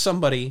there's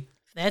somebody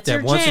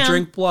that wants to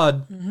drink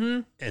blood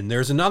and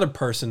there's another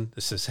person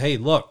that says, hey,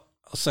 look,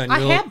 I'll sign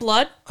have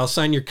blood. I'll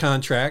sign your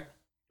contract.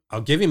 I'll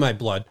give you my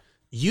blood.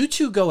 You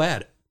two go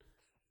at it.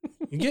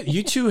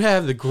 You two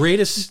have the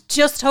greatest.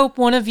 Just hope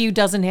one of you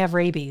doesn't have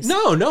rabies.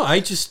 No, I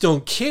just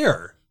don't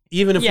care.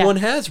 Even if one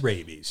has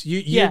rabies,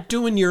 you're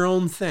doing your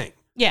own thing.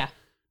 Yeah.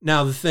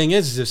 Now, the thing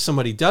is if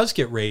somebody does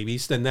get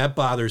rabies, then that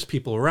bothers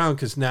people around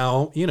because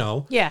now,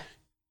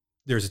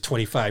 there's a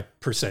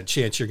 25%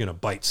 chance you're going to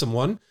bite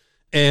someone.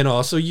 And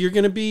also you're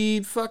going to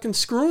be fucking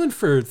screwing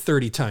for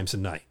 30 times a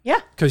night.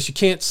 Yeah. Because you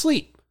can't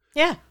sleep.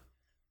 Yeah.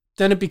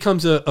 Then it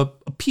becomes a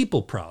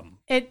people problem.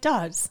 It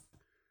does.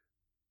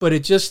 But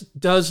it just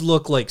does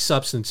look like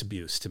substance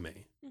abuse to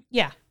me.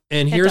 Yeah.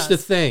 And here's the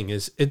thing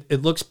is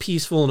it looks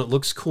peaceful and it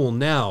looks cool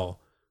now,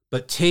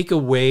 but take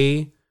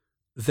away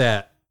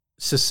that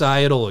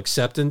societal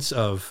acceptance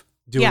of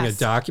doing a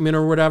document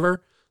or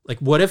whatever. Like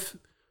what if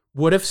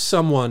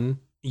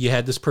you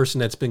had this person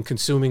that's been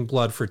consuming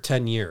blood for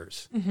 10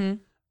 years and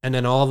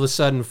then all of a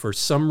sudden for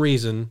some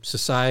reason,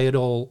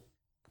 societal,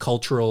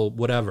 cultural,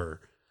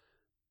 whatever,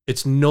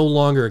 it's no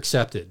longer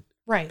accepted.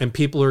 Right. And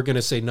people are going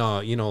to say,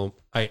 no,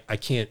 I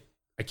can't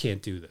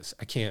do this.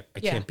 I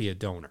can't be a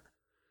donor.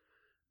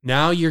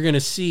 Now you're going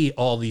to see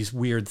all these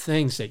weird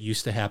things that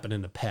used to happen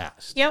in the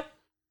past. Yep.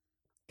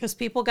 Because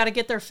people got to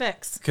get their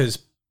fix. Because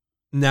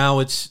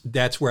now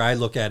that's where I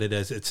look at it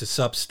as it's a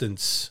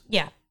substance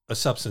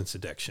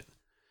addiction.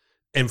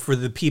 And for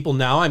the people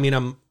now, I mean,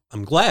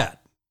 I'm glad.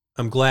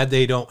 I'm glad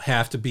they don't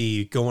have to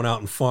be going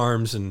out in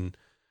farms and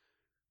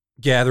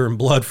gathering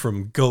blood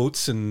from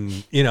goats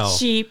and,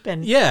 sheep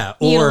and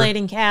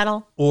mutilating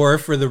cattle. Or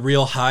for the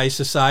real high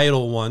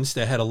societal ones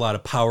that had a lot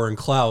of power and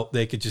clout,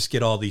 they could just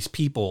get all these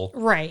people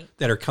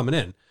that are coming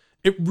in.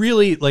 It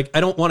really, I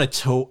don't want to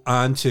tote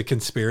on to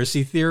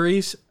conspiracy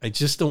theories. I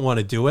just don't want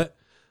to do it.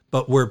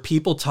 But where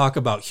people talk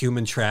about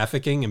human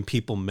trafficking and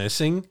people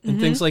missing and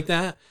things like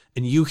that,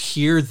 and you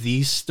hear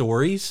these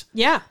stories,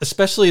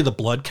 especially the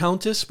blood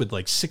countess with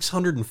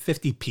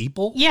 650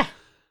 people,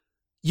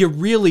 you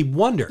really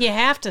wonder. You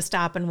have to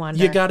stop and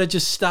wonder. You got to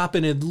just stop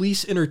and at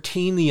least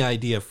entertain the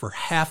idea for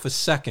half a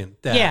second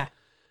that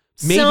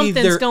maybe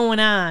something's going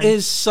on.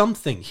 Is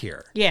something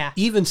here. Yeah.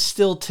 Even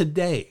still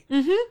today.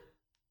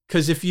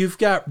 Because if you've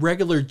got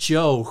regular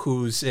Joe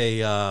who's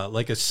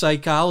a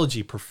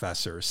psychology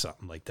professor or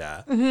something like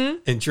that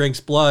and drinks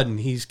blood and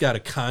he's got a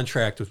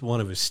contract with one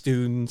of his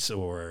students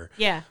or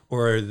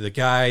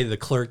the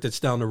clerk that's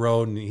down the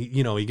road and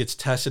he gets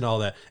tested and all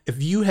that.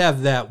 If you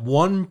have that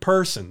one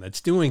person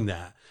that's doing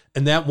that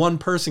and that one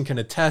person can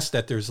attest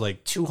that there's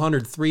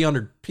 200,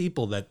 300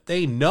 people that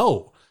they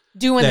know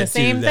doing the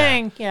same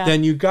thing,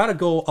 then you got to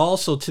go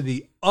also to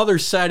the other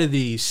side of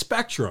the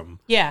spectrum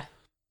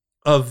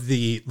of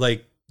the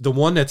the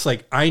one that's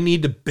I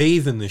need to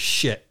bathe in this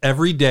shit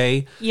every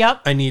day.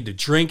 Yep. I need to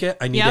drink it.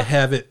 I need to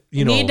have it,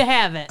 need to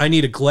have it. I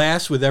need a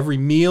glass with every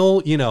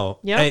meal,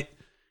 Yep.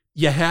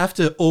 You have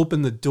to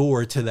open the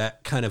door to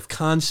that kind of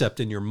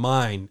concept in your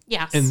mind.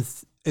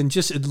 Yes. And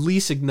just at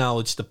least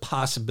acknowledge the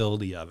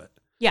possibility of it.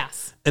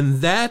 Yes.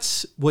 And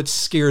that's what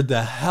scared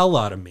the hell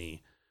out of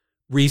me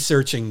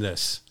researching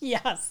this.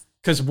 Yes.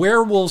 Because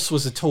werewolves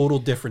was a total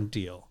different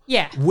deal.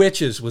 Yeah.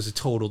 Witches was a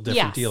total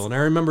different deal. And I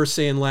remember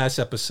saying last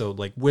episode,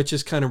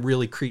 witches kind of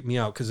really creeped me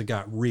out because it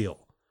got real.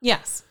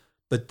 Yes.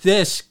 But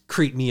this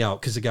creeped me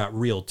out because it got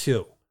real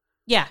too.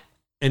 Yeah.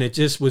 And it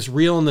just was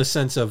real in the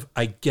sense of,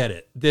 I get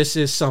it. This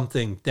is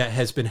something that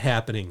has been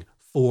happening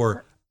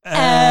forever.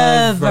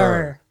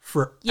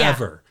 Yeah.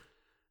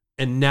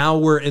 And now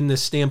we're in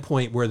this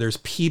standpoint where there's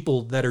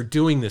people that are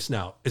doing this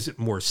now. Is it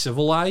more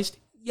civilized?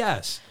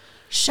 Yes.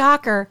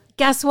 Shocker.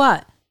 Guess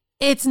what?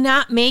 It's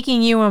not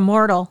making you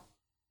immortal.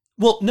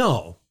 Well,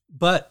 no.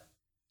 But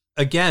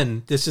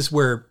again, this is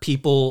where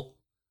people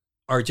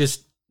are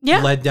just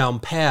led down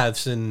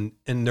paths and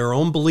their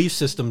own belief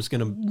system's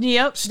going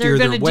to steer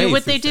their way. They're going to do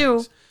what they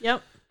do.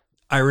 Yep.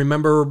 I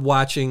remember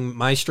watching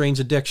My Strange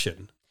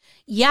Addiction.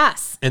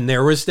 Yes. And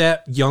there was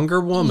that younger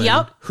woman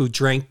who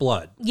drank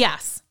blood.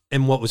 Yes.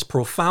 And what was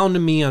profound to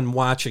me on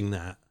watching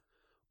that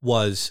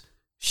was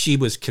she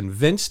was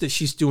convinced that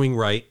she's doing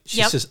right.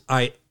 She says,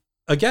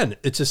 again,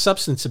 it's a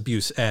substance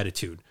abuse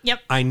attitude. Yep.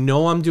 I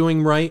know I'm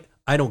doing right.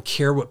 I don't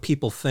care what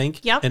people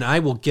think. Yep. And I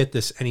will get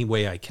this any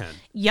way I can.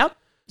 Yep.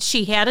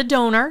 She had a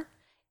donor.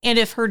 And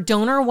if her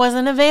donor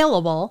wasn't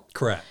available,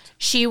 correct,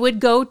 she would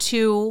go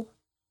to,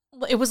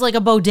 it was like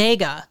a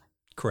bodega.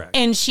 Correct.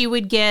 And she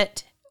would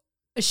get,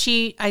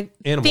 I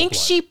Animal think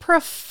blood. she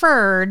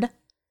preferred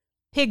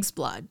pig's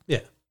blood.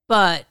 Yeah.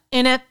 But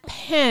in a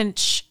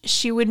pinch,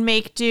 she would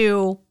make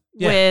do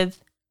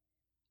with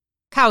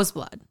cow's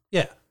blood.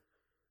 Yeah.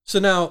 So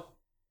now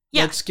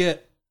let's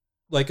get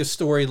like a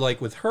story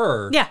like with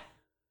her. Yeah.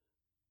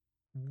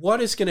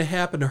 What is going to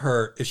happen to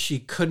her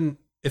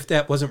if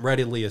that wasn't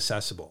readily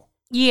accessible?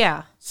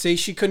 Yeah. Say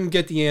she couldn't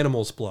get the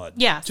animal's blood.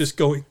 Yes. Just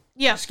going,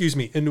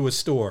 into a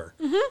store.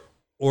 Mm-hmm.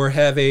 Or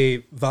have a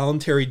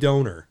voluntary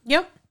donor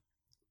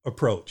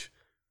approach.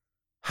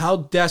 How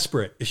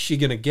desperate is she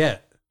going to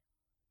get?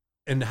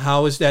 And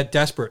how is that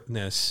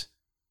desperateness,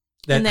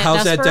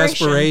 how's that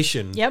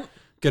desperation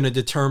going to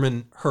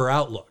determine her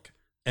outlook?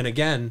 And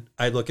again,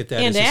 I look at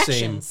that as the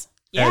same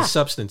as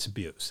substance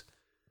abuse.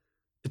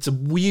 It's a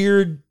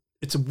weird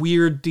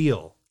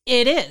deal.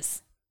 It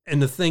is.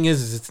 And the thing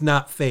is it's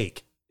not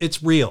fake.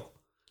 It's real.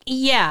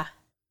 Yeah.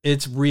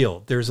 It's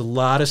real. There's a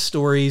lot of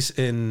stories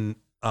in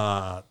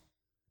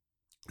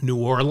New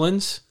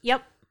Orleans.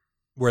 Yep.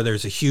 Where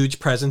there's a huge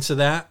presence of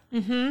that.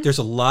 Mm-hmm. There's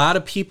a lot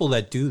of people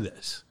that do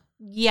this.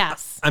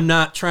 Yes. I'm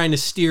not trying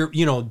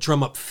to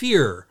drum up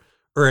fear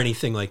or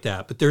anything like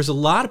that, but there's a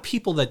lot of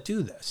people that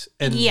do this.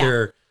 And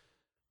they're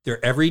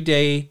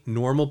everyday,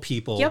 normal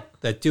people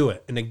that do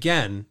it. And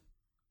again,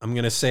 I'm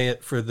going to say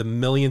it for the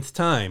millionth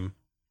time.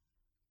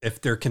 If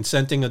they're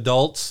consenting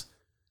adults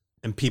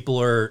and people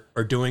are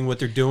doing what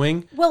they're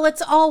doing. Well,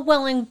 it's all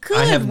well and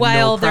good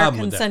while they're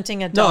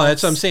consenting adults. No,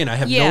 that's what I'm saying. I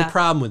have no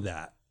problem with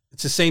that.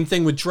 It's the same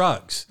thing with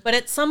drugs. But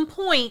at some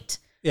point,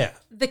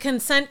 the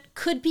consent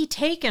could be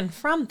taken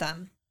from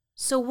them.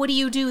 So what do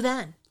you do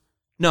then?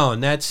 No,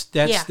 and that's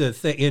the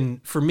thing.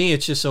 And for me,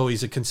 it's just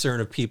always a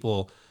concern of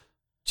people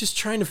just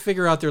trying to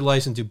figure out their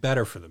lives and do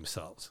better for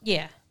themselves.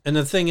 Yeah. And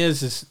the thing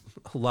is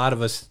a lot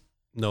of us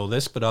know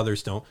this, but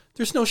others don't.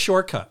 There's no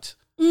shortcuts.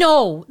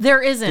 No,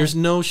 there isn't. There's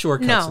no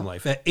shortcuts in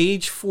life. At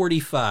age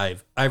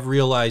 45, I've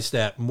realized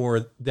that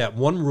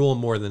one rule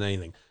more than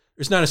anything.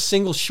 There's not a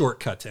single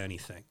shortcut to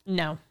anything.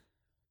 No.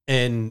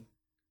 And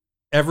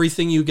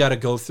everything you got to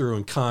go through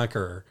and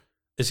conquer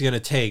is going to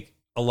take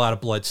a lot of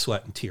blood,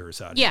 sweat, and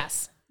tears out of you.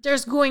 Yes.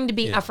 There's going to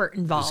be effort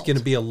involved. There's going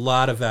to be a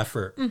lot of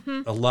effort,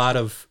 a lot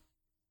of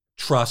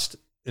trust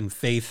and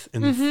faith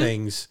in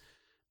things,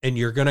 and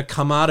you're going to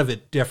come out of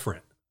it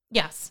different.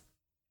 Yes.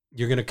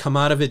 You're going to come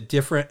out of it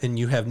different, and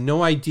you have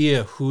no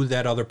idea who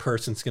that other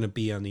person's going to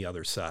be on the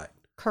other side.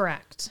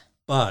 Correct.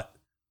 But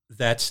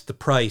that's the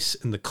price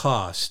and the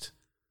cost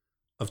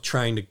of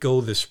trying to go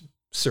this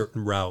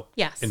certain route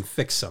and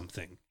fix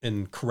something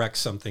and correct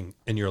something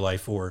in your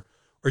life or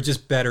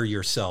just better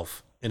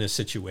yourself in a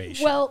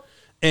situation. Well,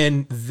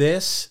 and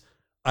this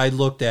I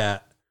looked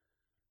at,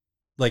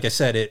 like I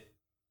said,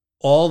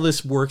 all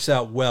this works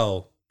out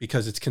well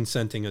because it's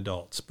consenting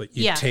adults, but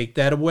you take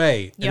that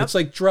away and it's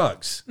like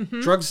drugs.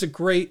 Mm-hmm. Drugs is a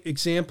great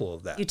example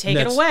of that. You take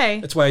it away.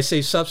 That's why I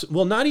say substance.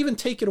 Well, not even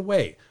take it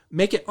away.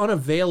 Make it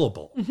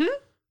unavailable.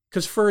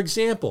 Because, for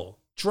example,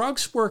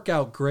 drugs work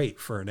out great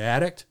for an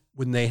addict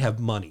when they have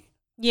money.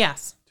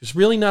 Yes. There's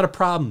really not a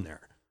problem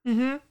there.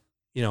 Mm-hmm.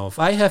 If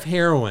I have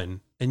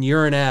heroin and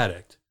you're an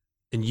addict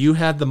and you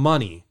had the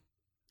money,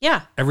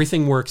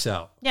 everything works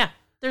out. Yeah.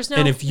 There's no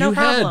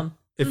problem.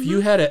 If you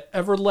had an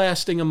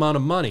everlasting amount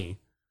of money,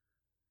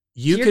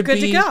 you're could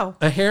be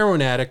a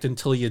heroin addict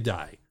until you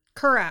die.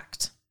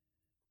 Correct.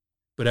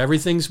 But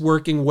everything's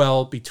working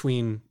well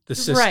between the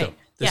system. Right.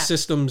 The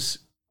system's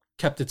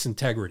kept its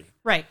integrity.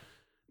 Right.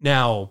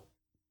 Now,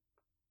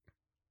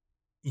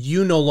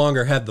 you no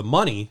longer have the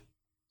money.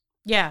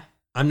 Yeah.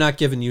 I'm not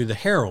giving you the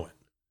heroin.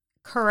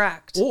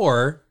 Correct.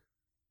 Or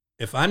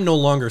if I'm no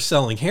longer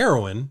selling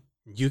heroin,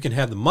 you can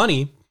have the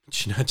money,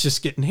 but you're not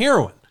just getting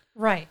heroin.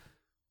 Right.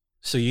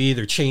 So you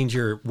either change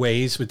your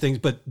ways with things,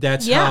 but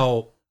that's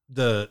how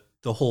the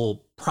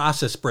whole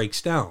process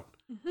breaks down.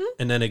 Mm-hmm.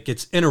 And then it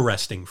gets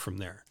interesting from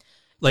there.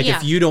 Like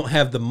if you don't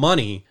have the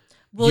money,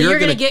 you're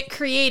going to get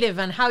creative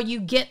on how you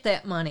get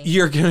that money.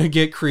 You're going to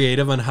get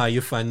creative on how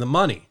you find the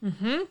money.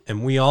 Mm-hmm.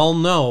 And we all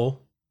know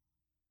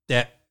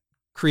that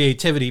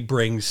creativity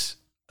brings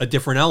a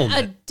different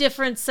element. A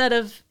different set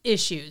of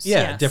issues.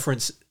 Yeah, a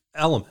different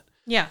element.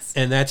 Yes.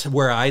 And that's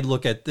where I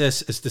look at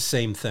this as the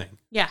same thing.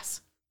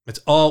 Yes. It's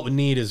all we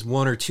need is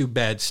one or two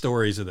bad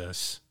stories of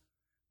this.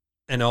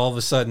 And all of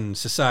a sudden,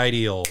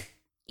 society will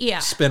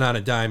spin on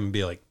a dime and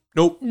be like,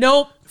 nope.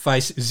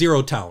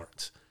 Zero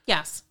tolerance.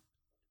 Yes.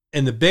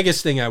 And the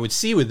biggest thing I would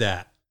see with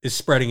that is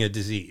spreading a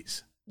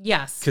disease.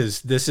 Yes.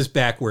 Because this is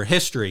back where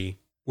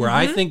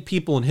I think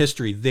people in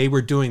history, they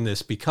were doing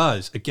this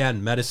because,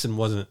 again, medicine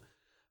wasn't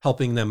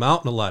helping them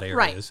out in a lot of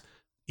areas.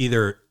 Right.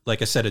 Either,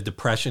 like I said, a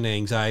depression,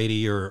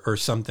 anxiety, or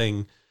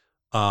something,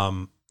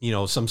 some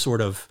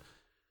sort of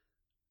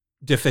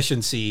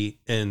deficiency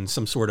in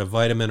some sort of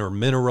vitamin or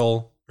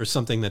mineral or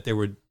something that they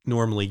would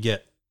normally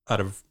get out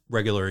of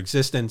regular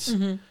existence.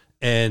 Mm-hmm.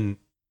 And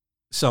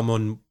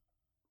someone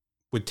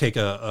would take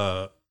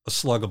a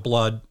slug of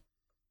blood,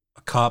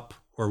 a cup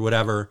or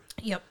whatever,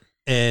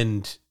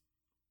 and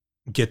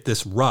get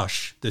this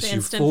rush, this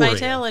euphoria,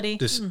 vitality.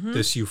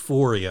 This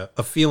euphoria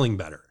of feeling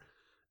better.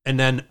 And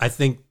then I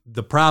think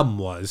the problem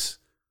was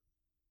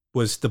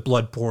the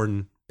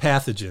blood-borne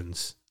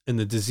pathogens and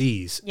the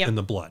disease in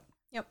the blood.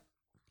 Yep.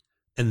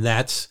 And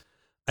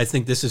I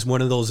think this is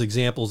one of those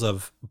examples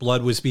of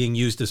blood was being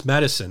used as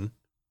medicine,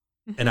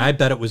 and I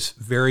bet it was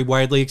very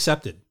widely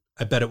accepted.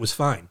 I bet it was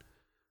fine.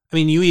 I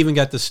mean, you even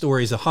got the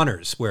stories of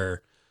hunters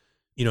where,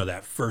 you know,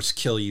 that first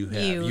kill you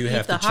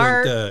have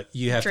to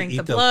drink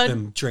the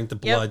blood, drink the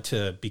blood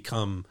to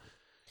become,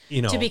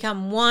 you know, to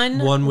become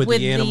one with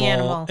the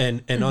animal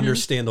and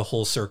understand the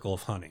whole circle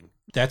of hunting.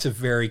 That's a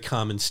very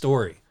common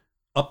story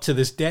up to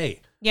this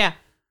day. Yeah.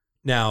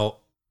 Now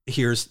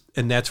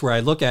and that's where I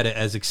look at it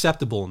as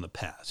acceptable in the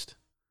past.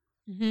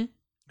 And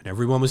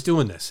everyone was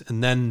doing this.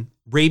 And then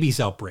rabies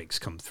outbreaks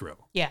come through.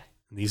 Yeah.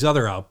 And these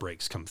other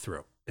outbreaks come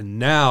through. And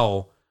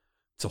now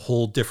it's a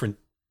whole different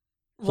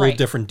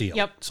deal.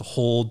 Yep. It's a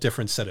whole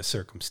different set of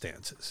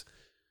circumstances.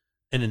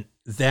 And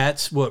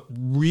that's what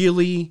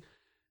really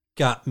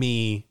got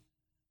me,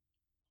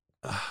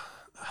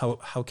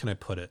 how can I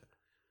put it?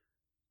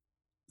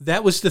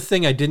 That was the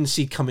thing I didn't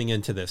see coming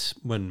into this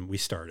when we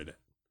started it.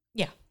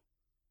 Yeah.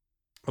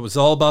 It was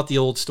all about the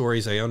old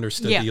stories. I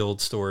understood the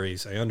old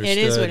stories. I understood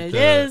it is what it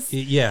is.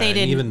 Yeah. They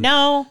didn't even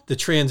know. The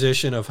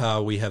transition of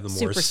how we have the more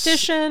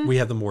superstition. We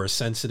have the more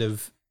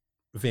sensitive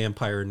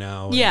vampire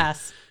now. And,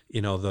 yes.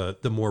 You know,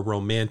 the more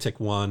romantic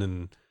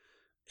one,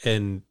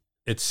 and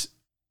it's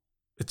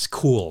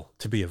cool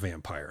to be a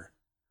vampire.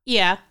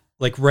 Yeah.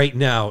 Like right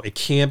now, it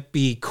can't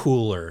be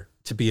cooler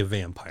to be a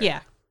vampire. Yeah.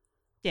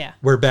 Yeah.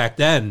 Where back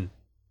then,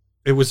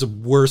 it was the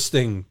worst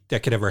thing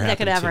that could ever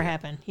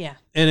happen. Yeah.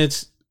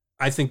 And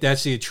I think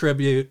that's the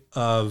attribute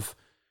of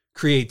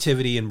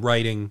creativity in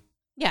writing.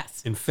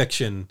 Yes. In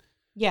fiction.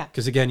 Yeah.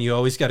 Because again, you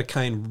always got to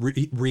kind of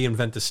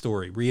reinvent the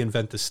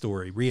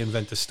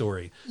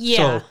story. Yeah.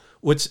 So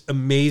what's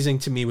amazing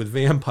to me with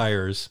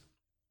vampires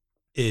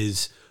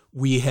is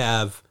we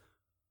have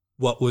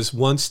what was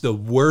once the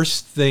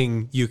worst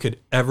thing you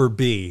could ever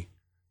be.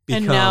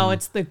 And now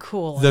it's the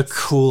coolest. The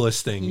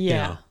coolest thing. Yeah. You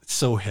know, it's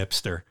so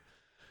hipster.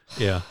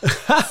 Yeah.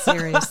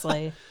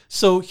 Seriously.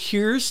 So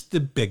here's the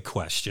big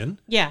question.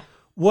 Yeah.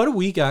 What do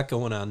we got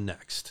going on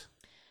next?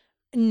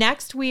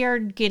 Next, we are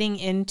getting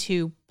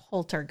into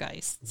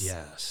poltergeists.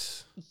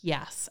 Yes.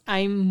 Yes.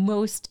 I'm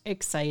most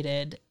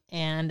excited,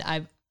 and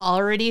I've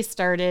already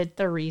started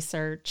the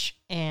research,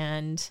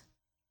 and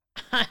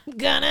I'm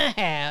gonna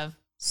have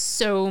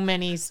so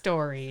many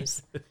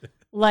stories.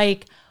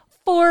 Like,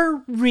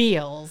 for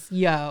reals,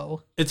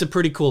 yo. It's a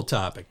pretty cool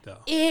topic,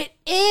 though. It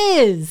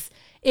is.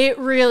 It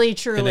really,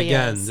 truly is. And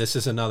again, this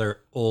is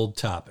another old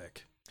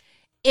topic.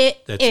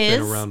 That's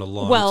been around a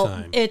long time.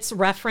 Well, it's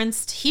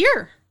referenced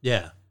here.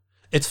 Yeah.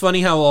 It's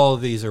funny how all of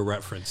these are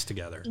referenced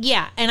together.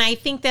 Yeah, and I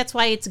think that's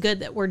why it's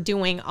good that we're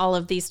doing all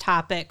of these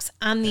topics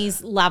on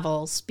these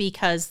levels,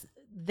 because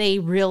they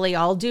really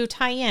all do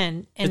tie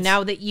in. And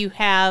now that you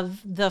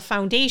have the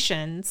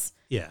foundations,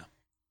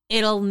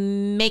 it'll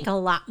make a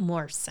lot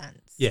more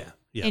sense. Yeah.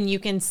 And you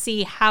can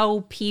see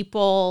how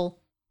people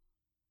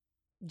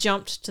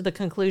jumped to the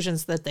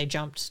conclusions that they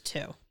jumped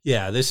to.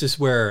 Yeah, this is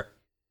where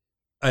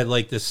I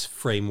like this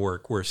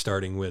framework we're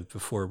starting with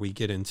before we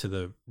get into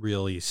the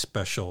really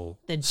special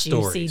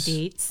juicy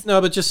deets.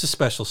 No, but just the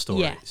special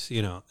stories,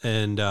 you know.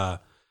 And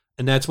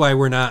that's why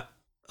we're not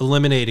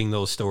eliminating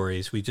those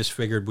stories. We just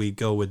figured we'd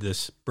go with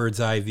this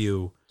bird's eye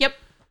view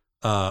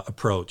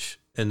approach.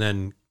 And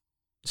then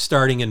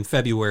starting in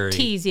February.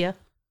 Tease you.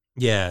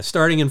 Yeah,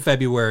 starting in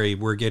February,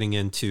 we're getting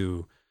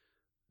into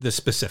the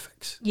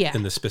specifics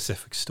and the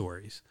specific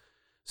stories.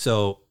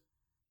 So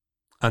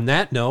on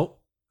that note,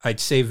 I'd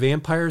say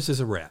vampires is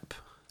a wrap.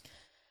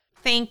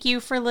 Thank you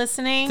for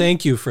listening.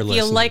 If you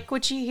like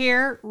what you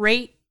hear,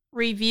 rate,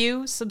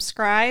 review,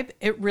 subscribe.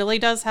 It really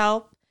does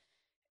help.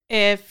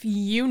 If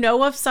you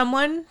know of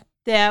someone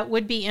that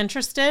would be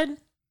interested,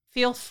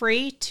 feel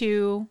free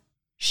to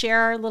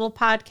share our little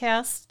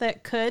podcast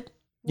that could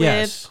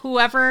with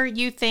whoever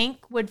you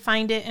think would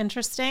find it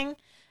interesting.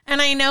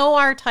 And I know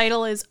our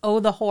title is Oh,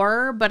 the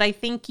Horror, but I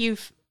think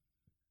you've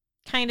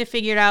kind of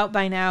figured out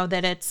by now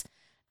that it's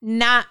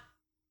not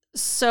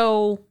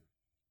so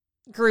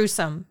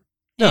gruesome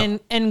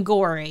and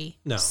gory.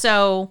 No.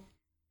 So,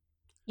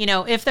 you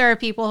know, if there are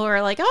people who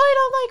are like, oh, I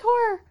don't like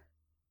horror.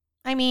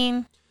 I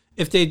mean,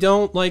 if they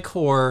don't like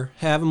horror,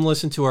 have them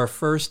listen to our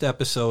first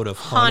episode of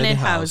Haunted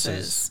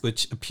Houses,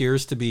 which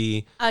appears to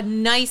be a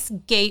nice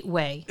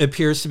gateway.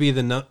 Appears to be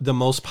the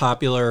most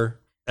popular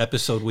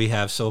episode we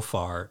have so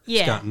far.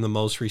 It's gotten the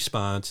most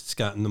response. It's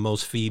gotten the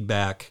most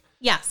feedback.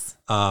 Yes.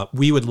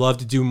 We would love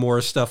to do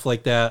more stuff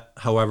like that.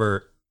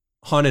 However,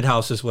 Haunted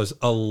Houses was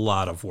a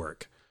lot of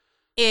work.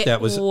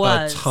 That was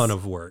a ton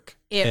of work.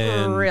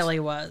 It really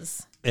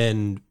was.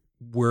 And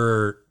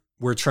we're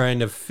trying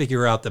to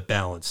figure out the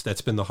balance.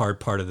 That's been the hard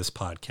part of this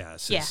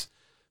podcast. Is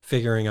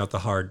figuring out the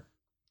hard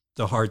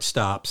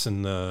stops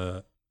and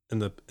the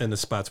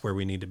spots where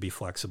we need to be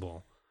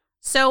flexible.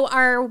 So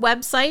our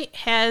website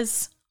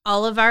has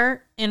all of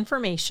our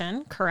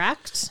information,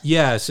 correct?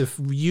 Yes. If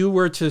you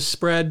were to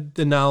spread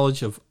the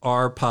knowledge of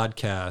our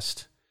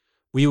podcast,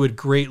 we would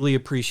greatly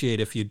appreciate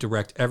if you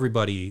direct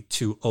everybody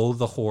to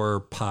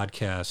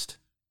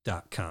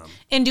ohthehorrorpodcast.com.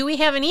 And do we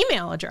have an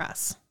email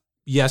address?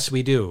 Yes,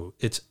 we do.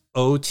 It's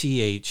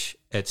OTH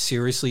at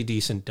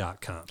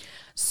seriouslydecent.com.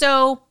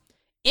 So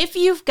if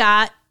you've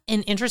got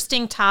an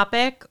interesting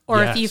topic,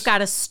 or if you've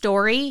got a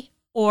story,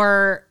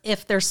 or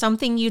if there's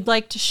something you'd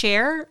like to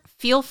share,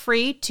 feel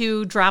free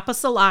to drop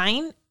us a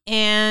line,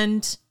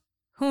 and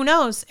who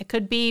knows, it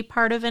could be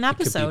part of an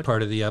episode. It could be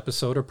part of the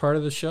episode or part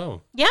of the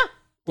show. Yeah.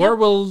 Or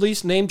we'll at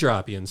least name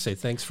drop you and say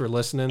thanks for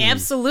listening.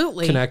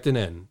 Absolutely. And connecting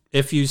in,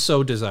 if you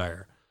so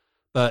desire.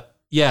 But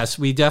yes,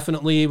 we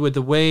definitely, with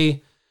the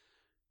way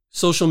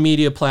social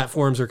media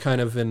platforms are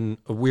kind of in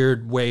a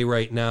weird way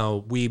right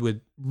now, we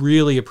would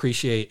really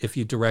appreciate if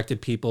you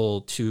directed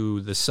people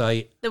to the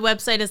site. The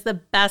website is the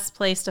best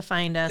place to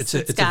find us.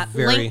 It's got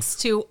links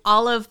to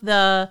all of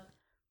the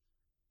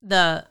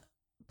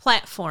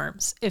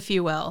platforms, if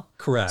you will.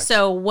 Correct.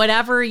 So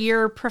whatever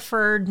your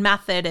preferred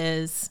method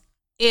is,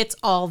 it's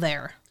all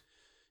there.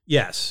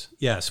 Yes.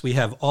 We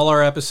have all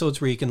our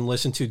episodes where you can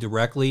listen to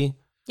directly.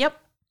 Yep.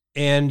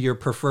 And your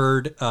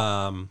preferred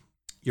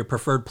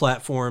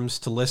platforms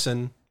to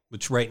listen,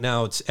 which right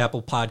now it's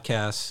Apple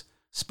Podcasts,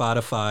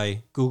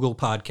 Spotify, Google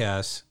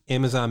Podcasts,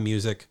 Amazon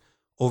Music,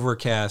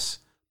 Overcast,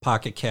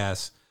 Pocket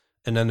Casts,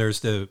 and then there's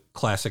the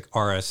classic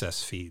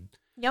RSS feed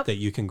that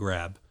you can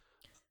grab.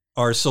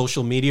 Our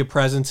social media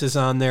presence is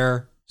on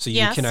there, so you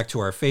can connect to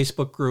our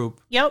Facebook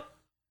group,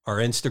 our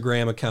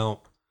Instagram account,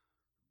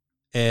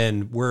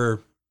 and we're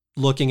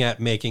looking at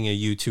making a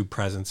YouTube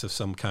presence of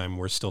some kind.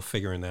 We're still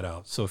figuring that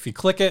out. So if you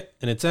click it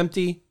and it's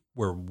empty,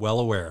 we're well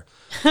aware.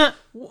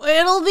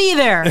 It'll be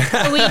there.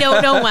 We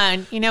don't know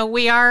when.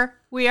 We are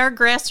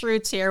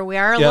grassroots here. We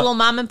are a little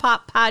mom and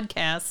pop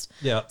podcast.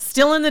 Yeah.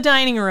 Still in the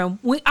dining room.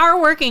 We are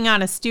working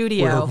on a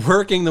studio. We're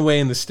working the way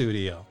in the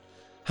studio.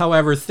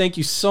 However, thank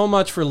you so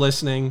much for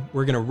listening.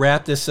 We're going to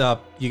wrap this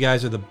up. You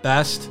guys are the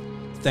best.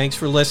 Thanks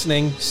for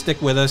listening.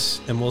 Stick with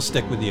us, and we'll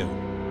stick with you.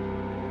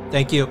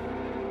 Thank you.